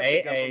picked up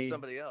the gun from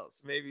somebody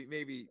else.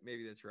 Maybe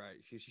that's right.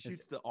 She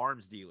shoots the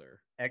arms dealer.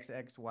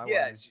 XXYY.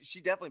 Yeah,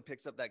 she definitely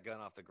picks up that gun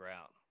off the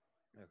ground.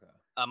 Okay.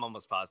 I'm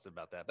almost positive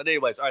about that. But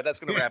anyways, all right, that's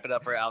going to wrap it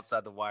up for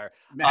Outside the Wire.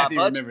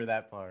 Matthew, remember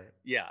that part.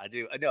 Yeah, I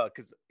do. I know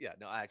because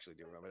I actually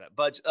do remember that.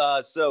 Budge,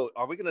 so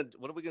what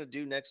are we gonna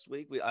do next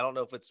week? I don't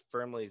know if it's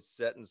firmly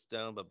set in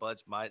stone, but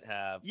Budge might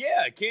have.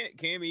 Yeah,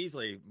 Cam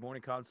Easley,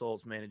 Morning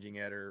Consults managing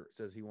editor,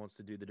 says he wants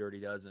to do the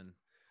Dirty Dozen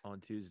on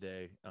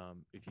Tuesday.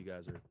 If you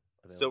guys are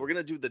available. So we're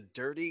gonna do the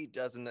Dirty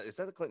Dozen. Is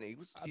that the Clint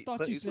Eastwood? I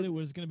thought you said it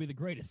was gonna be the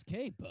Great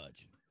Escape,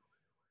 Budge.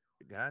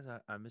 Guys,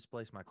 I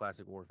misplaced my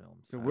classic war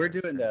films. So we're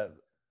doing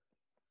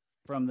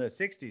from the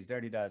 60s,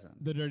 Dirty Dozen.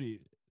 The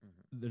Dirty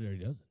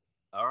Dozen.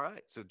 All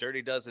right. So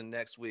Dirty Dozen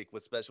next week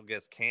with special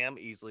guest Cam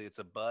Easley. It's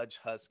a Budge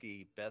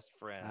Husky best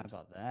friend. How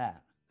about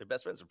that? Their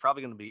best friends are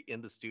probably going to be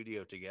in the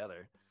studio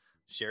together,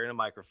 sharing a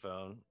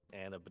microphone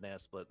and a banana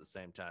split at the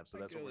same time. So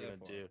that's what we're going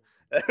to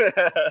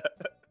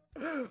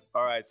do.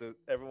 All right. So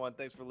everyone,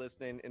 thanks for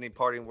listening. Any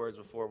parting words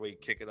before we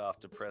kick it off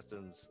to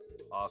Preston's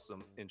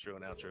awesome intro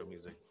and outro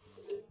music?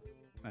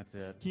 That's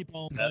it. Keep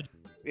on, Budge.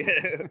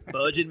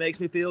 Budget makes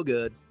me feel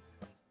good.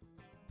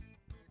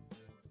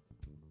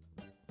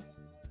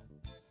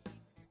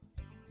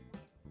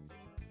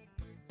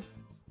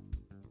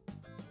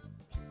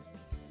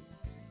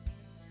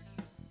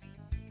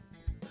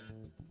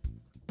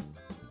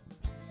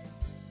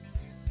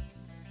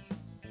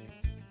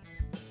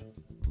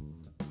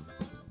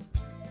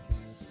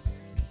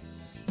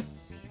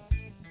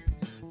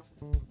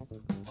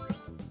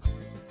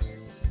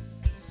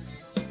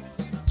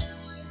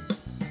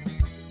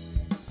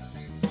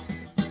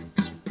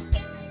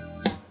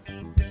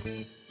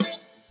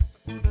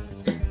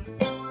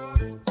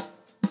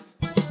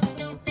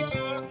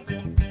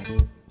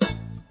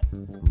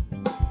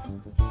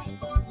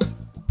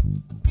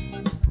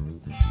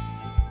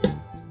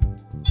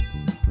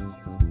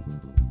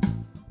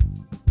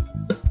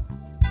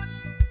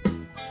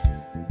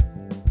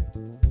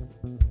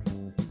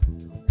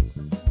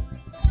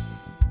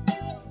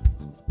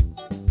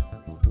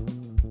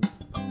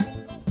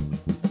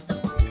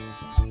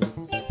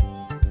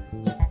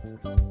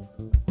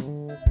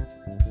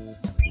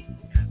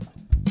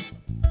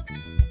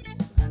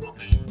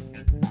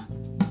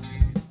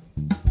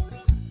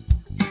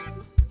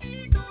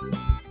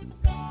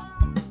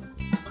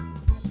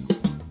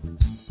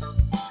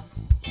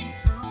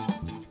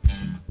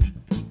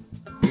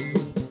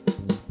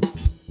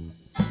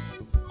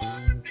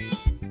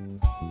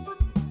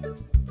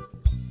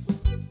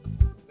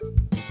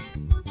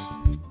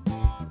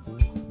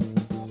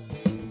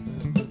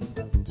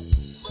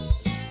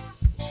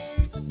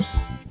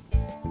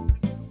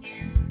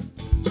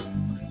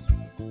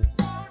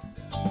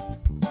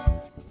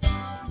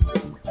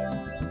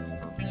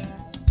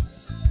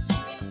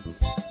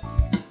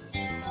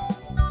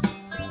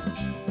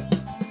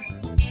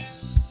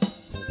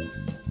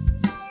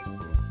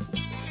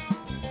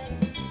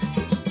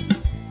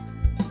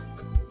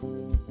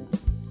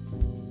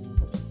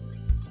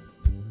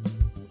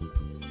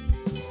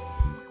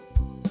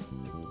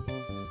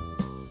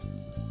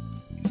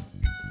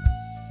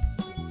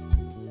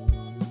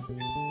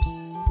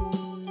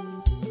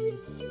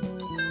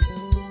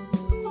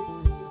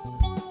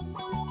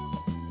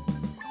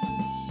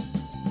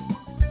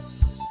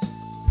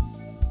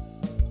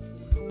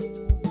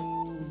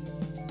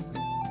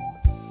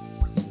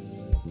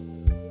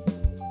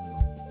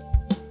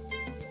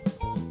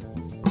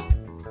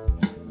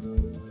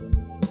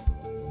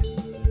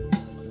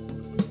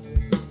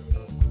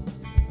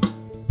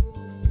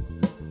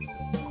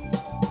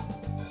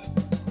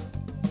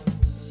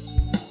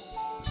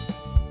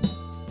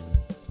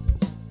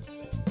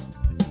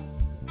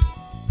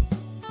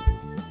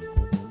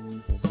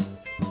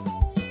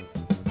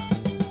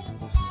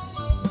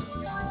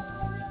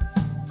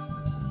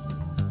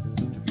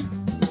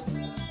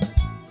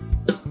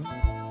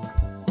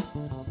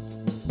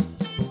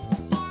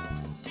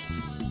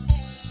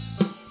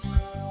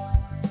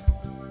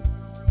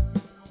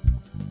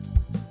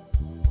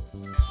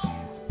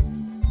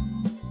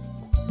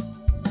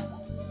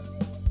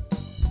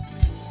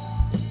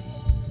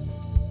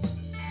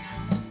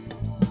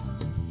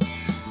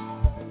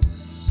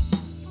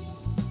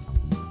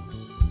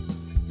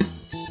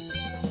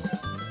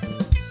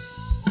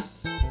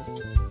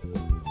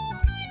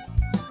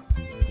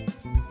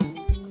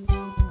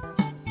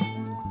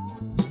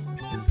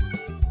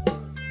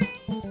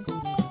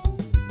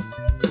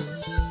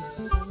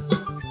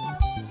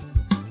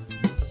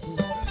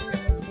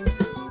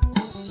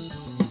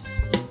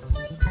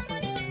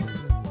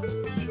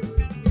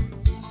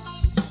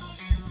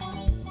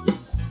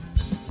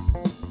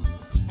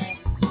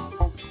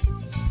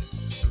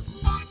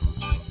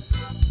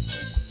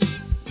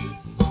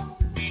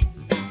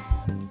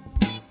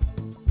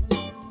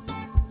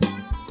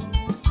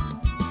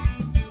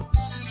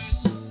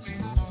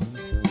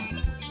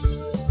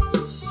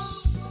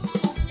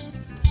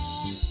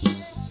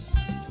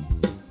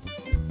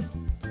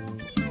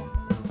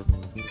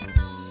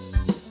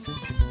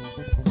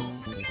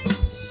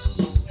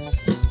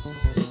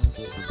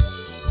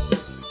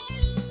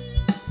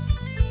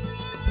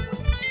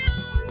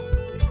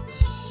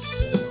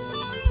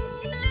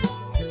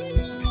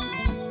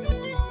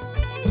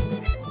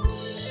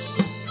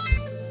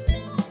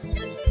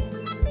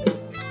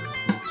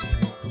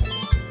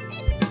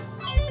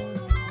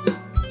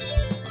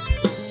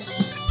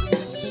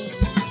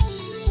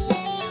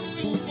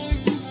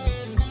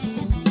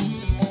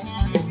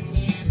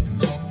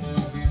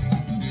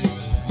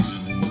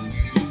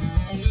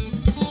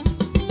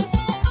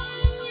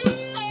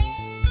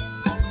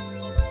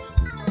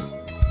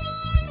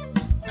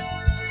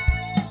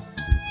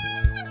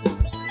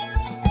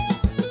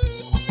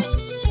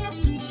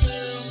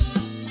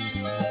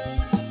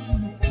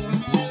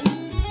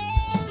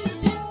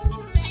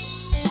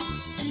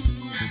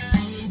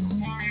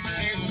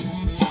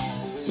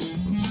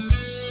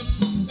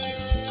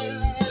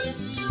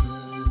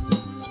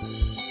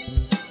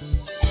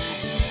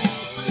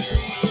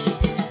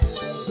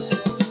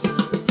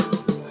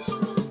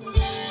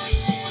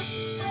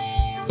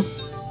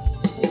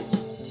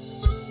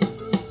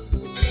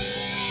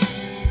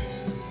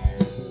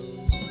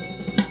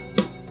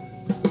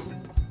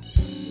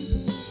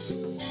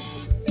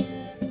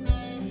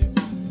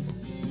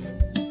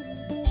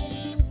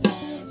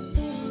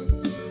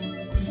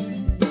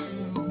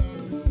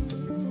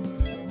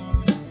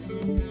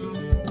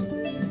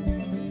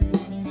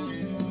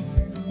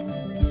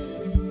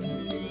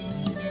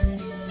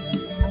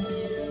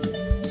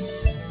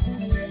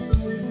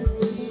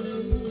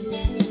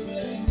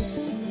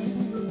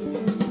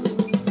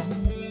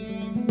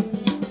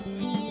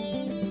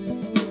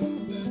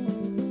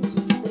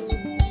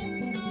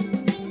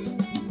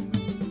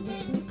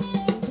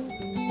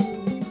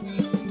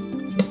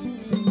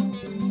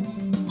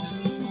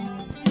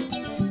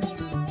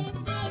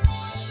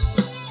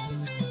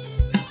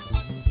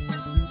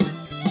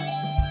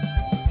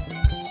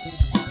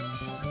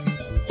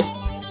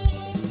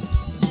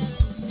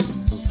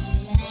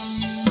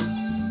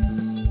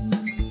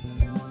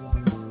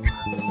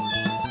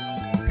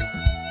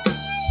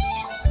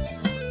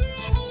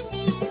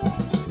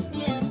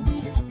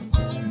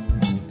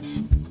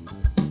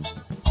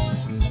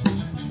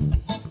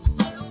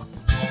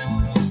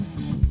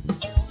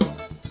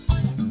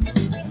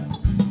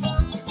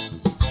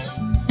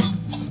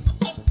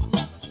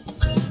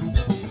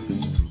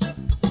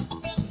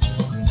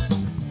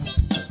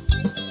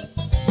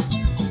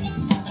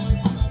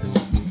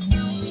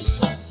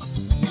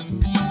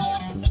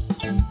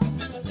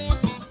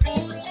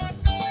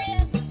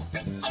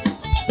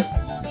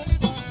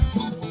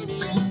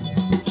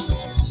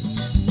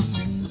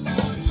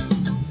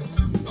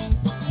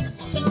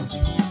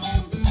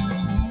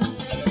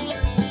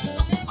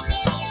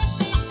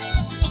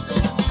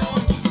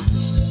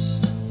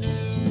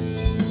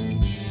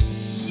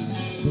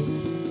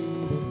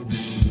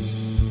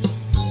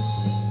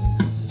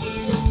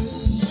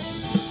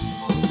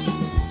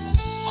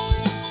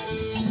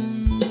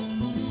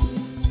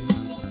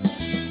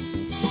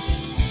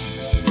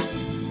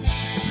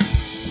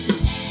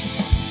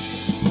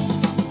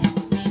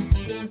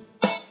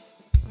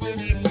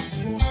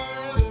 Bye.